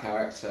a black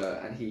character,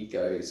 and he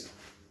goes,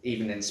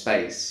 even in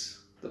space,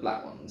 the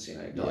black ones,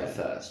 die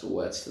first, or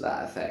words to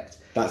that effect.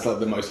 That's like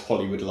the most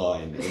Hollywood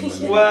line.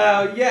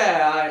 Well,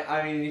 yeah,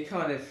 I mean, you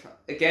kind of,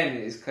 again,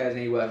 it's Claire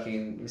Denis working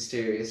in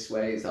mysterious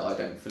ways that I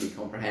don't fully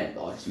comprehend,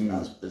 but I just thought that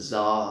was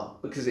bizarre,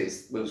 because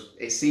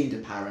it seemed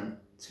apparent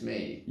to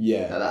me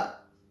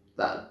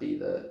that'd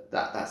be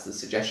that's the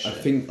suggestion. I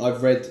think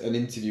I've read an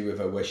interview with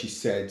her where she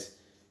said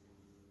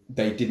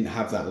they didn't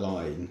have that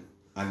line,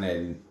 and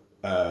then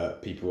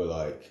people were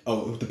like,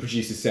 the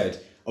producer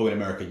said, in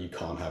America you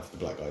can't have the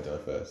black guy die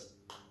first.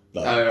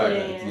 Like,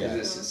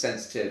 it's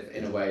sensitive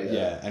in a way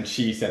that... and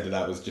she said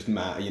that was just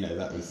mad,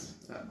 that was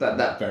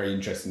that very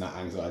interesting, that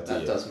anxiety.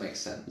 That does make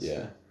sense.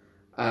 Yeah.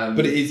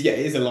 But it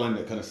is a line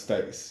that kind of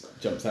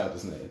jumps out,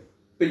 doesn't it?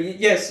 But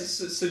yes,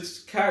 so to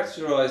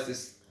characterise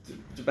this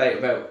debate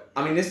about...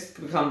 I mean, this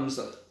becomes...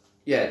 So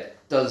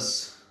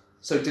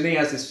Denis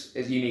has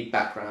this unique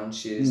background.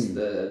 She is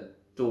the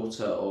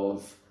daughter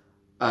of...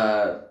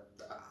 I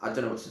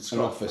don't know what to describe.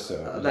 An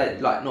officer. They're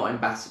not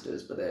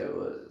ambassadors, but they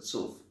were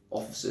sort of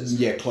officers.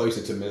 Yeah,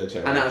 closer to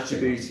military. And that was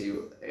Djibouti,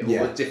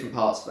 or different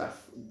parts of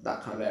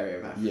that kind of area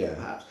of Africa,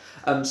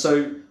 perhaps.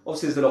 So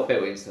obviously there's a lot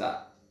built into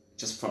that,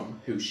 just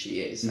from who she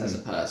is as a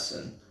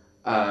person,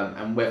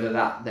 and whether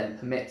that then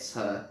permits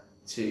her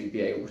to be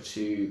able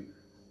to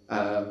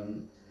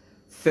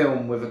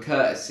film with a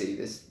courtesy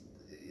this,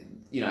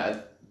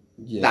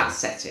 that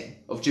setting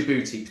of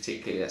Djibouti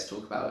particularly. Let's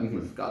talk about it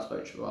with regards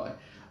to Boat,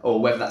 or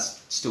whether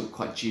that's still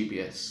quite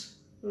dubious,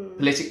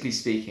 politically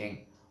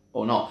speaking.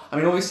 Or not. I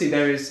mean, obviously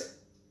there is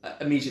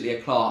immediately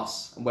a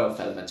class and wealth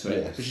element to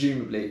it. Yes.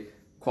 Presumably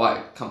quite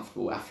a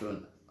comfortable,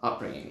 affluent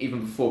upbringing, even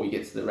before we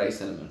get to the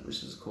race element,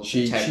 which is of course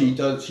she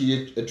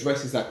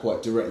addresses that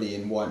quite directly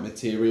in White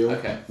Material,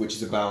 which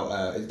is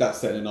about that's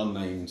set in an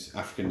unnamed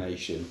African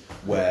nation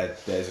where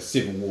there's a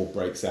civil war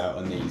breaks out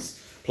and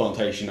these white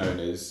plantation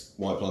owners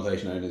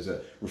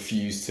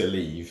refuse to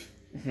leave,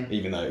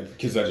 even though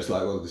because they're just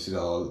like, well, this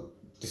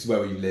is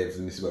where we've lived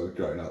and this is where we've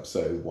grown up,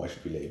 so why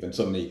should we leave? And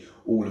suddenly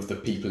all of the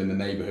people in the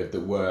neighbourhood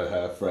that were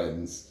her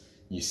friends,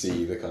 you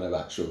see the kind of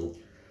actual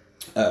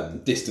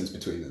distance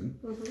between them.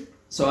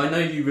 So I know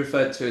you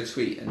referred to a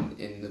tweet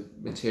in the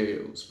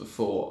materials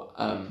before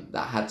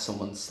that had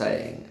someone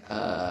saying,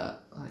 I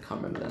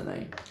can't remember their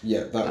name.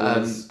 Yeah, that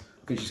was,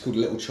 I think she's called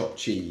Little Chopped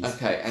Cheese.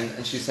 Okay,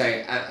 and she's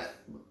saying,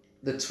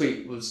 the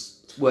tweet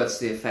was words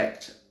to the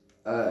effect,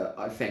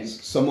 I think.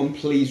 Someone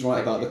please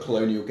write about the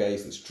colonial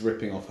gaze that's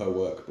dripping off her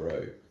work,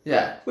 bro.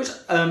 Yeah,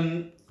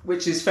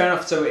 which is fair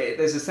enough. So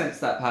there's a sense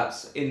that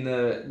perhaps in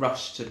the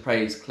rush to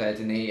praise Claire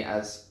Denis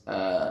as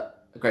a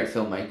great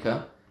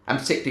filmmaker, and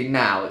particularly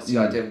now, it's the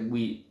idea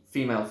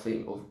female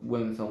or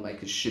women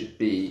filmmakers should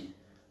be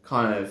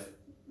kind of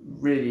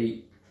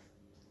really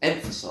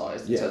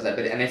emphasised in terms of their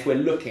ability. And if we're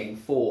looking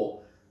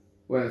for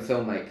women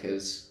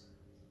filmmakers,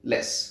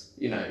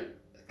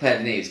 Claire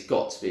Denis has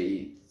got to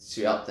be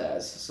up there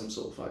as some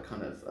sort of like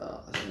kind of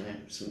I don't know,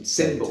 some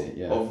symbol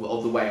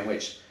of the way in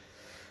which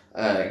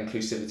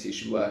inclusivity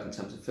should work in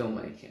terms of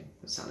filmmaking.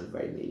 It sounded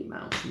very mealy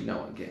mouthed, you know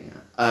what I'm getting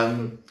at.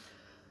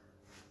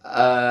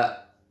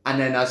 And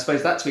then I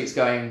suppose that tweet's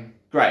going,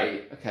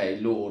 great, okay,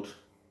 Lord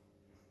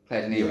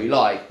Claire Denis we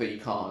like, but you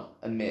can't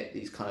admit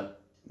these kind of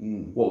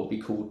what would be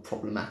called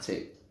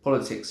problematic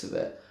politics of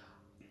it.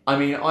 I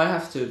mean, I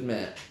have to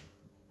admit,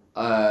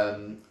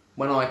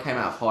 when I came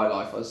out of High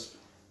Life,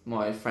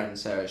 my friend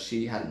Sarah,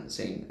 she hadn't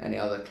seen any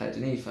other Claire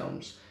Denis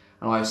films,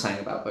 and I was saying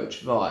about Beau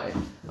Travail,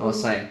 and I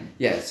was saying,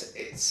 yes,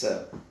 it's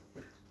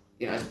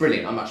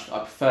brilliant. I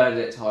preferred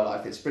it to High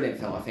Life. It's a brilliant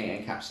film. I think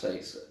it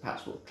encapsulates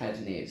perhaps what Claire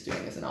Denis is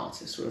doing as an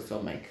artist or a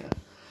filmmaker.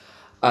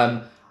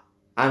 And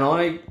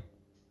I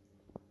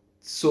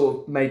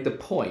sort of made the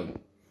point,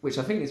 which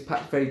I think is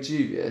perhaps very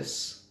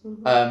dubious,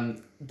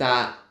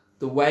 that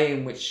the way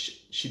in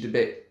which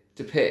Denis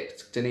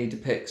depicts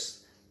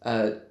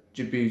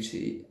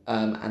Djibouti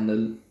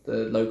and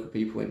the local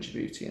people in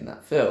Djibouti in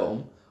that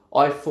film,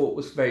 I thought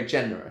was very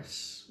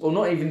generous. Well,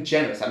 not even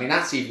generous. I mean,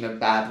 that's even a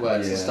bad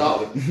word to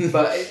start with.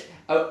 But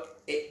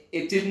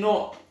it did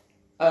not.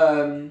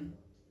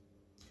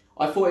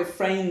 I thought it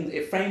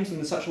frames them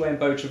in such a way in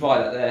Beau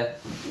Travail that they're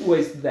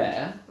always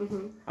there,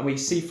 and we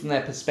see from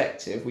their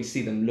perspective, we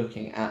see them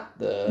looking at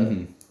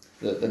the.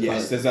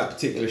 Yes, there's that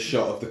particular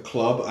shot of the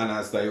club, and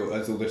as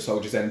all the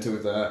soldiers enter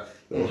with their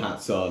little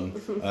hats on,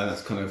 and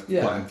that's kind of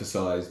quite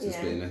emphasised as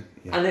being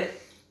and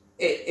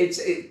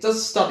it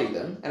does study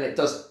them, and it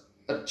does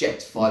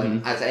objectify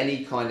them as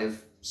any kind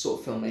of sort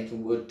of filmmaker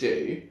would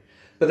do,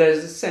 but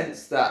there's a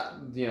sense that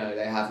they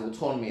have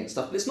autonomy and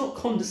stuff, but it's not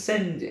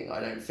condescending. I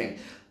don't think.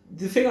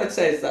 The thing I'd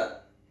say is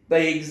that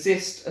they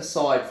exist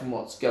aside from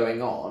what's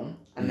going on,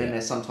 and then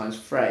they're sometimes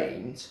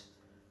framed.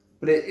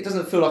 But it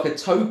doesn't feel like a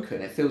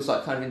token. It feels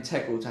like kind of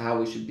integral to how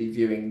we should be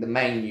viewing the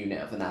main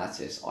unit of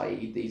analysis,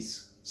 i.e.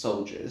 these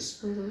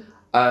soldiers.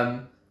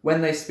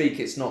 When they speak,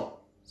 it's not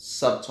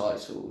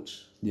subtitled.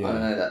 I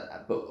don't know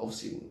that, but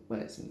obviously when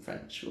it's in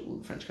French, all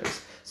the French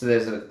codes. So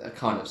there's a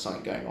kind of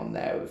something going on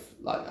there with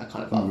like a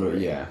kind of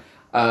othering.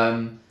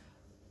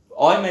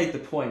 I made the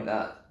point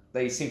that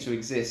they seem to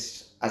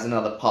exist as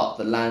another part of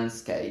the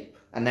landscape,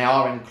 and they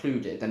are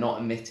included. They're not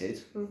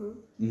omitted.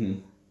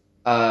 And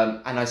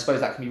I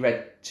suppose that can be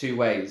read two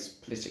ways,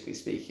 politically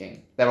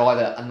speaking. They're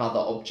either another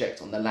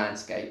object on the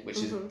landscape, which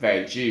is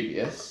very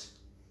dubious,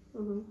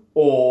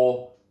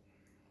 or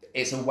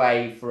it's a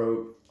way for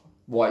a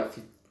white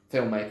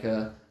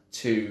filmmaker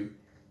to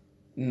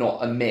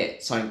not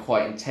omit something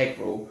quite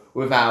integral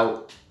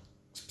without,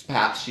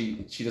 perhaps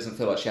she doesn't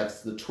feel like she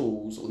has the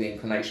tools or the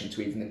inclination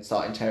to even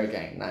start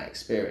interrogating that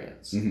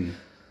experience.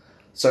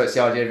 So it's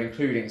the idea of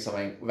including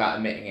something without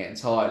omitting it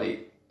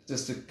entirely.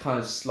 Just a kind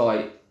of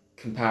slight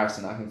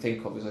comparison I can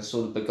think of is I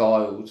saw The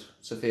Beguiled,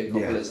 Sofia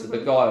Coppola's The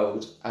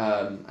Beguiled,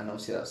 and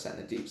obviously that was set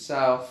in the Deep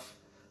South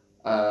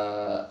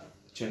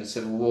during the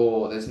Civil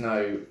War. There's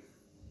no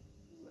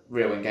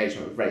real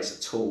engagement with race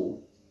at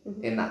all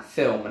in that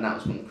film, and that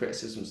was one of the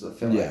criticisms of the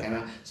film that came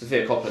out.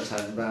 Sofia Coppola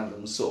turned around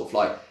and was sort of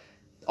like,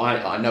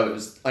 I know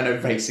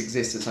race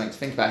exists as something to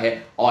think about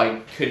here.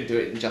 I couldn't do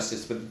it in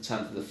justice with the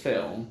terms of the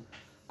film,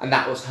 and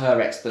that was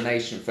her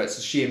explanation for it.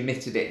 So she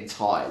omitted it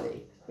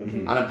entirely.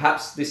 And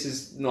perhaps this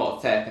is not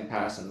a fair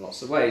comparison in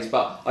lots of ways,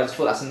 but I just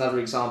thought that's another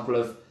example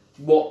of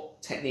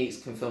what techniques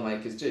can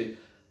filmmakers do.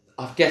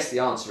 I guess the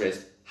answer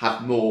is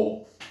have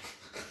more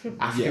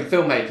African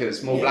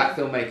filmmakers, more black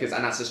filmmakers,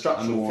 and that's a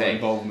structural thing.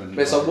 Involvement.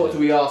 But so, what do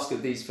we ask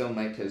of these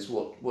filmmakers?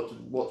 What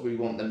do we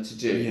want them to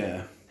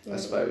do? I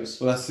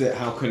suppose. Well, that's it.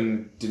 How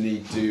can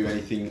Denis do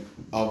anything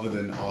other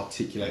than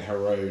articulate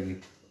her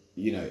own?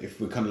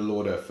 If we kind of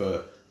laud her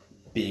for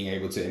being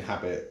able to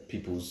inhabit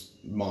people's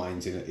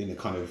minds in a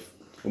kind of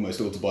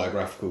almost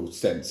autobiographical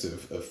sense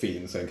of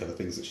feeling the same kind of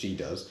things that she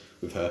does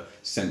with her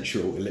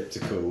sensual,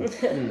 elliptical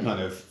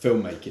kind of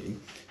filmmaking,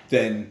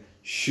 then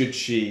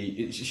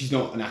she's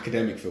not an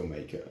academic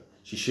filmmaker.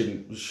 She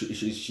shouldn't.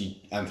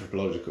 She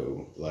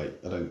anthropological. Like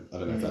I don't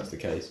know if that's the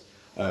case.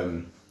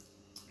 And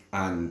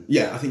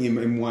I think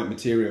in White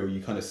Material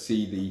you kind of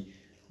see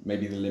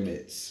maybe the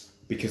limits,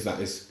 because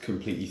that is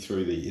completely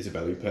through the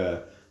Isabelle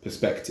Huppert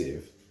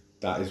perspective.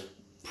 That is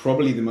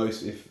probably the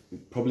most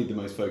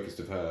focused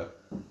of her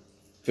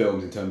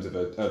films in terms of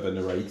a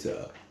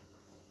narrator,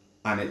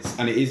 and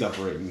it is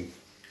othering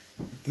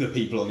the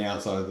people on the other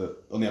side of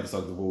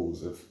the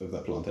walls of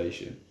that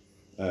plantation.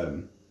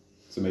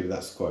 So maybe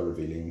that's quite a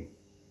revealing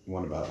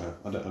one about her.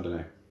 I don't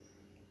know.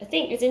 I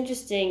think it's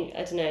interesting.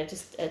 I don't know.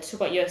 Just to talk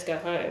about US Go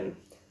Home.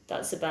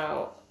 That's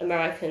about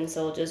American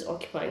soldiers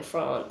occupying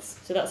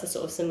France. So that's a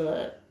sort of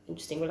similar,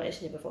 interesting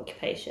relationship of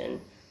occupation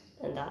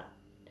and that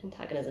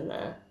antagonism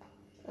there.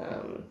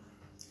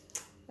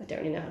 I don't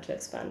really know how to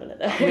expand on it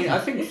though.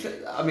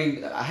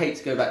 I hate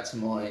to go back to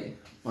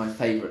my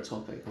favourite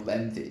topic of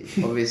envy,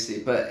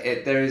 obviously, but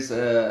there is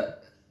I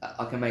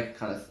can make a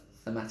kind of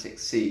thematic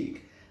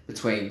sieg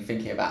between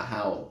thinking about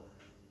how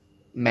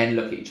men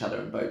look at each other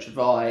in Beau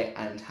Travail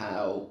and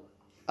how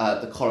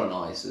the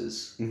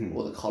colonisers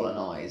or the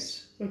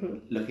colonised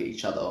look at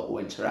each other or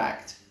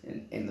interact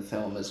in the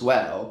film as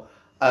well.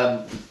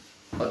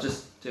 I'll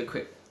just do a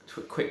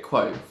quick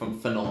quote from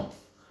Fanon.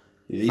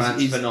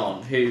 Frantz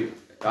Fanon, who...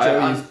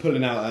 Joey's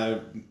pulling out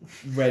a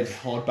red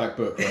hardback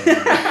book right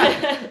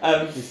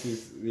now. This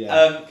is,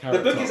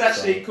 the book is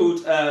actually called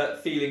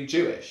Feeling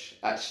Jewish,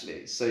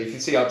 actually. So you can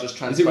see I've just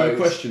transposed... Is it with a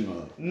question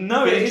mark?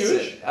 No, Feeling it isn't.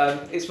 Jewish?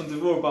 It's from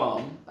Devorah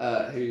Baum,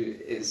 who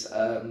is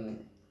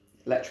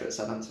lecturer at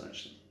Southampton,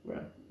 actually,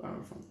 where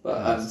I'm from.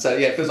 But, so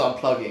yeah, it feels like I'm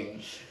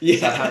plugging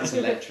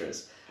Southampton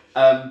lecturers.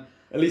 At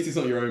least it's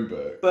not your own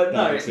book. But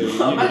no, it's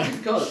not.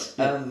 God,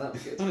 that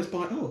was good. Oh, it's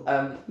by...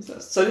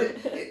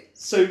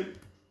 So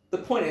the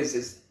point is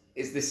this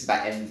is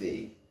about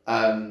envy.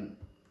 And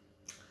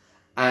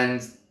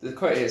the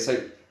quote here,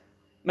 so,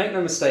 make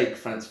no mistake,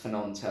 Frantz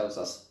Fanon tells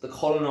us, the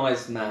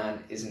colonised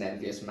man is an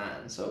envious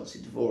man. So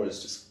obviously Devorah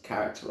is just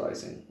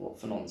characterising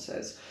what Fanon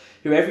says.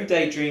 Who every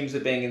day dreams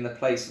of being in the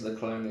place of the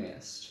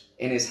colonialist,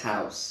 in his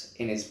house,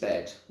 in his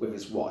bed, with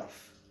his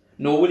wife.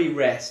 Nor will he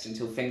rest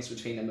until things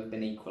between them have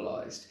been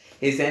equalised.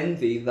 His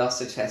envy thus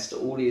attests to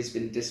all he has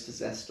been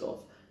dispossessed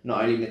of,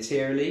 not only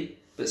materially,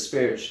 but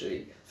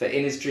spiritually. For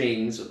in his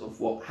dreams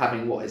of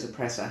having what his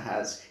oppressor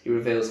has, he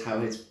reveals how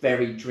his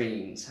very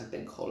dreams have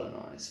been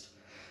colonised.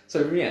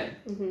 So,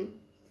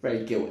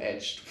 very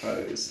gilt-edged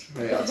prose,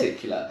 very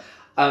articulate.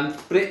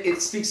 But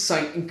it speaks to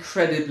something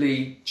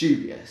incredibly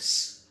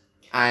dubious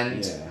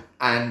and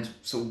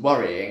sort of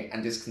worrying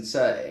and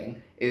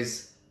disconcerting,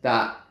 is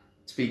that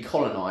to be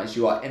colonised,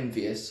 you are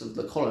envious of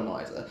the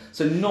coloniser.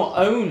 So not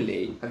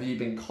only have you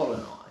been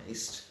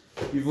colonised,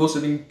 you've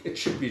also been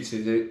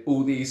attributed to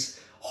all these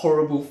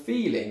horrible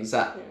feelings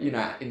that,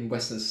 in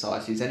Western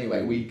societies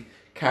anyway, we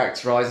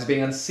characterise as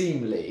being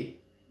unseemly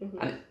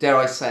and, dare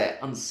I say it,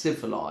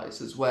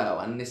 uncivilised as well.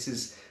 And this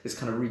is this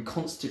kind of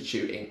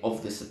reconstituting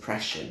of this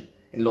oppression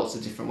in lots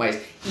of different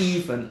ways.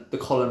 Even the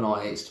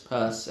colonised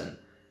person,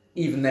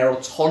 even their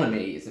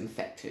autonomy is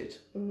infected.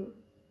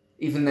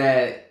 Even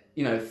their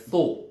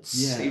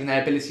thoughts, even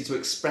their ability to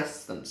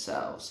express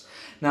themselves.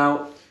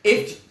 Now,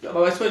 I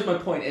suppose my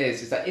point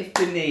is that if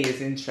Denis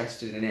is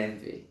interested in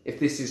envy, if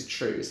this is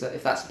true,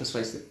 if that's a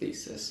persuasive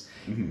thesis,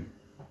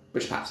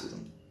 which perhaps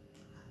isn't,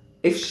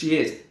 if she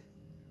is,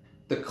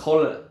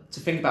 to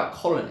think about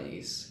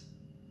colonies,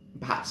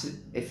 perhaps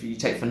if you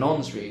take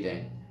Fanon's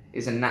reading,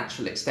 is a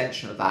natural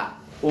extension of that,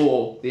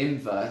 or the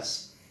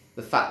inverse,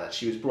 the fact that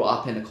she was brought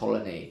up in a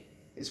colony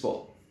is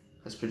what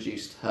has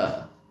produced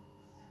her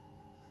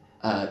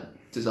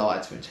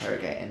desire to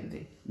interrogate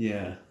envy.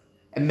 Yeah.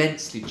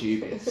 Immensely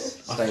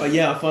dubious. I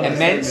find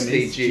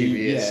immensely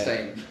dubious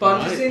statement.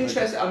 But I'm just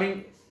interested. I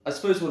mean, I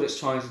suppose what it's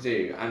trying to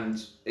do,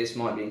 and this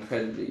might be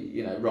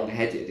incredibly,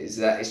 wrong-headed, is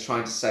that it's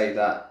trying to say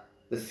that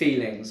the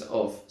feelings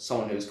of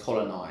someone who is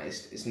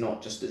colonised is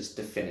not just this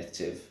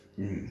definitive,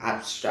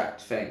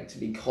 abstract thing. To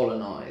be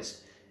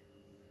colonised,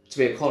 to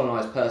be a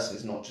colonised person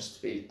is not just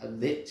to be a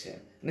victim.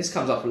 And this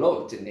comes up a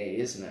lot with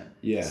Denis, isn't it?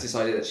 Yeah. It's this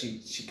idea that she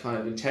kind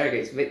of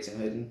interrogates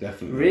victimhood and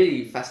Definitely.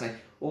 really fascinating.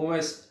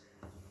 Almost,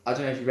 I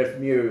don't know if you read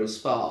Muriel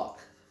Spark,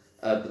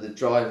 but The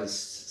Driver's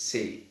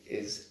Seat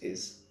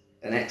is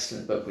an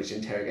excellent book which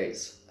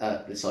interrogates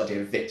this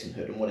idea of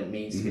victimhood and what it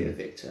means to be a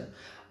victim.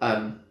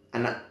 And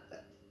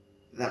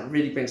that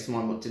really brings to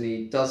mind what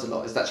Denis does a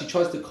lot, is that she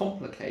tries to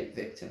complicate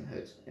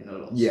victimhood in a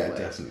lot of ways. Yeah,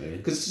 definitely.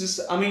 Because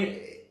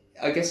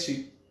I guess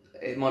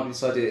it might be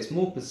this idea that it's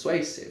more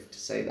persuasive to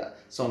say that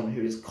someone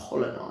who is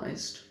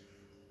colonised,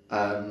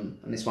 and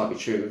this might be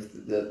true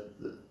of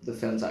the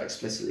films that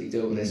explicitly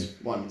deal with this,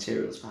 Wine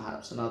Materials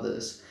perhaps and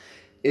others,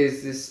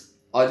 is this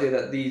idea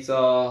that these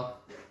are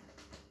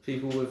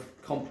people with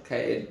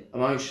complicated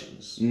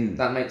emotions.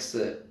 That makes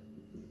it,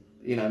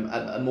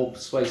 a more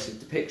persuasive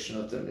depiction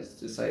of them, is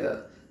to say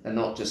that they're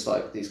not just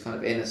like these kind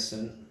of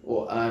innocent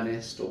or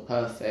earnest or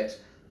perfect.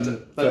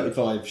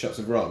 35 Shots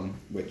of Rum,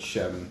 which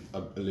I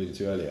alluded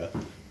to earlier,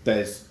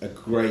 there's a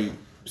great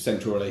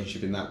central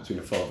relationship in that between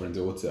a father and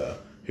daughter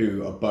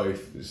who are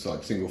both, it's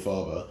like single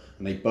father,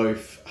 and they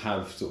both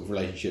have sort of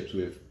relationships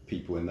with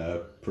people in their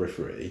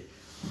periphery,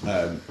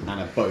 and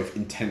are both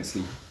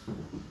intensely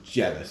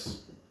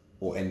jealous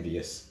or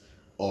envious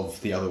of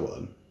the other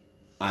one,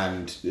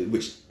 and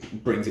which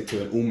brings it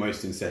to an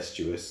almost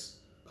incestuous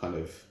kind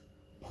of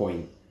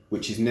point,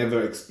 which is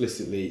never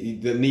explicitly,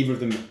 neither of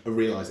them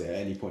realise it at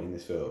any point in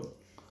this film.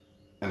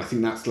 And I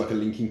think that's like a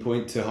linking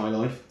point to High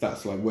Life.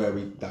 That's like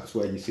that's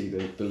where you see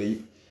the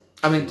leap.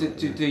 I mean,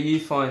 do you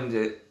find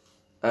it,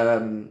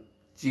 do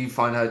you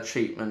find her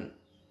treatment,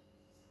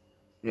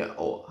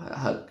 or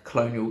her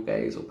colonial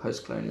gaze or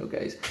post-colonial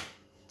gaze,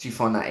 do you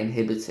find that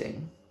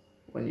inhibiting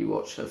when you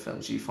watch her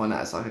films? Do you find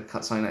that as like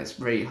something that's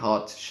really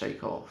hard to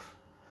shake off?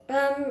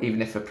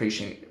 Even if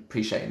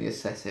appreciating the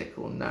aesthetic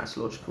or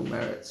narratological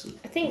merits.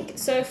 I think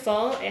so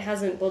far it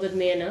hasn't bothered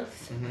me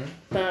enough.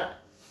 But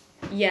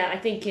yeah, I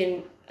think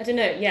I don't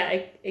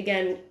know,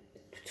 again,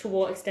 to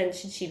what extent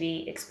should she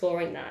be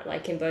exploring that?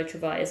 Like in Beau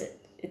Travail,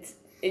 it's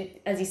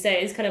as you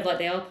say, it's kind of like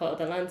they are part of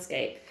the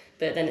landscape,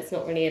 but then it's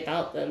not really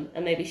about them,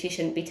 and maybe she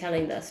shouldn't be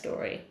telling their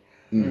story.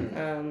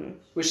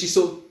 Which she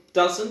sort of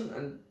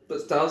doesn't,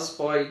 but does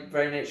by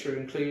very nature of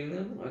including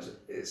them.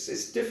 It's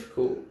a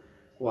difficult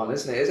one,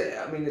 isn't it?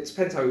 I mean, it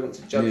depends how you want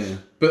to judge. Yeah,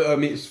 but I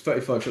mean, it's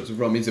 35 Shots of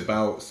Rum is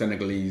about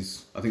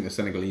Senegalese. I think they're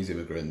Senegalese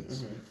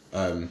immigrants.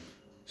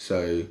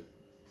 So,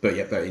 but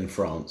yet they're in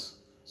France.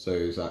 So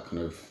is that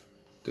kind of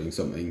doing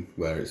something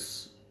where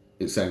it's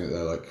saying that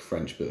they're like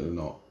French, but they're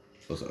not?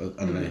 I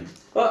don't know.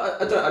 Well,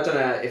 I don't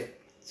know if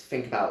to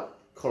think about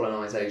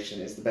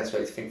colonisation is the best way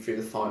to think through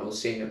the final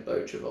scene of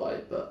Beau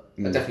Travail, but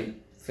I definitely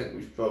think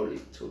we should probably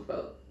talk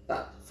about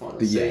that final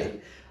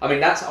scene. I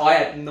mean, I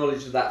had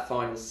knowledge of that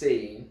final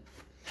scene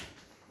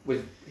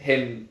with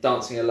him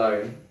dancing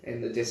alone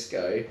in the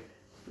disco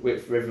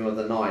with Rhythm of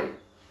the Night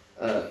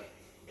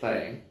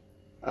playing.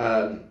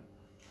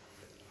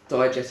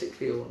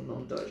 Diegetically or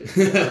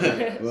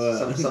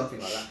non-diegetically, something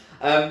like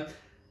that.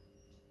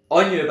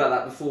 I knew about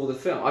that before the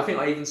film. I think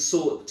I even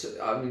saw it.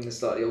 I mean,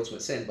 it's like the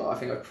ultimate sin, but I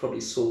think I probably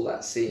saw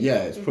that scene.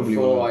 Yeah, it's probably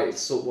before I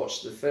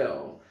watched the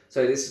film.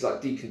 So this is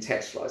like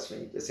decontextualised for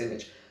me, this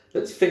image.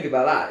 But to think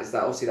about that is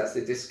that obviously that's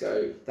the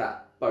disco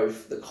that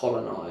both the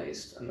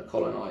colonised and the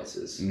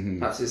colonisers.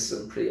 Perhaps this is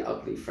some pretty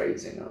ugly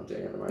phrasing that I'm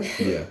doing at the moment.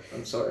 Yeah,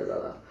 I'm sorry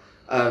about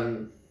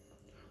that.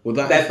 Well,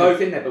 they're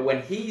both in there, but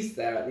when he's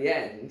there at the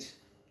end,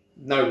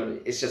 no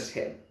one. It's just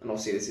him, and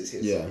obviously this is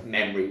his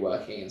memory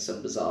working in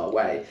some bizarre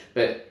way.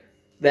 But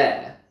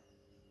there,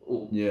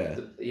 well,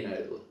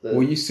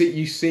 you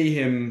see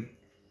him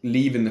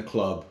leaving the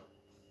club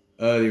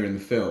earlier in the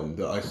film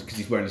because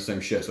he's wearing the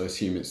same shirt, so I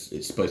assume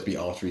it's supposed to be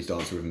Arteries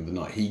Dance Rhythm of the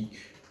Night. He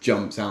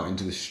jumps out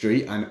into the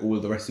street, and all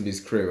of the rest of his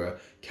crew are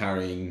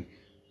carrying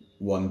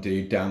one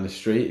dude down the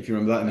street. If you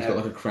remember that, and he's got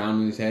like a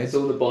crown on his head. It's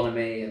all the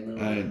Bonhomie and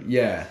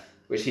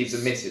which he's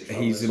omitted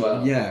from as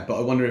well. Yeah, but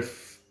I wonder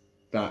if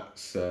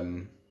that's.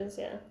 And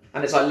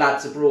it's like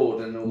Lads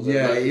Abroad and all the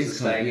locals are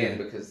staying in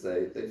because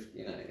they've.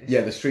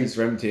 Yeah, the streets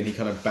are empty and he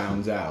kind of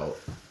bounds out.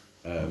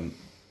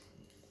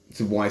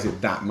 So why is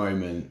it that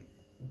moment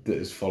that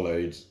has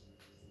followed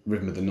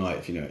Rhythm of the Night?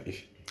 If you know.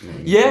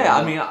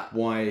 I mean,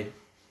 why?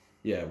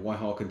 Yeah, why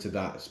hearken to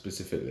that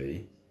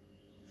specifically?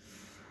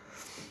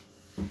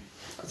 I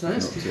don't know.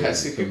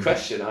 That's a good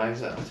question. I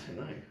don't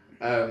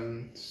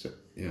know.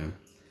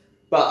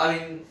 But I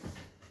mean,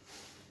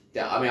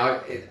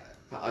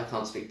 I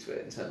can't speak to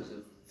it in terms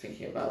of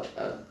thinking about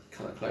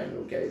kind of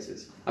colonial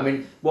gazes. I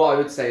mean, what I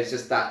would say is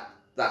just that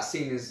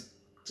scene is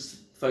just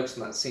focus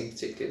on that scene,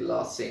 particularly the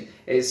last scene.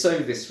 It is so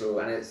visceral,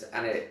 and it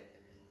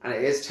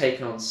is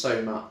taken on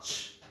so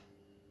much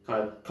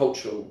kind of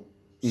cultural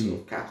sort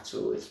of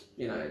capital. It's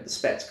the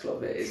spectacle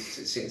of it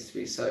seems to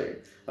be so.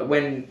 Like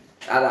when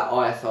at that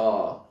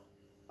IFFR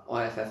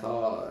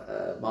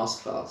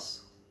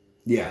masterclass.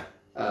 Yeah.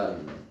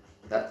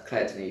 That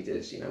Claire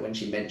Denis did, when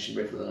she mentioned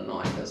Ripple of the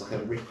Night, there was like a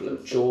ripple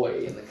of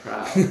joy in the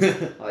crowd.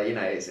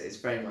 It's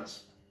very much,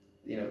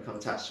 become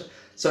attached to it.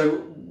 So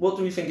what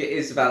do we think it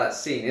is about that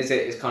scene? Is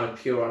it kind of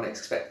pure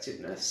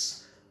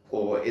unexpectedness,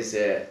 or is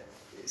it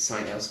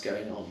something else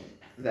going on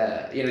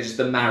there? Just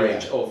the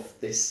marriage of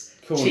this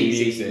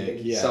cheesy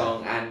music,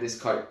 song and this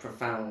quite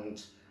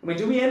profound. I mean,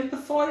 do we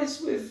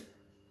empathise with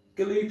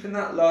Galoob in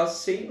that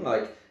last scene?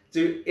 Like,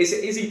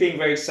 is he being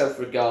very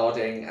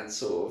self-regarding and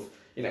sort of,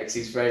 because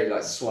he's very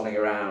like swanning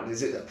around?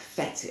 Is it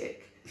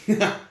pathetic,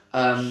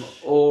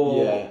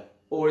 or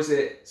is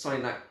it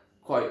something that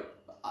quite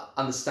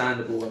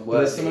understandable and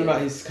worthy? There's something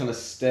about his kind of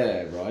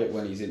stare, right,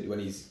 when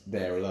he's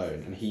there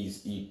alone, and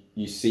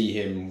you see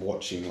him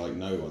watching like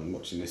no one,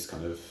 watching this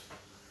kind of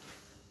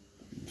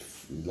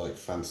like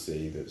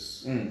fantasy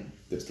that's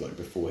like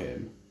before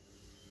him,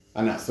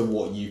 and that's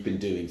what you've been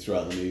doing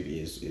throughout the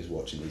movie is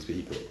watching these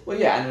people. Well,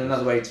 yeah, and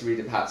another way to read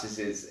it perhaps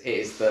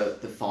is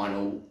the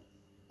final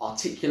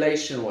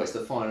articulation, or it's the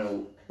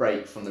final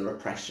break from the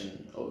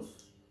repression of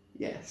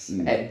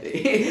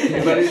envy.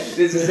 But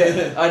this is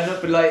it. I know,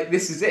 but like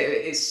this is it.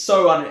 It's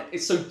so but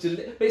it's sort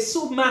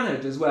of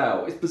mannered as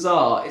well. It's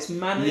bizarre. It's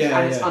mannered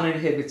and it's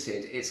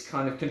uninhibited. It's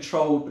kind of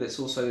controlled, but it's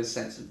also this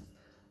sense of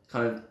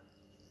kind of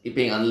it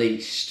being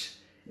unleashed.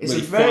 When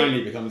he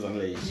finally becomes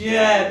unleashed.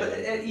 Yeah,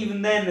 but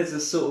even then there's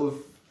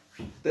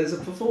a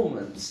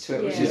performance to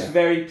it which is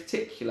very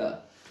particular.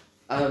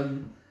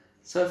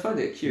 So I find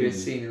it a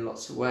curious scene in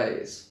lots of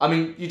ways. I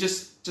mean, you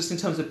just in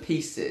terms of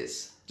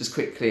pieces, just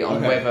quickly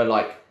on whether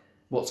like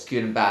what's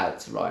good and bad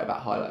to write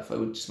about High Life. I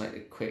would just make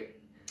it quick.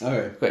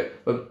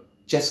 But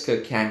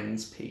Jessica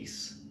Kiang's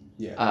piece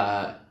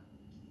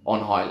on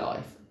High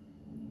Life,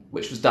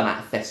 which was done at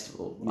a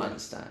festival, I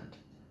understand,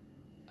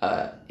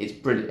 is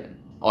brilliant.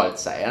 I would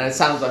say, and it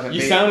sounds like you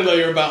sounded like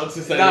you were about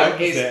to say. No,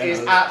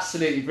 it's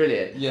absolutely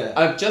brilliant.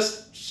 Yeah.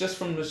 Just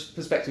from the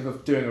perspective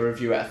of doing a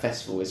review at a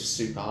festival is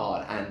super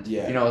hard, and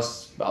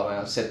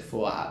I've said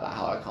before about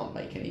how I can't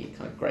make any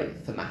kind of great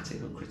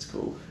thematic or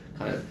critical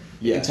kind of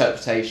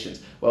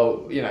interpretations.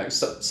 Well,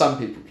 some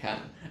people can,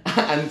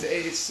 and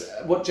it's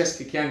what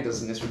Jessica Kiang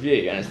does in this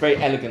review, and it's very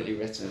elegantly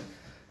written.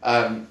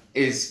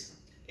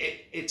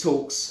 It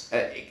talks,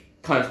 it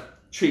kind of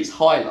treats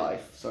High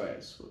Life,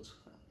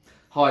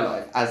 High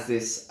Life as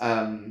this,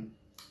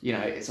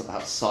 it's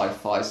about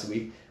sci-fi. So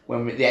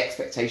the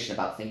expectation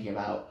about thinking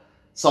about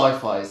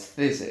sci-fi is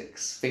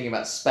physics, thinking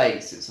about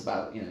space, it's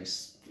about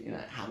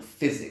how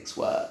physics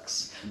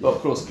works. But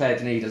of course, Claire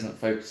Denis doesn't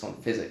focus on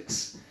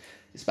physics.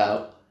 It's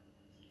about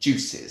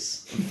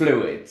juices, and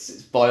fluids,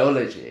 it's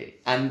biology,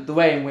 and the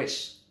way in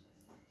which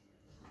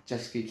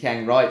Jessica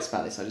Kiang writes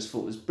about this, I just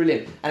thought was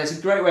brilliant. And it's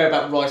a great way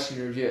about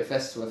writing a review at a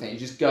festival. I think you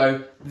just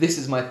go, this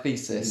is my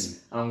thesis,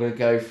 and I'm going to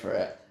go for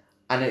it,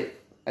 and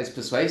it's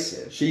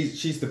persuasive.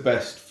 She's the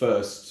best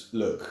first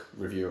look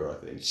reviewer, I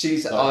think.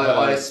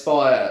 I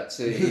aspire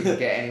to even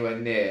get anywhere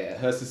near.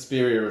 Her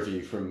Suspiria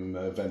review from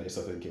Venice,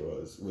 I think it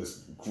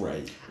was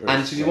great.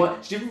 And she did a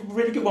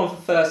really good one for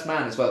First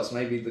Man as well. So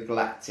maybe the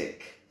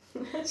galactic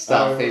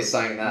stuff is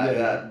something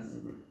that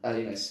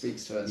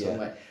speaks to her in some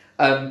way.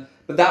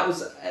 But that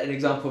was an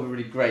example of a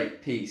really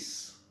great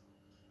piece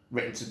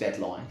written to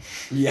deadline.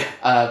 Yeah.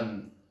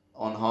 On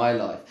High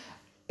Life.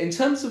 In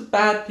terms of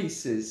bad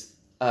pieces,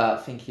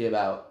 thinking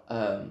about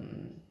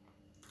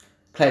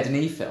Claire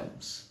Denis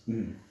films,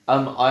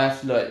 I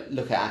have to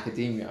look at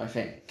academia, I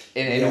think,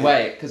 in a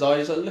way, because I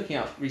was looking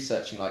up,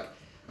 researching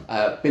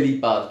Billy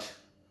Budd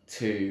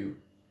to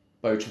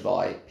Beau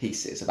Travail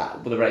pieces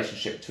about the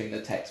relationship between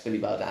the text, Billy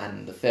Budd,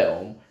 and the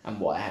film, and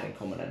what it had in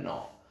common and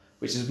not,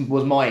 which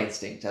was my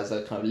instinct as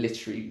a kind of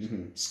literary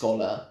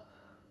scholar,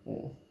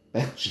 or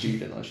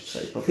student, I should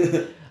say,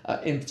 probably,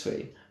 in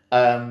between.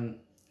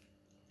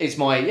 It's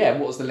what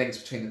was the links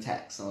between the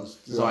texts, and I was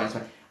designing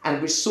to,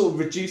 and which sort of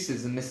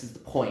reduces, and this is the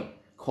point,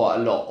 quite a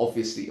lot,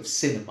 obviously, of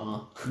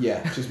cinema.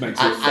 Yeah, just makes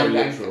it so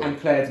literal. And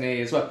Claire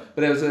Denis as well.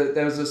 But there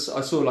was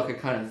I saw a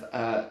kind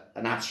of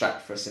an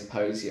abstract for a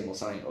symposium or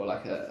something, or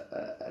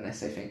an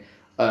essay thing,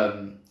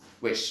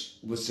 which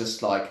was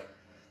just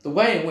the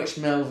way in which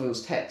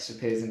Melville's text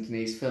appears in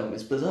Denis' film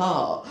is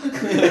bizarre.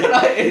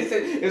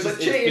 It's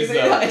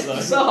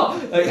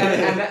bizarre.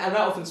 And that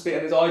often speaks,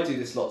 and I do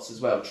this lots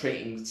as well,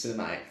 treating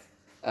cinematic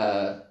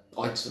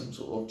items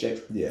or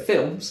objects,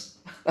 films,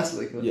 that's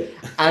what they call it,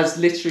 as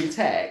literary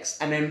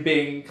text, and then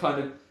being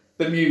kind of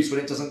bemused when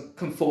it doesn't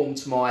conform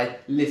to my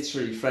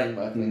literary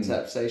framework of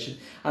interpretation.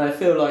 And I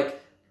feel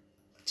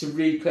to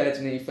read Claire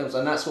Denis films,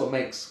 and that's what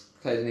makes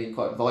Claire Denis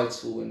quite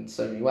vital in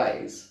so many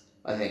ways,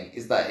 I think,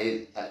 is that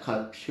it's a kind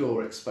of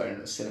pure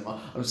exponent of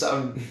cinema.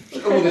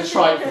 All the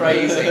trite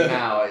phrasing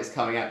now is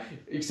coming out.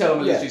 You can tell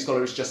I'm a literary scholar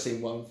who's just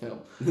seen one film.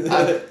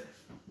 But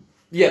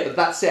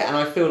that's it. And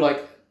I feel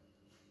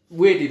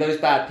weirdly, those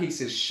bad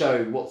pieces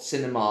show what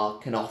cinema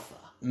can offer.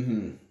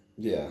 Mm-hmm.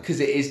 Yeah. Because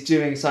it is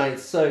doing something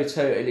so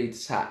totally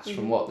detached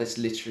from what this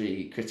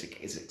literary critic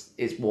is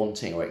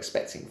wanting or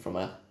expecting from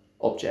a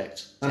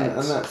object. And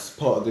that's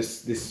part of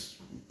this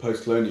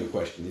post-colonial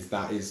question,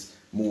 is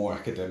more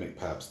academic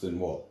perhaps than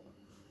what,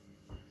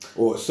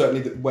 or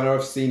certainly where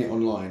I've seen it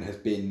online has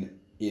been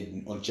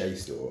on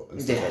JSTOR and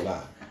stuff like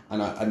that.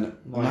 And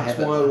that's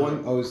why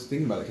I was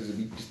thinking about it, because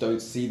we just don't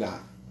see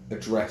that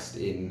addressed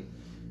in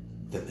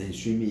the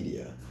mainstream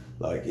media.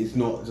 It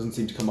doesn't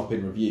seem to come up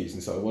in reviews,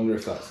 and so I wonder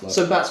if that's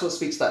So that's what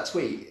speaks to that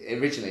tweet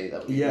originally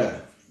that we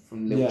got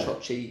from Little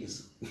Chopped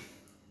Cheese.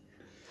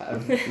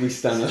 We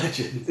stand a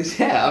legend.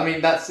 Yeah, I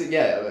mean that's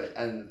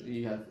and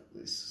you have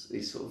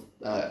these sort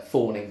of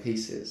fawning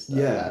pieces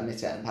that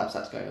admit it, and perhaps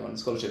that's going on in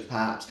scholarship,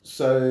 perhaps.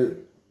 So,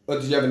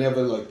 did you have any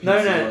other pieces No.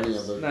 or any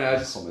other? No, I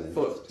just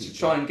thought to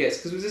try and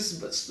guess, because this is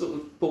sort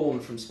of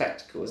born from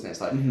spectacle, isn't it? It's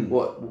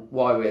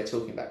why we're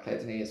talking about Claire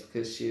Denis is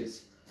because she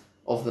is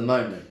of the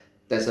moment.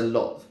 There's a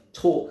lot of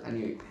talk, and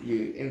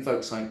you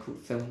invoke something called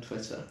film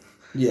Twitter.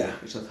 Yeah,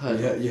 which I've heard.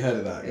 You heard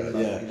of that?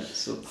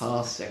 Sort of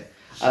passing,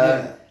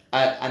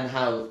 and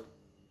how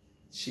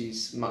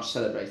she's much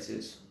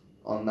celebrated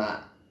on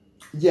that.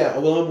 Yeah,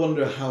 well, I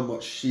wonder how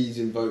much she's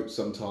invoked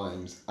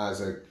sometimes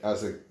as a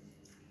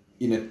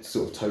in a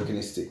sort of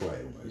tokenistic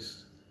way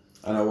almost.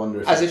 And I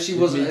wonder if she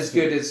wasn't as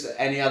good as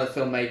any other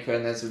filmmaker,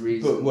 and there's a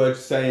reason. But we're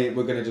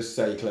going to just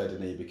say Claire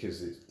Denis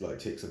because it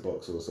ticks a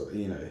box or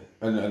something,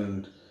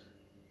 and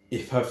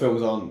if her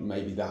films aren't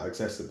maybe that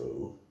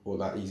accessible or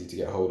that easy to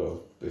get hold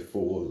of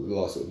before the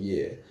last sort of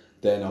year,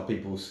 then are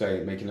people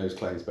making those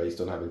claims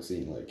based on having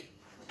seen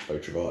Beau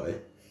Travail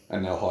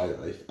and now High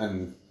Life,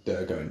 and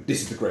they're going,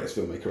 this is the greatest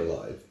filmmaker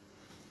alive.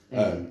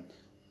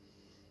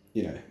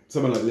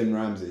 Someone like Lynn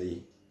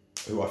Ramsey,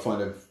 who I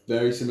find a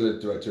very similar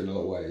director in a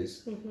lot of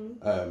ways,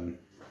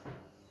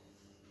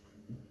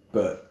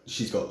 but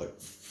she's got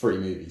 3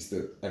 movies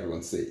that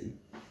everyone's seen.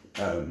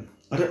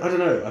 I don't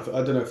know.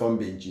 I don't know if I'm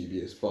being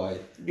dubious by.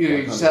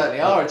 You certainly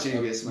are a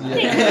dubious man. I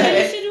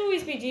think you should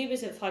always be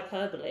dubious of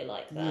hyperbole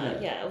like that.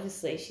 Yeah,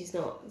 obviously she's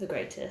not the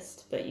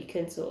greatest, but you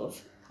can sort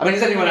of. I mean,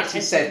 has anyone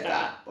actually said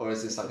that, or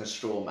is this a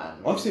straw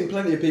man? I've seen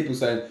plenty of people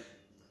saying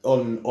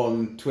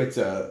on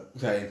Twitter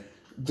saying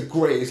the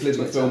greatest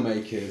living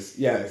filmmakers.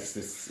 Yeah, it's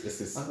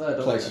this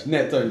place.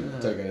 No,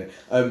 don't get it.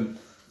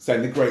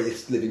 Saying the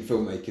greatest living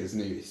filmmakers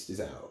newest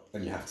is out,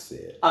 and you have to see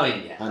it. I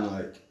mean,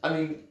 yeah.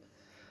 And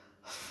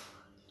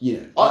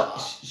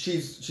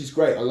she's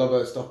great. I love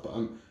her stuff,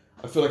 but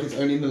I feel like it's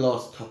only in the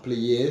last couple of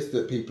years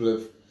that people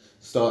have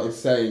started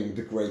saying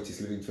the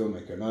greatest living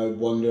filmmaker, and I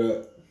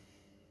wonder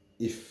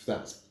if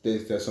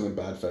there's some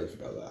bad faith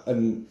about that.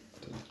 And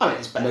I mean,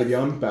 it's bad. maybe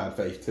I'm bad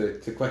faith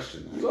to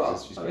question that. You are.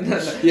 because she's I mean,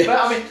 great.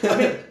 but I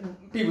mean,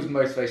 people's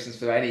motivations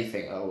for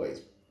anything are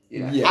always,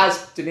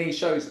 as Denise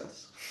shows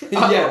us,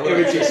 Yeah, well,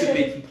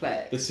 irreducibly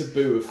complex. The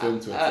taboo of film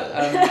Twitter.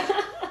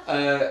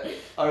 Are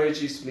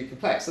irreducibly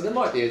complex. So there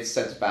might be a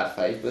sense of bad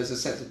faith, but there's a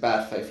sense of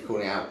bad faith for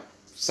calling out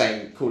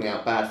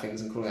bad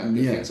things and calling out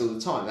good things all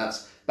the time.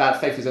 That's bad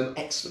faith is an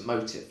excellent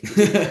motive for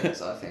these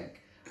things, I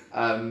think.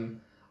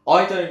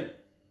 I don't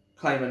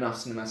claim enough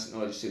cinematic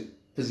knowledge to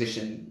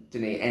position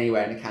Denis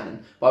anywhere in the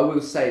canon, but I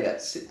will say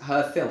that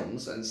her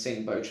films, and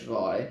seeing Beau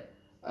Travail,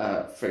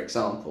 for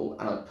example,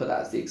 and I'd put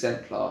that as the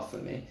exemplar for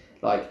me,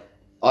 like,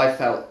 I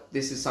felt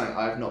this is something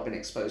I have not been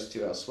exposed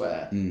to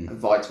elsewhere, and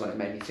vital, and it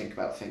made me think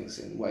about things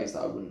in ways that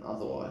I wouldn't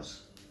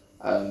otherwise,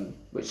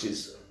 which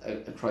is a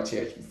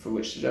criteria for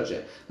which to judge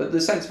it. But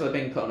the sense of her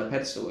being put on a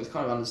pedestal is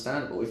kind of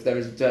understandable. If there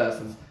is a dearth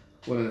of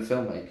women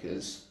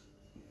filmmakers,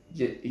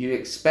 you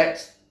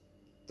expect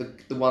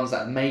the ones that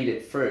have made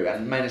it through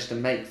and managed to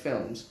make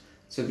films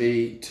to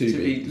be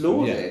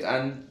lauded,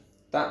 and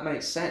that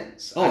makes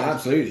sense. Oh,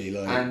 absolutely.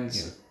 Like, I mean,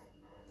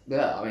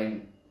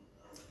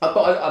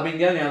 but I mean,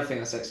 the only other thing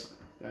I said.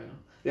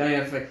 The only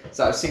other thing is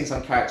that I've seen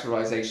some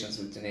characterizations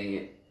with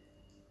Denis.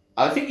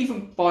 I think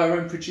even by our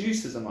own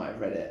producers, I might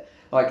have read it.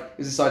 Like,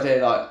 there's this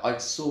idea, like, I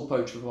saw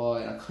Beau Travail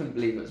and I couldn't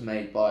believe it was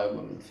made by a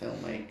woman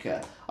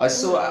filmmaker. I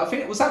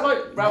think, was that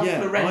like Ralph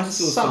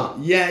Lauren's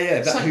son?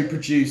 Who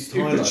produced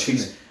High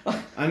Life,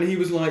 and he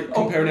was like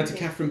comparing her to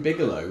Catherine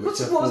Bigelow.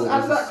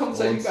 How did that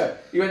conversation go?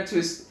 He went to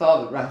his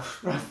father,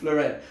 Ralph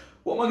Lauren.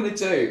 What am I going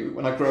to do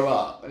when I grow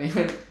up? And he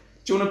went,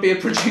 do you want to be a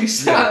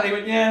producer? Yeah. And he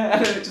went, yeah,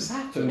 and then it just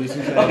happened.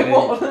 Like,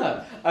 what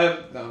on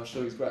earth? No, I'm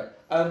sure he's great.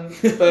 But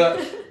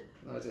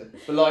no idea.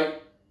 But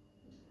like,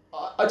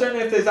 I don't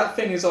know if there's that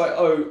thing is like,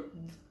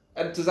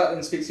 and does that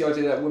then speak to the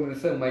idea that women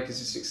filmmakers who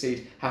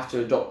succeed have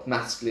to adopt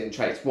masculine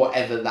traits,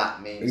 whatever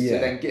that means, to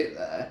then get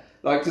there?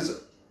 Like,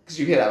 because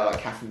you hear that about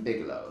like Catherine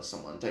Bigelow or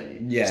someone, don't you?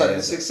 Yeah. So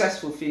the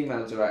successful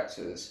female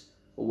directors,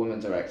 or women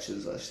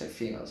directors, I should say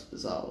females,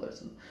 bizarre word.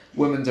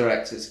 Women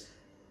directors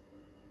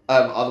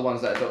are the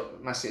ones that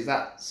adopt masculine. Is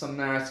that some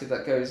narrative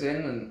that goes in,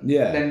 and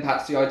then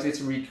perhaps the idea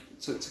to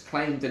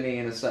claim Denis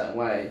in a certain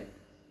way?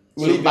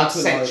 Well, about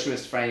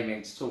sensuous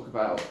framing to talk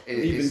about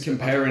even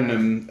comparing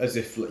them as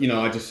if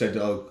I just said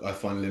I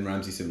find Lynn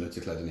Ramsey similar to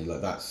Claire Denis,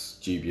 like that's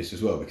dubious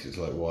as well, because it's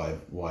like why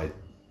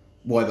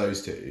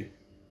those two?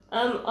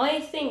 I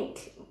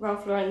think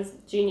Ralph Lauren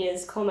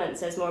Jr.'s comment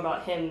says more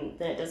about him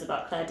than it does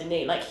about Claire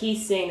Denis. Like,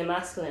 he's seeing the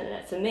masculine in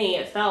it. For me,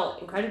 it felt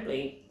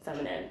incredibly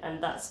feminine,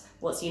 and that's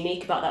what's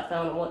unique about that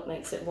film, and what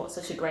makes it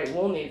such a great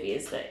war movie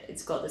is that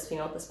it's got this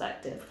female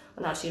perspective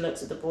on how she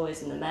looks at the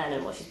boys and the men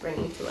and what she's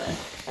bringing to it.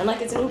 And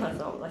like, it's in all her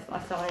films. I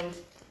find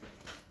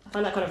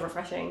that kind of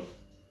refreshing.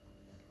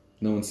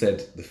 No one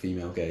said the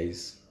female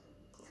gaze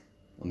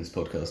on this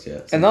podcast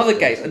yet. So another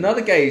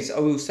gaze I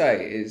will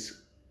say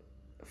is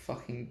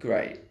fucking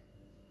great.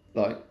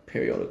 Like,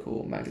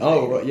 periodical magazine.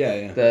 Oh right,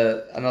 yeah.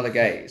 Another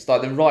gaze,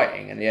 like the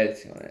writing and the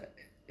editing on it.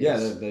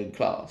 They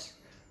class.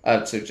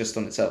 So just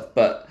on itself,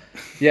 but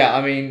yeah,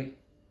 I mean,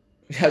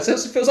 so it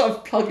feels like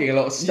I'm plugging a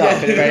lot of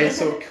stuff in a very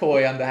sort of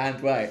coy,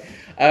 underhand way.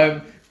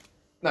 Well,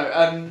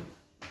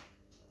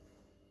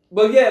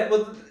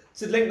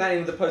 to link that in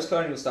with the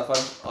post-colonial stuff,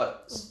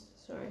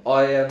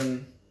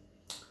 I've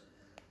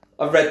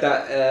read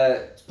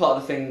that part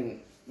of the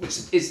thing,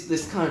 which is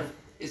this kind of,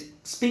 it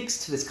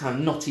speaks to this kind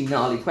of knotty,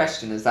 gnarly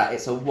question, is that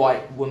it's a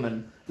white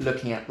woman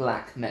looking at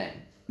black men,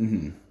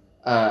 and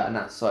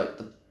that's like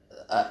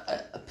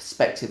a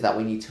perspective that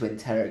we need to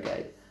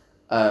interrogate,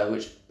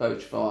 which Beau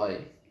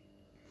Travail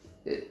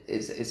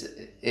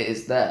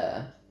is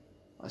there,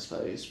 I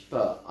suppose,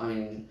 but I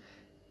mean,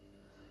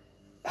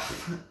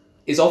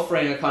 is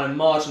offering a kind of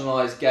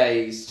marginalised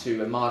gaze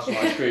to a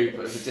marginalised group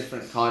of a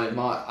different kind of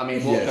what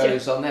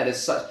goes on there? There's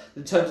such,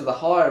 in terms of the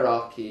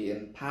hierarchy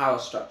and power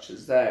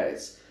structures there,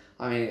 it's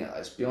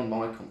beyond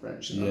my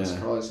comprehension,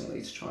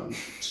 unsurprisingly, to try and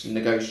to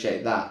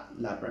negotiate that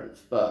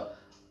labyrinth. But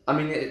I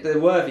mean, they're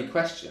worthy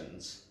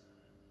questions.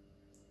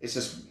 It's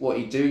just what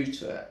you do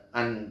to it,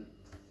 and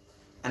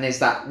is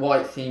that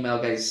white female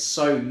gaze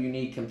so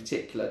unique and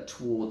particular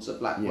towards a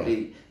black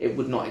body, it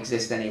would not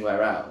exist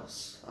anywhere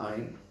else. I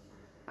mean,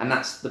 and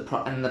that's the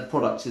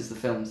product is the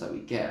films that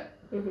we get.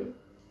 Mm-hmm.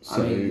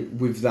 So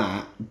with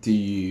that, do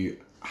you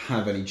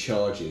have any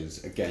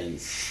charges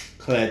against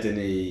Claire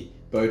Denis,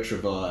 Beau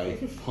Travail,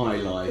 High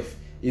Life?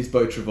 Is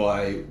Beau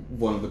Travail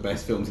one of the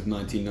best films of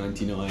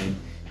 1999?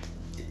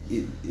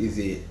 Is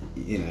it,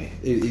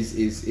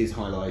 is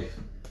High Life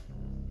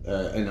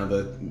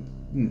another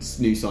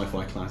new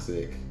sci-fi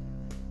classic?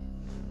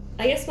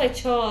 I guess my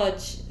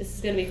charge, this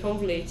is going to be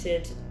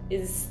convoluted,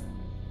 is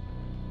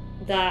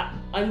that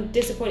I'm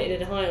disappointed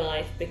in High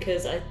Life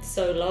because I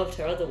so loved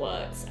her other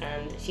works,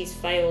 and she's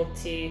failed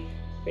to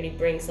really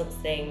bring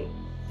something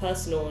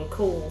personal and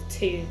cool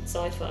to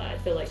sci-fi. I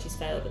feel like she's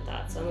failed at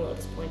that, so I'm a little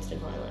disappointed in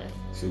High Life.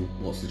 So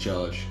what's the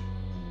charge?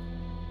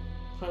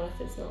 High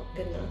Life is not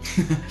good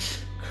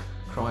enough.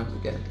 Crimes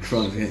again.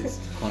 Crimes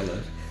against High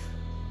Life.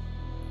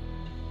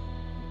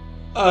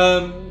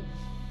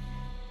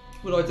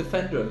 Would I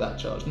defend her of that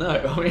charge? No.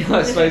 I mean,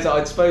 I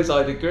suppose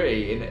I'd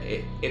agree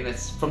in a,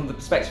 from the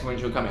perspective from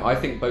which you're coming. I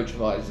think Beau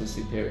Travail is a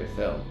superior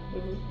film,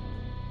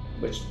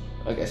 which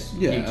I guess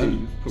you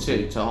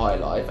do to High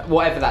Life,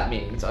 whatever that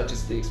means.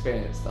 Just the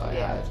experience that I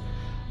had.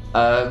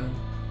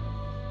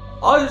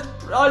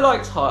 I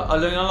liked her. I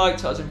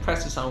liked her. I was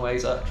impressed in some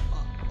ways.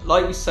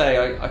 Like you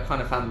say, I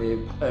kind of found the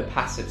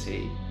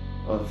opacity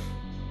of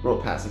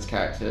Robert Pattinson's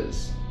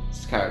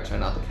character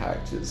and other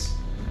characters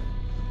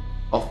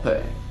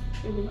off-putting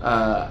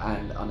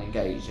and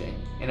unengaging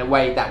in a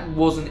way that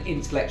wasn't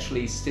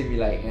intellectually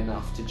stimulating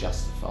enough to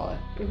justify.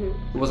 It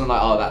wasn't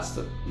like, oh, that's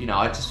the,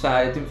 I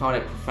didn't find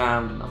it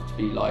profound enough to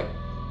be like,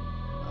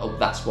 oh,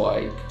 that's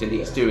why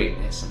Delite's doing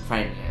this and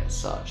framing it as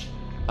such.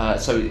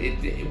 So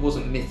it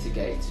wasn't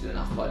mitigated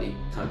enough by the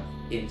kind of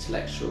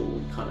intellectual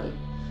kind of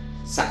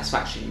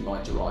satisfaction you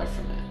might derive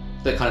from it.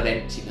 The kind of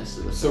emptiness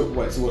of the film.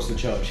 So what's the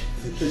charge?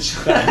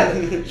 So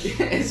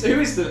who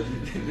is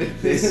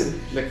this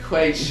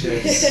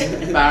loquacious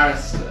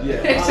barrister?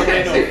 Yeah.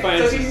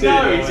 Does he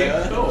know he's in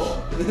court?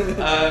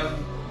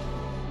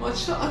 My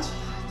charge.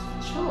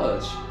 I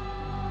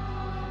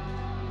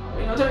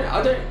mean, I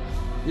don't.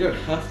 You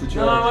don't have to charge.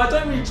 No, I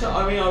don't really charge.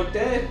 I mean, I would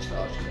dare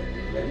charge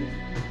him really.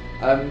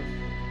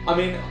 I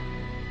mean,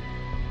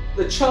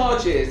 the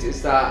charge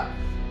is that.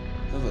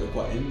 Sounds like you're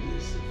quite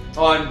envious.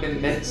 I'm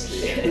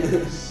immensely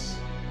envious.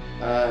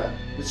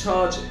 The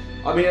charge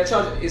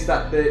is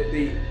that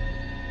the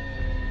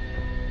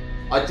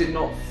I did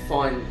not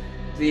find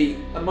the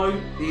how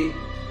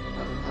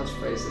to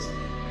phrase this,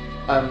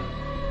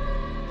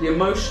 the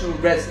emotional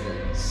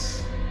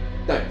resonance,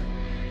 the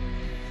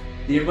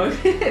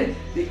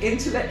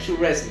intellectual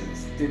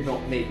resonance did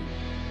not meet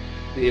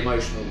the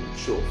emotional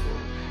shortfall,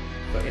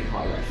 but in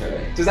High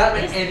Life. Does that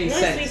make any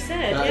nicely sense?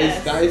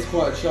 Said, That is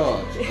quite a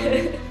charge,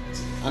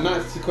 and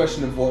that's the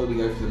question of what we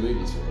go for the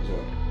movies for as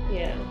well.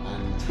 Yeah.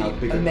 And how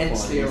big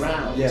immensely a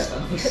aroused. Yeah.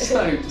 I was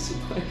so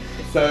disappointed.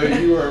 So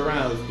you were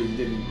aroused, but you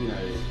didn't.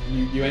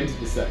 You entered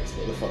the sex,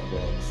 but the fuck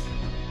box,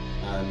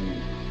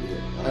 and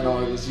I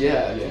was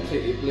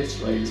completely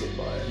obliterated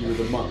by it. You were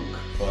the monk.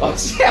 I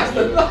was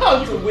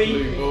the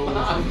weeping monk.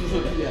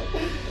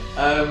 I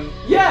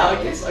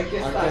guess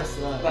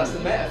that's the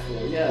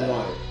metaphor. Yeah.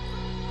 Right.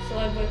 So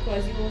I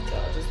vocalise your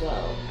charge as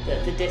well, that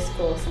the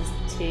discourse is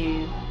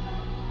too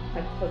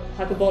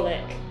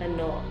hyperbolic and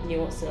not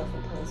nuanced enough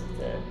in terms of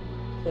the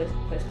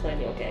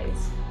post-colonial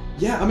gaze.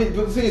 Yeah, I mean,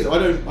 but the thing is, I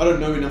don't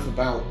know enough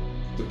about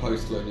the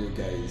post-colonial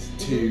gaze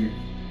to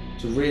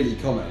really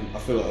comment. I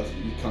feel like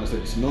you kind of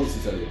said some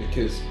nonsense earlier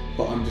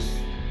but I'm just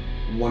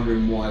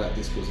wondering why that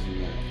discourse isn't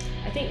there.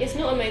 I think it's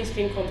not a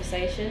mainstream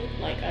conversation.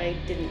 Like, I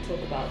didn't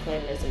talk about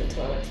colonialism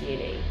until I went to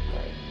uni.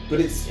 But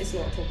it's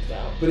not talked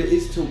about. But it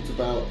is talked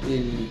about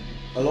in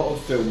a lot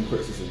of film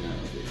criticism now,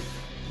 I think.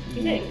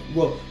 You think?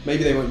 Well,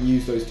 maybe they won't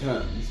use those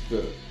terms,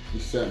 but we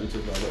certainly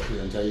talk about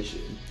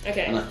representation.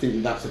 Okay. And I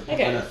think that's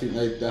and I think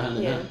they're hand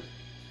in hand.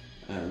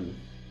 And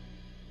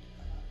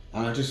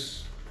I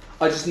just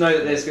know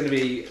that there's going to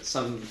be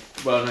some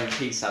well-known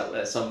piece out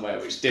there somewhere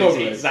which deals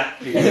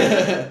exactly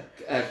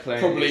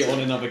probably on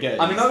another game.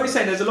 I mean, I was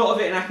saying there's a lot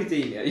of it in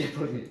academia. Yeah,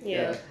 probably.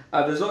 Yeah.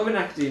 There's a lot of it in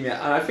academia,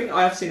 and I think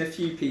I have seen a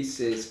few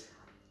pieces.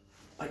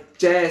 I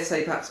dare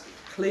say perhaps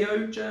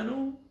Clio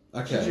Journal.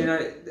 Okay. Do you know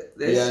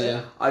this?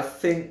 Yeah. I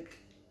think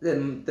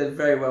there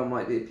very well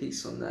might be a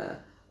piece on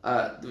there,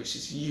 which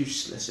is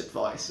useless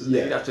advice. Isn't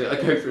it? You'd have to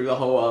go through the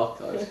whole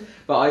archive.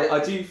 But I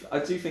do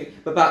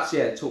think, but perhaps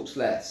it talks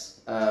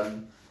less. But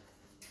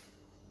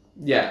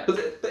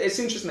it's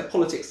interesting that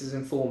politics is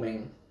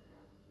informing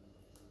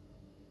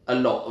a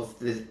lot of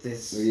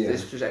this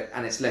project,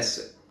 and it's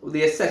less. Well,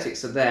 the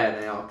aesthetics are there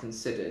and they are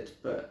considered,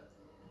 but.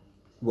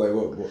 Wait,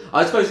 what?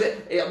 I suppose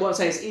what I'm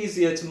saying is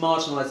easier to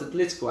marginalise the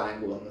political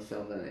angle on the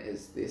film than it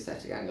is the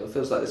aesthetic angle. It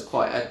feels like there's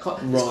quite a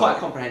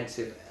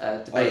comprehensive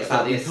debate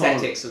about the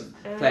aesthetics of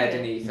Claire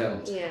Denis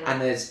films, and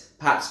there's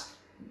perhaps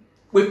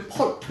with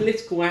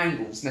political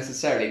angles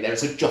necessarily there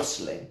is a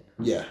jostling.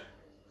 Yeah.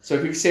 So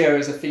if you see her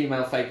as a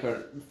female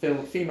faker,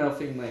 female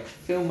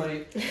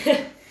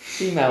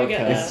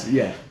case,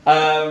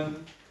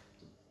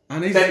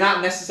 And then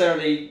that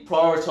necessarily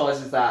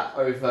prioritises that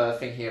over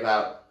thinking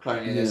about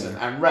colonialism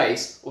and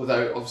race,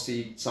 although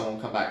obviously someone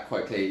will come back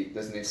quite clearly,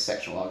 there's an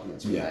intersectional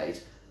argument to be made,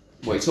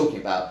 what you're talking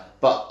about.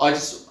 But I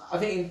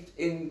think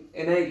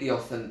innately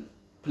often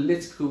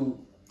political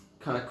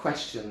kind of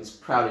questions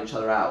crowd each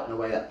other out in a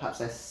way that perhaps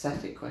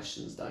aesthetic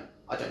questions don't.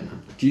 I don't know.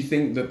 Do you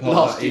think that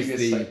part of that is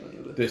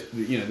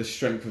the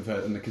strength of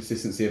her and the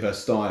consistency of her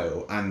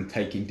style and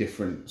taking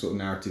different sort of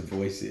narrative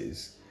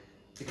voices?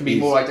 It can be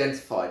more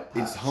identified.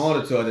 Perhaps. It's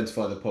harder to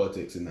identify the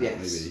politics in that. Yes.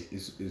 Maybe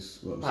is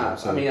what I'm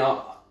perhaps. saying. So, I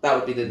mean, that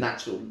would be the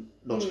natural,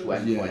 logical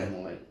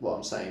endpoint of what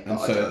I'm saying. And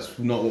so that's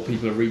not what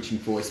people are reaching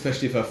for,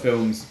 especially if her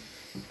films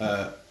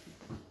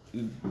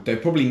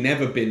there's probably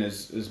never been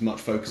as much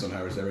focus on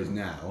her as there is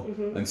now,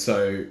 and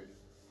so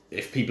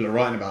if people are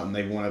writing about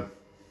them,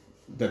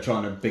 they're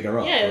trying to big her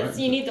up. Yeah, right?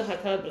 you need the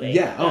hyperbole.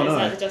 Yeah, That is no.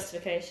 like the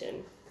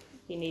justification.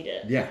 You need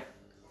it. Yeah,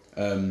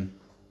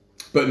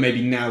 but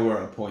maybe now we're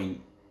at a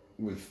point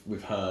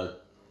with her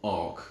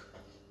arc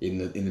in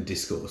the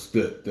discourse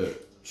that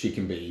she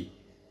can be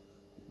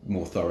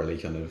more thoroughly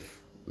kind of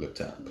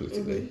looked at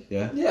politically.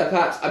 Yeah. Yeah,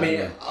 perhaps. I mean,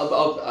 Yeah.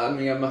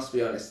 I must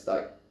be honest.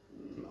 Like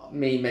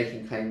me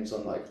making claims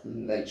on like the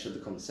nature of the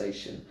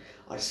conversation,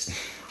 I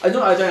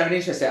don't have an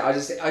interest in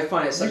it. I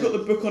find it such. You've got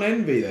the book on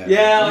envy there.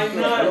 Yeah, I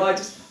know.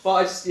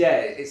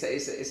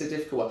 It's a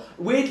difficult one.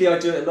 Weirdly, I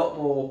do it a lot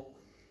more.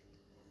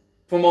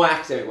 For my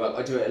academic work,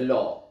 I do it a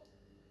lot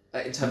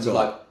in terms of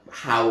like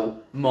how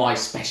my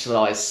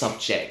specialised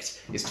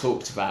subject is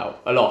talked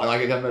about a lot,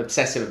 and I'm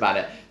obsessive about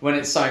it. When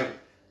it's something,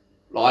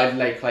 like, I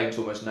lay claim to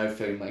almost no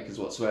filmmakers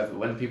whatsoever.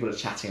 When people are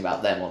chatting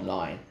about them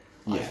online,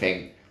 I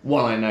think,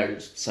 one, I know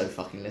so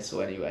fucking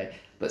little anyway,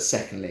 but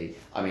secondly,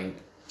 I mean,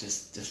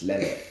 just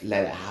let it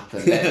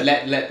happen.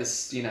 let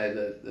this,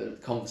 the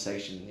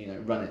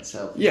conversation, run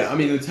itself. Yeah, I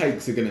mean the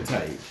takes are going to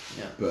take.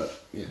 Yeah.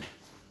 But yeah.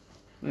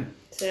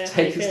 So how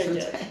Take you us feeling,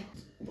 to Judge?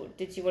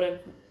 Did you want to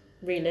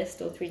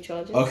relist all 3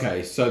 charges?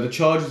 Okay, so the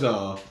charges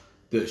are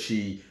that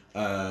she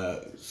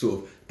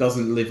sort of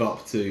doesn't live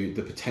up to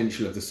the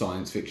potential of the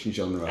science fiction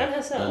genre, And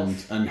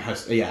herself.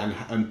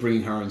 and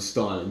bringing her own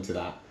style into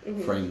that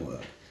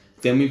framework.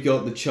 Then we've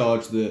got the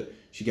charge that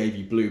she gave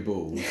you blue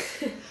balls.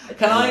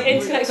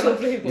 Intellectual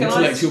blue ball. Can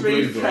I Intellectual just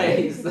blue ball.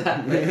 rephrase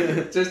that?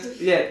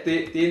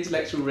 The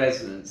intellectual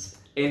resonance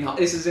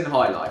this is in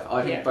High Life.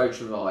 I think Beau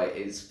Travail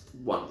is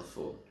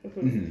wonderful.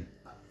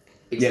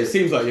 Yeah, it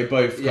seems like you're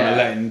both kind of Yeah.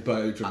 letting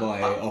Beau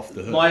Travail off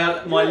the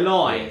hook. My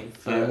line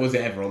for Was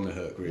it ever on the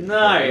hook, really?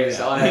 no, it's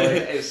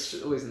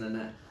Yeah. always in the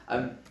net.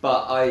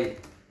 But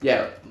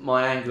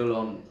my angle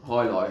on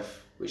High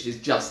Life, which is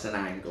just an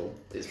angle,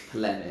 is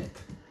polemic.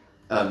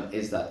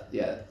 Is that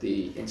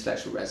the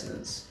intellectual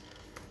resonance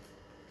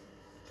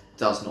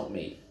does not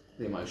meet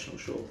the emotional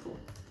shortfall,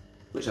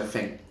 which I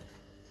think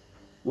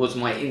was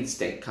my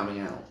instinct coming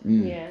out.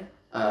 Yeah.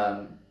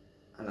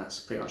 And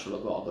that's pretty much all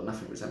I've got. I've got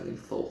nothing resembling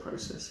thought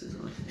processes.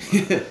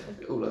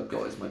 All I've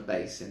got is my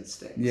base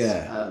instincts.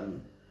 Yeah.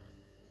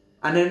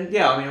 And then,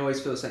 I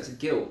always feel a sense of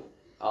guilt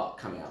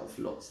coming out of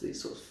lots of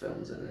these sorts of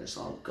films, and it's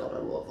like, oh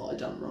God, what have I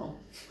done wrong?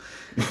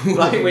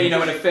 Like when when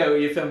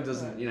your film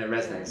doesn't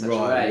resonate in such a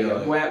way.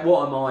 Right.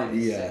 What am I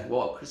missing? Yeah.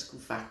 What critical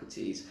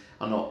faculties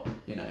are not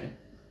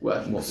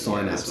working? What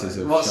synapses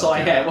have what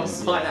shut down. what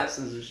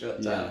synapses have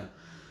shut down?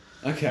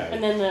 Okay.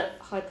 And then the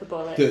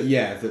hyperbolic.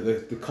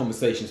 The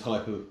conversation's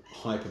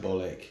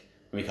hyperbolic,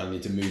 and we kind of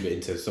need to move it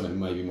into something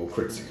maybe more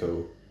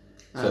critical,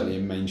 certainly a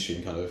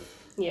mainstream kind of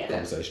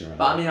conversation around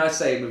But it. I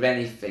say with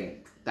anything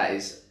that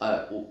is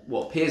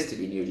what appears to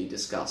be newly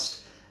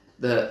discussed,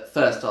 the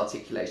first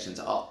articulations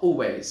are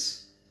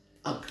always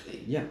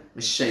ugly,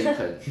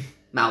 misshapen,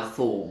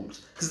 malformed,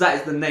 because that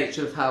is the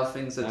nature of how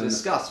things are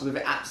discussed. With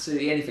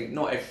absolutely anything,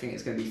 not everything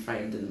is going to be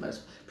framed in the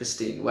most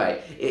pristine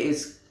way. It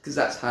is because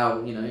that's how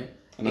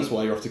And that's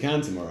why you're off to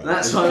Cannes tomorrow.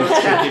 That's why I'm off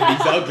to Cannes.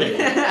 These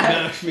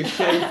ugly,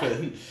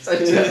 misshapen. So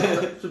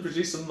to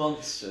produce some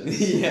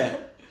monsters. Yeah.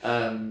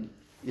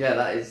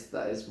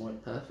 That is my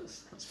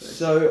purpose, I suppose.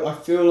 So I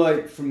feel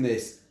like from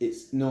this,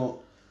 it's not.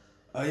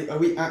 Are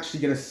we actually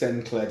going to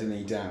send Claire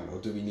Denis down, or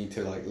do we need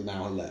to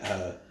now let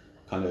her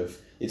kind of?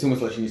 It's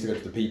almost like she needs to go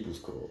to the People's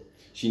Court.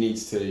 She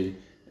needs to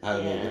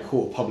have the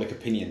court of public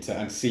opinion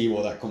and see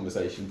what that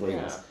conversation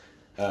brings.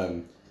 Yeah.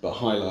 But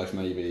High Life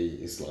maybe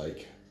is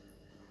like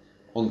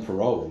on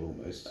parole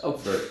almost.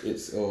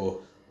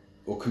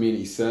 Or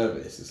community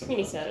service or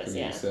something.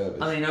 Community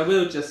service. I mean, I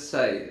will just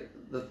say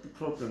that the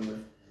problem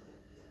with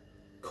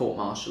court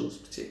martials,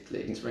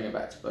 particularly, to bring it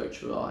back to Beau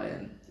Travail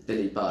and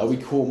Billy Budd. Are we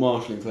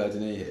court-martialing Claire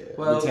Denis here?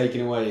 Well, we're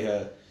taking away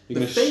her. You're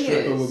going to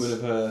strip a woman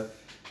of her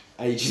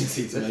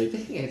agency to make. The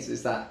thing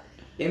is that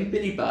in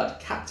Billy Budd,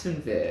 Captain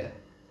Vere,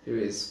 who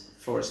is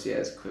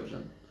Forestier's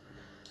equivalent,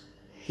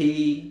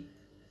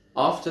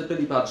 after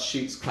Billy Budd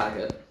shoots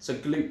Claggett, so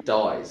Gloop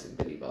dies in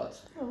Billy Budd.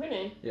 Oh,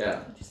 really?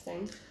 Yeah.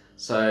 Interesting.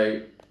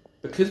 So,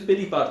 because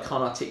Billy Budd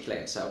can't articulate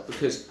himself,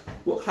 because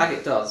what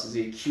Claggett does is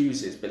he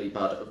accuses Billy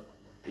Budd of,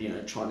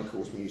 trying to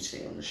cause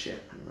mutiny on the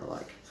ship and the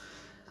like.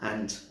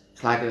 And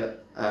Claggett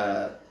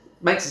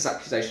makes this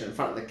accusation in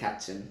front of the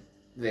captain,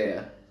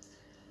 Vere,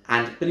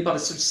 and Billy Budd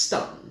is sort of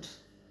stunned,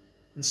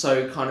 and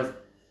so kind of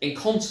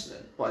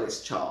incontinent by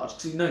this charge,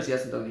 because he knows he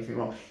hasn't done anything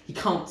wrong. He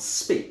can't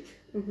speak.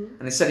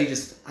 And instead he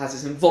just has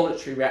this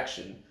involuntary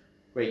reaction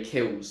where he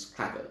kills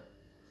Claggett.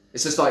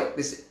 It's just like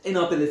this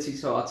inability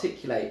to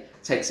articulate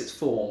takes its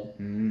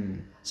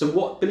form. So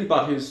what Billy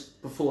Budd, who's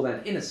before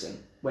then innocent,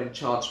 when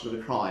charged with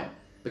a crime,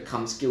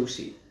 becomes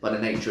guilty by the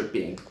nature of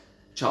being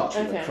charged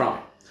with a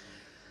crime.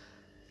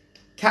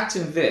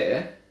 Captain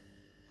Vere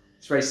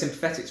is very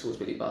sympathetic towards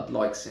Billy Budd,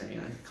 likes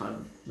him, kind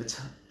of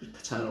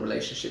paternal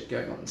relationship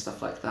going on and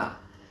stuff like that.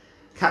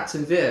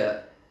 Captain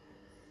Vere,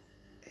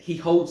 he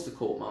holds the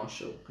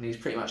court-martial, and he's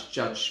pretty much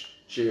judge,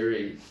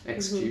 jury,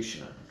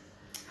 executioner.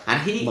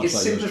 And he Much is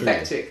like yours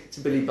sympathetic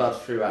to Billy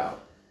Budd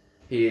throughout.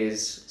 He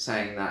is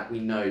saying that we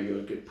know you're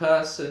a good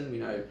person, we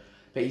know,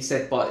 but he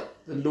said by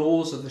the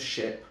laws of the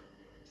ship,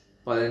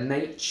 by the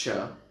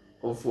nature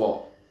of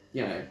what,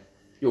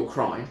 your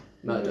crime,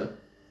 murder,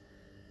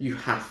 you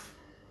have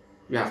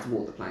to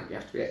walk the plank, you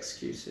have to be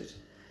executed.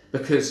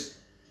 Because,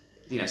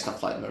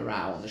 stuff like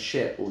morale on the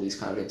ship, all these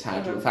kind of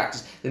intangible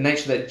factors, the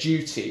nature of that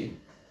duty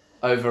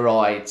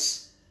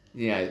overrides,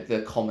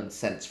 the common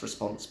sense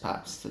response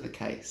perhaps to the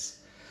case.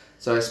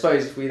 So I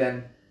suppose if we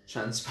then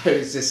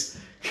transpose this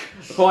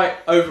quite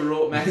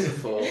overwrought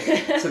metaphor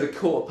to the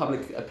court of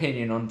public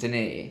opinion on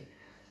Denis,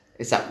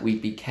 is that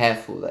we'd be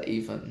careful that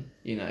even,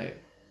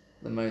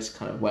 the most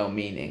kind of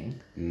well-meaning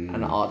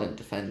and ardent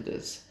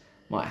defenders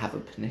might have a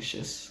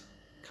pernicious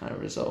kind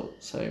of result.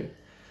 So,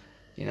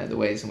 the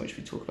ways in which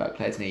we talk about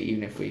Claire Denis,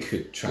 even if we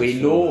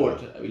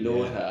laud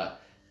her,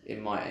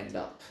 it might end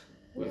up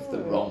with the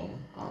wrong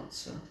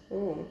answer.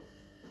 Ooh.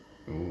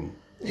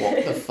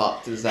 What the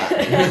fuck does that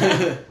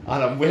mean?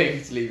 And I'm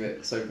willing to leave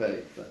it so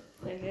vague. But...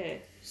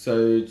 Okay.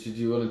 So, did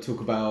you want to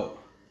talk about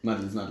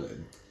Madeline's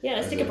Madeline? Yeah,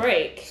 let's take a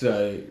break.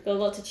 So, got a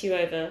lot to chew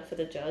over for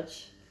the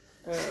judge.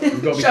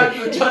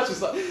 The judge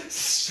is like,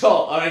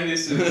 stop. I mean,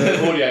 this is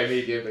an audio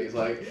medium, but he's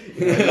like,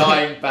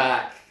 lying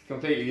back,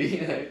 completely,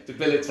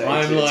 debilitated.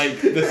 I'm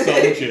like the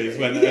soldiers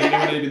when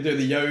they've been doing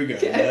the yoga.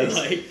 Yes. They're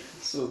like,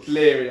 sort of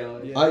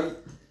leery eyed.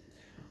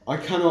 I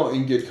cannot,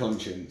 in good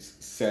conscience,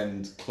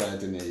 send Claire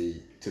Denis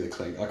to the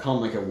clink. I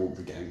can't make her walk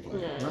the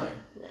gangplank.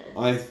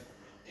 No.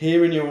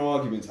 Hearing your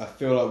arguments, I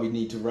feel like we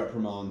need to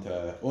reprimand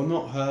her, or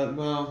not her.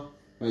 Well,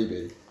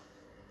 maybe.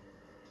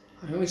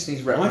 I always need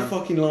to reprimand. I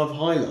fucking love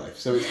High Life,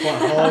 so it's quite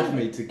hard for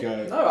me to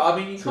go. No, I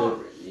mean you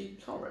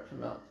can't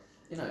reprimand.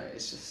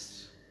 It's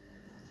just.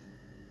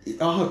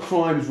 Are her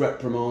crimes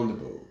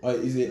reprimandable?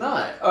 Is it? No,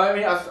 I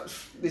mean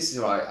this is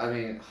right. I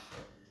mean,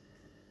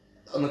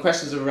 on the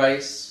questions of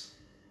race,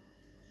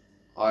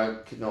 I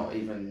could not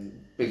even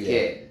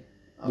begin.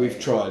 We've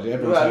tried.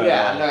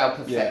 I'll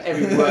perfect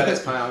every word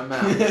that's coming out of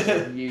my mouth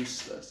is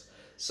useless.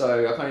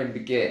 So I can't even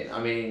begin.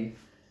 I mean,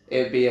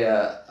 it would be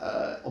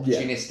a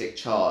opportunistic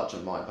charge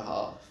on my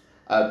behalf.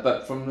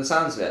 But from the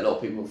sounds of it, a lot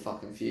of people are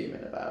fucking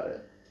fuming about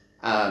it.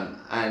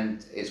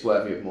 And it's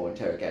worthy of more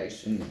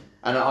interrogation.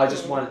 And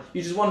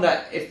you just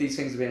wonder if these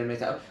things have been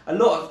admitted. A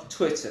lot of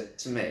Twitter,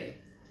 to me,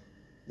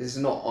 this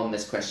is not on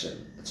this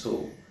question at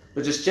all,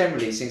 but just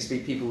generally seems to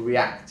be people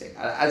reacting.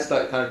 As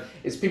like kind of,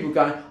 it's people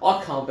going,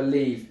 I can't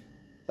believe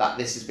that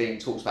this is being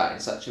talked about in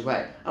such a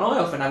way. And I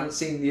often haven't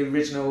seen the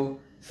original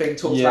thing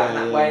talked about in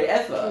that way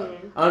ever.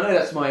 And I know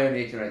that's my own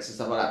ignorance and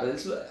stuff like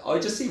that, but I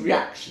just see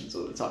reactions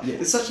all the time. Yeah.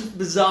 It's such a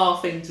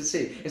bizarre thing to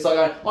see. It's like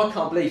going, I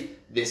can't believe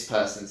this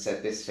person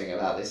said this thing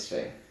about this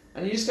thing.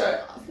 And you just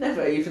go, I've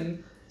never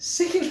even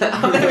seen that.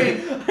 I've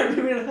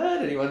never even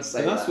heard anyone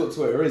say that. And that's what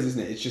Twitter is,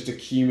 isn't it? It's just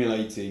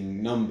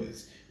accumulating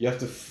numbers. You have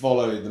to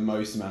follow the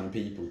most amount of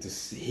people to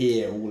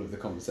see all of the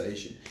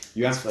conversation.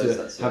 You have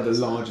to have the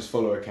largest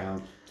follower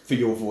account for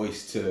your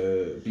voice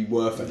to be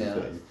worth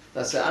anything. Yeah,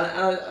 that's it.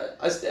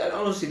 And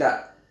honestly,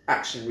 that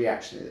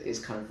action-reaction is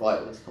kind of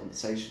vital in the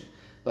conversation.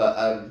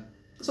 But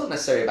it's not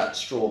necessarily about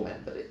straw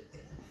men, but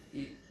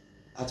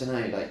I don't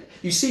know, like,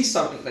 you see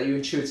something that you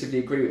intuitively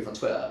agree with on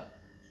Twitter.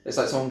 It's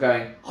like someone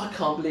going, I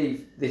can't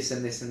believe this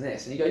and this and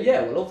this. And you go,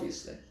 yeah, well,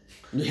 obviously.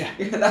 Yeah.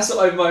 That's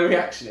what my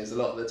reaction is a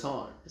lot of the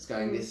time. It's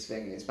going, this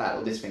thing is bad,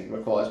 or this thing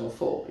requires more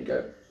thought. You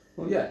go,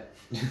 well, yeah.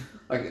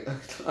 I know.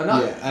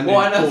 Yeah, and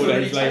then 4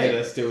 days later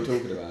they're still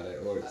talking about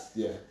it, or it's,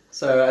 yeah.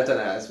 So, I don't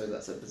know, I suppose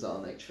that's a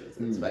bizarre nature of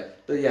the debate.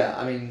 But yeah,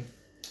 I mean,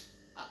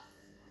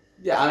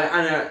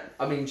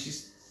 I mean,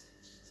 she's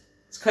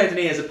Claire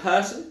Denis as a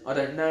person. I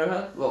don't know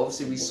her. Well,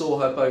 obviously we saw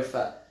her both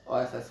at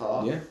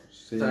IFFR. Yeah.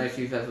 I don't know if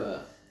you've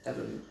ever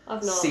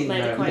I've not seen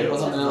made her.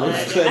 acquaintance with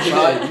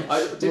her.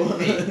 I didn't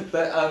mean,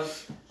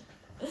 but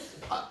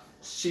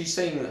she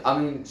sounded.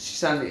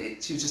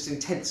 She was just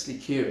intensely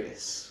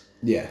curious.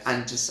 Yeah.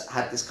 And just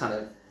had this kind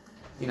of,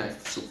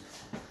 sort of,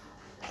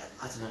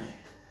 I don't know.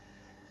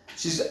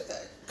 She's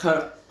kind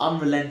of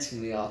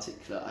unrelentingly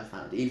articulate. I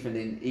found even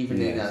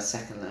in her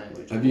second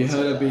language. Have you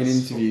heard her being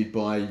interviewed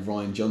by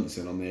Ryan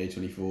Johnson on the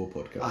A24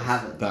 podcast? I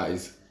haven't. That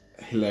is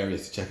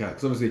hilarious to check out,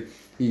 because obviously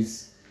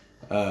he's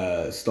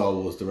Star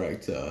Wars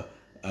director,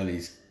 and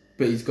he's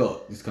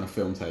got this kind of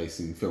film taste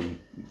and film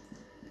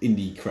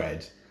indie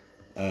cred.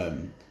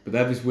 But they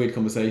have this weird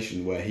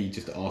conversation where he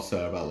just asks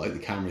her about like the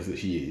cameras that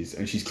she uses,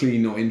 and she's clearly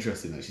not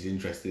interested in that. She's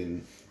interested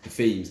in the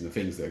themes and the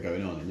things that are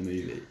going on in the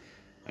movie,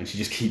 and she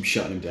just keeps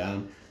shutting him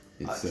down.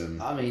 It's, to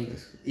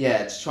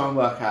try and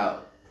work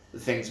out the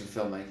things with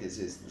filmmakers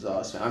is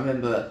bizarre. I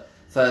remember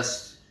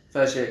first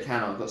year at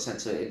Cannes, I got sent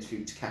to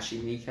interview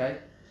Takashi Miike.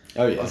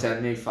 Oh yeah. Obviously, I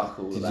knew fuck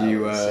all Did about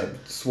you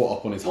swat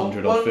up on his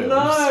 100-odd films? No,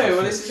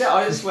 well this is it.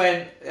 I just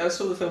went. I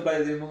saw the film Blade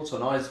of the Immortal,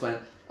 and I just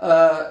went.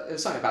 It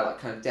was something about like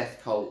kind of death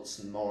cults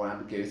and moral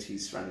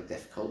ambiguities surrounding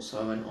death cults. So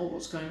I went,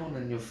 what's going on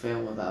in your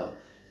film about,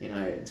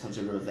 in terms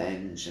of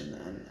revenge and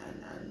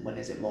when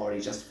is it morally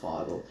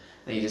justifiable?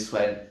 And he just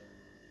went,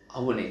 I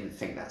wouldn't even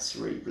think that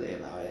cerebrally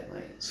about it,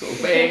 mate. Sort of,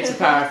 to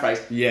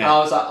paraphrase. Yeah. And I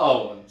was like,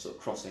 oh, I'm sort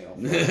of crossing off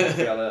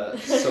the other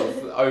sort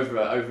of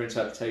over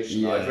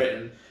interpretation that I've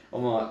written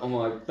on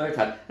my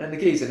notepad. And then the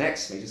geezer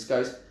next to me just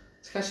goes,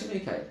 Takashi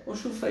Miike,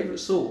 what's your favourite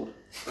sword?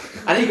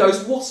 And he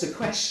goes, what a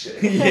question.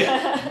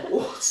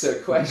 What a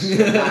question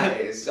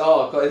that is.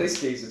 Oh, God, this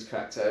geezer's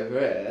cracked over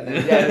here. And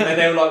then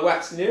they were like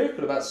waxing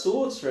lyrical about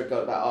swords for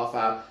about half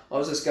hour. I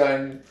was just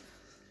going,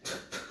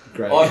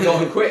 Great. I've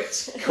got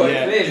equipped quite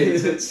clearly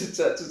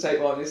to take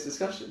part in this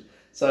discussion.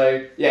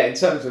 So, yeah, in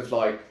terms of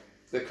like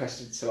the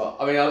question to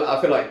I mean,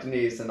 I feel like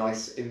Denis is a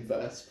nice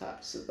inverse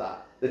perhaps of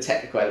that. The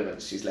technical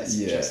elements she's less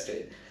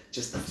interested in.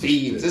 Just the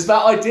themes. It's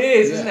about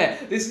ideas, isn't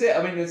it? This is it.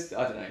 I mean, I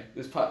don't know.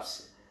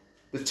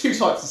 There's two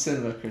types of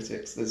cinema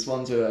critics. There's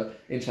ones who are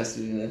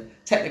interested in the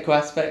technical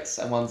aspects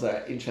and ones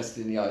that are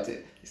interested in the idea.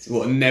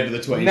 What, never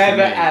the twain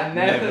Never should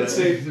meet. the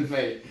two for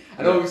me.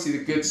 And obviously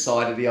the good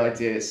side of the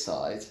ideas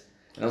side.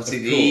 And obviously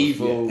the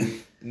evil,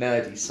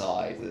 nerdy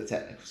side, the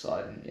technical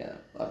side. And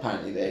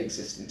apparently they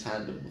exist in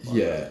tandem.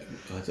 Yeah.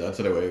 I don't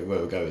know where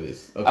we'll go with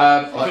this.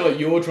 I feel like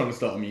you're trying to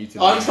start a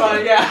mutiny. I'm trying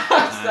to,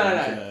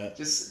 no.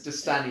 Just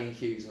standing in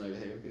queues and over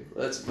here with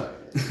people. That's about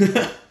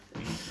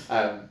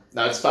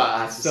no, it's fun.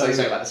 I have to say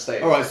something about the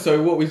state. Alright,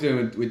 so what we're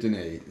doing with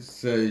Denis,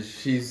 so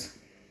she's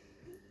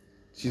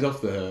off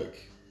the hook.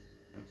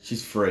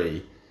 She's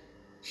free.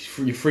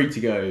 You're free to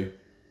go,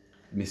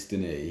 Miss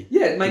Denis.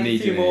 Yeah, make Denis,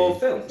 a few Denis. more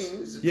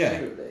films. Yeah.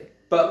 Presumably.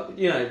 But,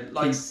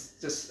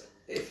 just...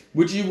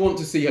 Would you want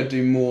to see her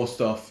do more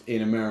stuff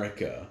in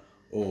America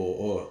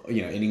or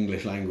in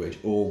English language,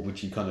 or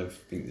would you kind of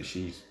think that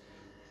she's...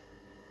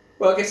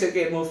 Well, I guess it'd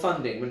get more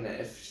funding, wouldn't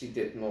it, if she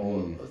did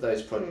more of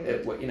those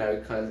projects,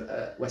 kind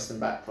of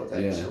Western-backed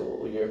projects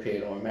or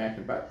European or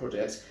American-backed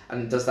projects.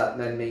 And does that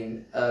then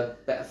mean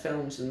better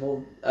films and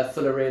more a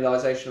fuller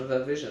realisation of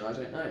her vision? I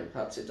don't know.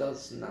 Perhaps it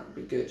does, and that would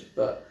be good.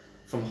 But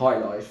from High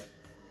Life,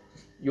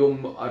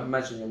 I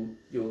imagine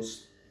you're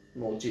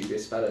more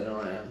dubious about it than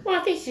I am. Well,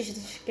 I think she should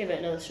give it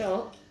another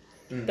shot.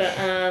 But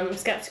I'm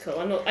sceptical.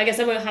 I guess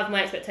I won't have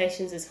my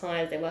expectations as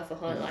high as they were for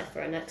High Life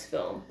for our next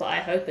film. But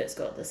I hope it's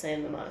got the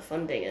same amount of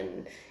funding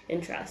and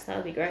interest. That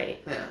would be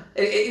great. Yeah.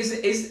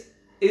 Is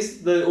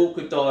the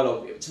awkward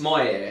dialogue, to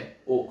my ear,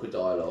 awkward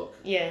dialogue?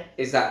 Yeah.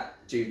 Is that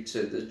due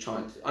to the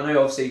trying? I know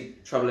obviously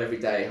Trouble Every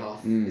Day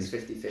half is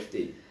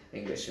 50-50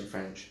 English and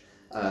French,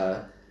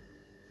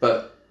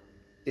 but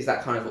is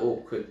that kind of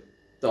awkward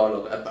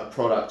dialogue a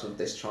product of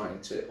this trying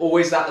to,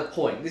 or is that the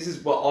point? This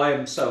is what I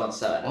am so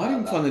uncertain about. I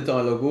didn't find the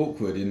dialogue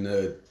awkward in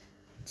the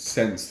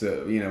sense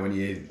that when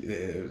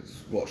you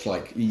watch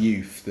like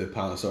Youth, the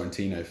Paolo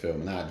Sorrentino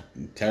film, and that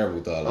had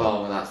terrible dialogue.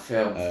 Oh, that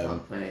film,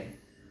 fuck me.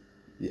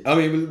 I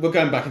mean, we're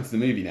going back into the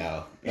movie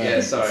now.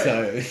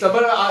 Sorry.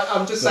 But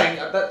I'm just saying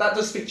that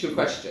does speak to your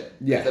question.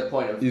 Yeah. The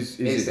point of is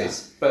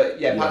this, but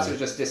perhaps it was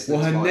just distance.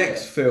 Well, her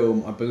next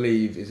film, I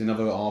believe, is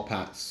another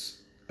Arpats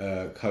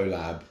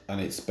collab,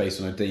 and it's based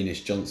on a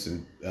Danish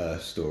Johnson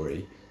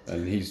story,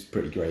 and he's a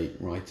pretty great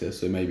writer,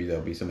 so maybe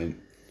there'll be something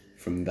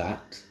from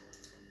that.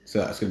 So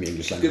that's going to be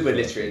English language. Good with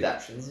literary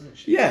adaptations, isn't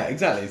it? Yeah,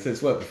 exactly. So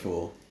it's worked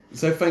before.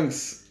 So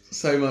thanks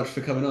so much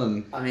for coming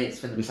on. I mean, it's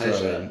been a Mr.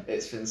 pleasure. Owen.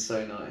 It's been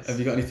so nice. Have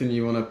you got anything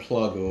you want to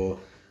plug or?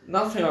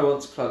 Nothing I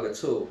want to plug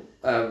at all.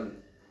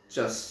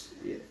 Just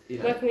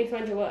Where can we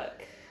find your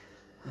work?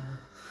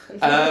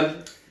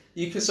 I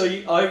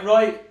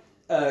write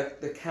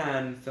the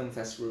Cannes Film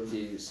Festival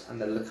reviews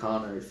and the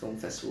Locarno Film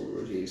Festival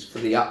reviews for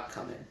the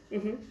upcoming.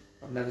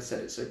 I've never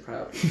said it so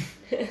proudly.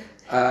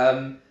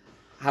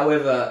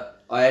 However,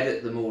 I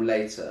edit them all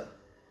later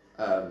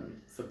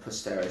for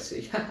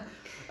posterity.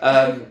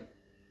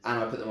 And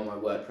I put them on my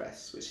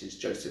WordPress, which is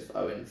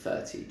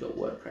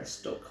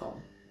josephowen30.wordpress.com.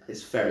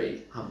 It's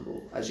very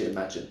humble, as you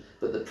imagine,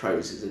 but the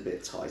prose is a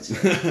bit tighter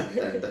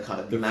than the kind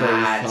of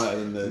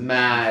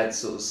mad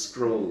sort of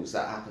scrawls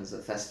that happens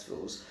at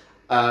festivals.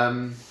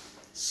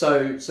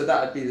 So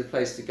that would be the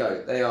place to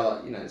go. They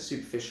are,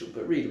 superficial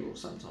but readable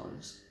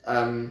sometimes.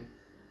 The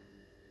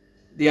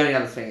only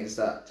other thing is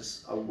that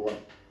I want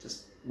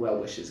well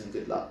wishes and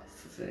good luck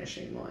for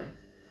finishing my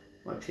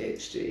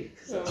PhD,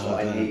 because that's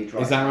what I need right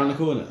now. Is that around the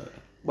corner?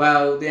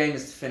 Well, the aim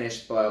is to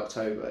finish by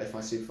October. If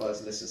my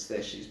supervisor listens to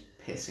this, she's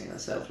pissing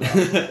herself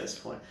laughing at this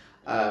point.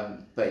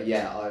 But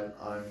yeah,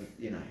 I'm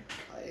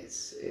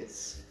so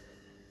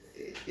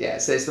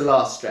it's the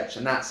last stretch,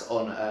 and that's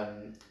on a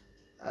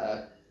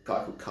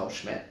guy called Carl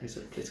Schmitt, who's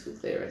a political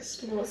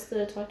theorist. And what's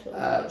the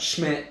title?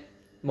 Schmitt,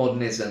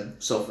 Modernism,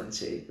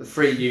 Sovereignty, the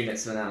 3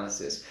 units of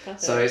analysis.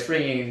 Perfect. So it's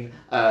bringing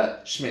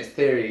Schmitt's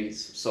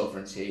theories of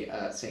sovereignty,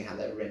 seeing how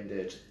they're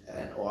rendered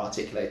or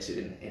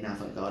articulated in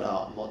avant-garde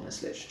art and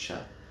modernist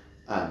literature.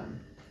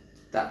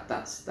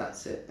 That's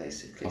it,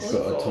 basically. I've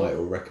got a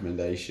title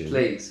recommendation.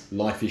 Please.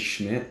 Life is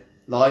Schmitt.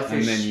 Life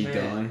and is then Schmitt.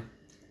 you die.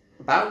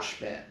 About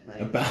Schmitt,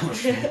 mate. About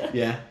Schmitt,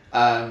 yeah.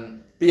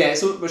 But yeah,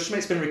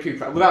 Schmidt's been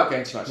recuperated without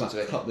going too much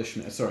into it. Cut the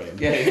Schmidt. Sorry. But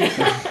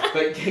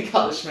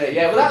cut the Schmidt.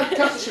 Yeah, without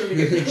cut the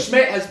Schmidt.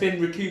 Schmidt has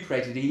been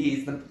recuperated. He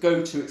is the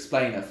go-to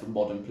explainer for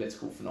modern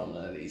political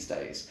phenomena these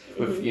days.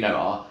 With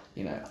our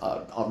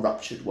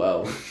ruptured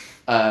world.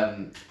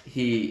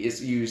 He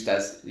is used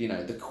as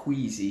the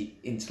queasy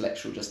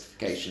intellectual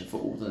justification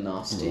for all the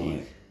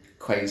nasty,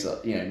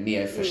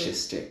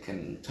 neo-fascistic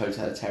and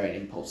totalitarian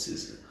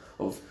impulses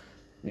of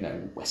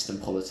Western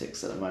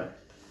politics at the moment.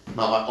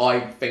 I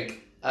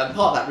think part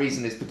of that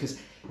reason is because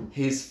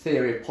his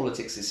theory of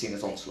politics is seen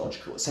as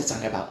ontological. It says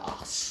something about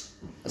us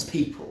as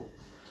people,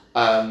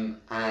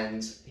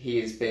 and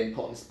he has been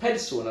put on this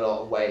pedestal in a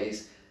lot of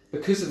ways.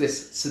 Because of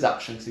this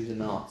seduction, because he was a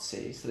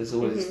Nazi, so there's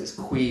always this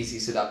queasy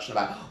seduction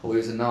about, he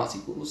was a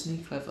Nazi, but wasn't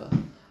he clever?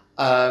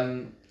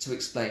 To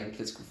explain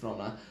political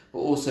phenomena, but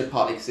also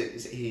partly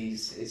because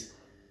he's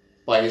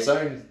by his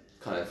own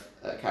kind of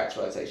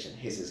characterisation,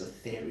 his is a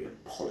theory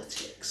of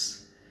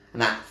politics,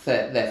 and that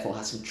therefore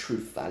has some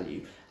truth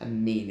value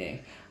and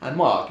meaning. And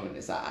my argument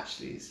is that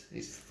actually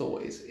his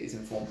thought is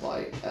informed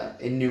by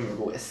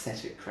innumerable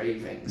aesthetic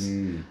cravings.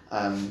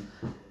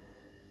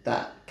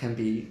 That can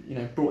be,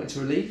 brought into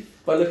relief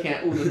by looking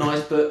at all the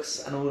nice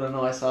books and all the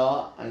nice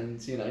art,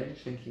 and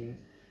thinking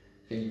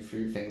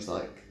through things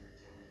like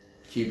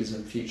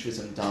Cubism,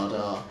 Futurism,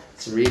 Dada,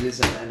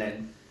 Surrealism, and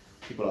then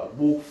people like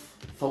Woolf,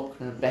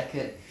 Faulkner,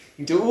 Beckett.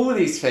 You can do all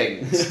these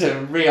things to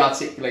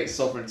re-articulate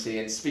sovereignty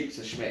and speak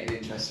to Schmidt in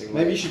interesting ways.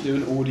 Maybe you should do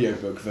an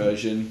audiobook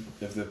version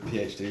of the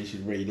PhD. You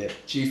should read it.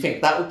 Do you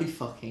think that would be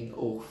fucking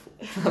awful?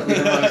 That would be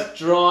the most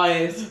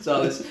driest,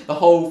 dullest. The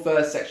whole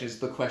first section is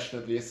the question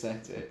of the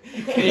aesthetic.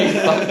 Can you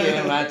fucking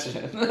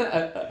imagine?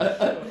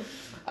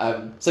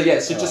 So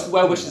just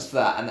well wishes for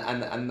that,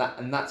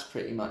 and that's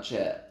pretty much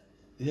it.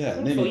 Yeah,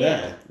 nearly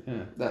there.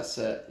 Yeah. That's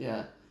it.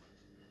 Yeah.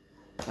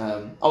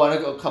 And I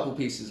got a couple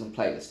pieces on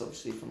playlist,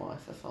 obviously, from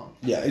IFFR.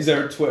 Yeah, is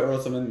there a Twitter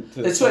or something?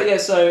 It's Twitter, yeah.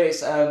 So it's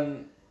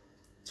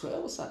Twitter.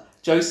 What's that?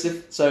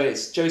 Joseph. So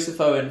it's Joseph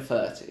Owen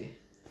 30.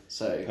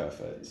 So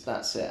perfect.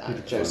 That's it.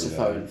 And Joseph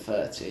Owen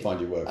 30. Find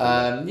your work.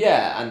 And you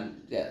can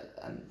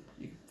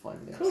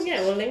find me. Cool.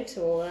 Yeah, we'll link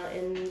to all that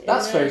in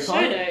that's the very show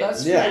kind.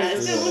 notes.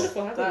 It's been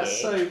wonderful having you.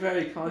 That's so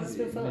very kind It's of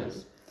you. been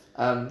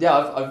fun.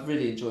 I've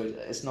really enjoyed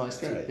it. It's nice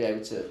to be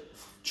able to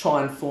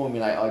try and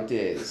formulate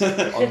ideas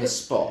on the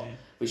spot,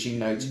 which to be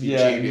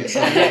dubious,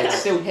 and yet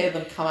still hear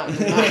them come out of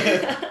your mouth.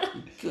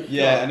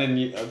 And then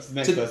the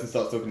next person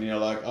starts talking, and you're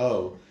like,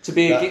 oh, to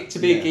be a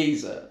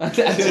geezer and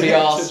to be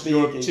asked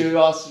to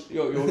ask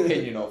your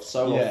opinion of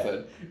so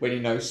often when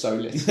you know so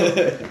little.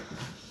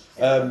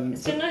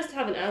 It's been nice to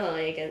have an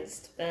ally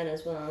against Ben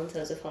as well in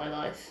terms of High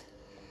Life.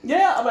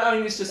 Yeah, I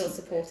mean it's just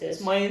supported.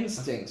 It's my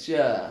instincts.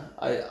 Yeah,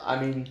 I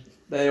mean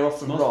they're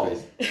often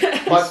wrong.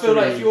 But I feel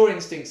like if your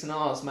instincts and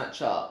ours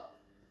match up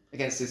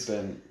against this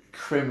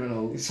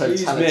criminal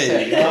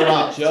totalitarian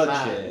judge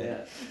man.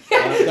 here.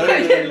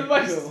 Imagine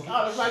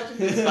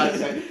this man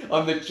saying,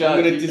 I'm the judge.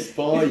 I'm going to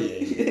disbar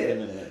you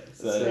in a minute.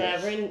 So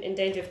we're in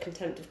danger of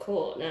contempt of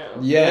court now.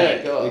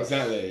 Yeah,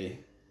 exactly.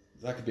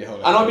 That could be a whole.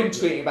 And I've been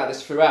tweeting about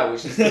this throughout,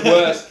 which is the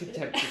worst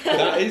contempt of court.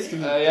 That is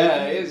contempt.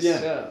 It is.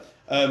 Yeah.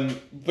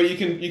 But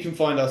you can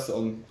find us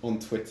on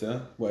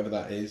Twitter, whatever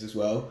that is as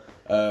well.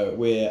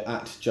 We're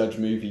at Judge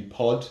Movie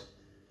Pod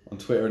on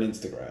Twitter and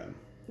Instagram.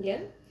 Yeah.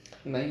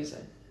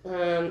 Amazing.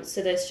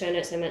 So those show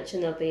notes I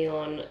mentioned, they'll be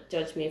on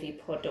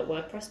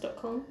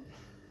judgemoviepod.wordpress.com.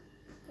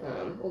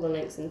 All the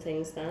links and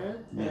things there.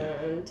 Yeah.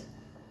 And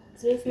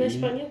some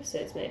information about new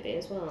episodes maybe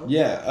as well.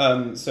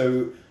 Yeah,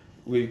 so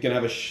we're going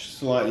to have a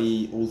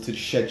slightly altered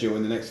schedule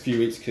in the next few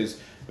weeks because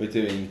we're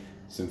doing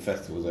some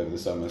festivals over the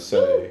summer.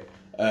 So,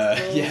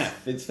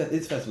 it's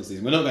festival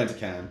season. We're not going to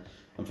Cannes,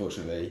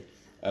 unfortunately.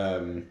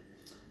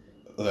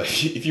 Although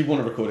if you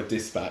want to record a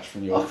dispatch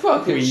from your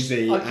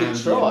queasy I could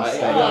try.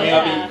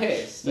 I'd be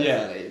pissed,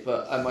 definitely.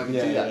 But I could do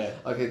that. Yeah.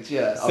 I could,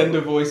 send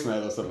a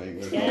voicemail or something.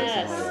 With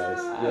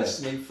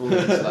just need fools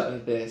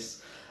like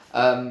this.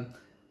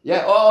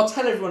 I'll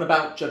tell everyone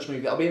about Judge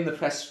Movie. I'll be in the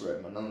press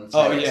room and on the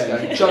text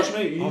going, Judge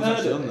Movie, you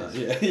heard of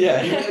that?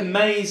 Yeah.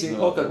 Amazing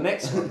podcast.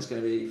 Next one's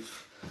going to be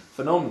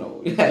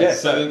phenomenal.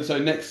 So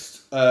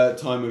next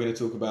time we're going to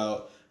talk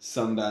about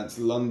Sundance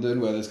London,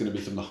 where there's going to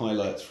be some of the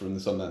highlights from the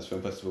Sundance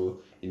Film Festival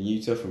in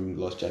Utah from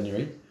last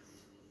January.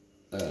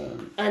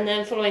 And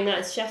then following that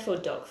is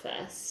Sheffield Doc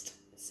Fest.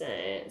 So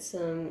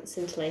some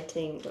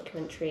scintillating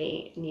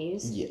documentary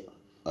news. Yeah,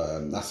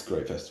 that's a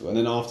great festival. And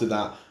then after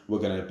that, we're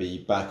going to be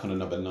back on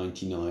another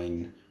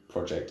 99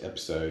 Project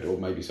episode, or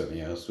maybe something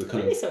else. We're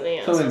kind of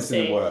in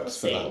the works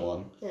for that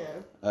one.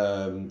 Yeah.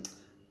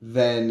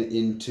 Then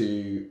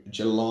into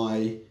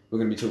July, we're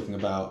going to be talking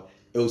about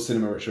Il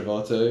Cinema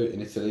Ritrovato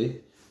in Italy,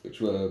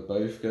 which we're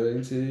both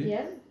going to.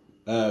 Yeah.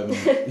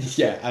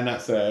 And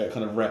that's a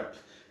kind of rep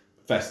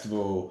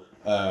festival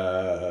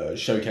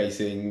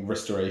showcasing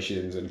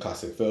restorations and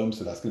classic films,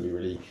 so that's going to be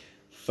really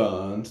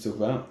fun to talk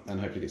about and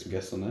hopefully get some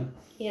guests on there.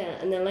 Yeah,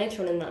 and then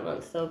later on in that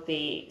month there'll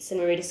be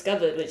Cinema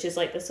Rediscovered, which is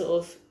like the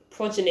sort of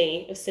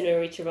progeny of Cinema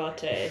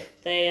Ritirato.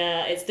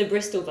 It's the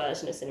Bristol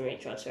version of Cinema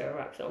Ritirato, a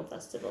rap film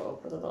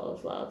festival with a lot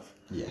of love.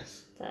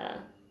 Yes.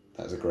 There.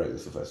 That's a great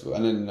little festival.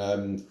 And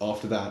then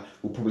after that,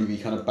 we'll probably be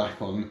kind of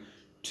back on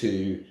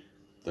to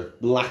the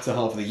latter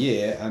half of the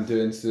year and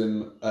doing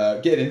some,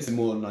 getting into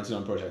more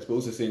 99 projects, but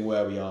also seeing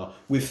where we are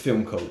with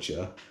film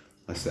culture,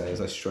 I say, as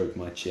I stroke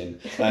my chin.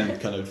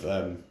 And kind of,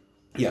 I'm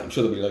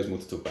sure there'll be loads more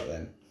to talk about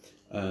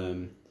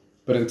then.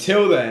 But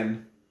until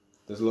then,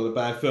 there's a lot of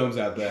bad films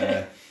out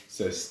there,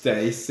 so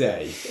stay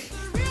safe.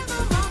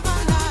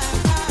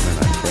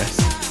 And I'm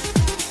Chris.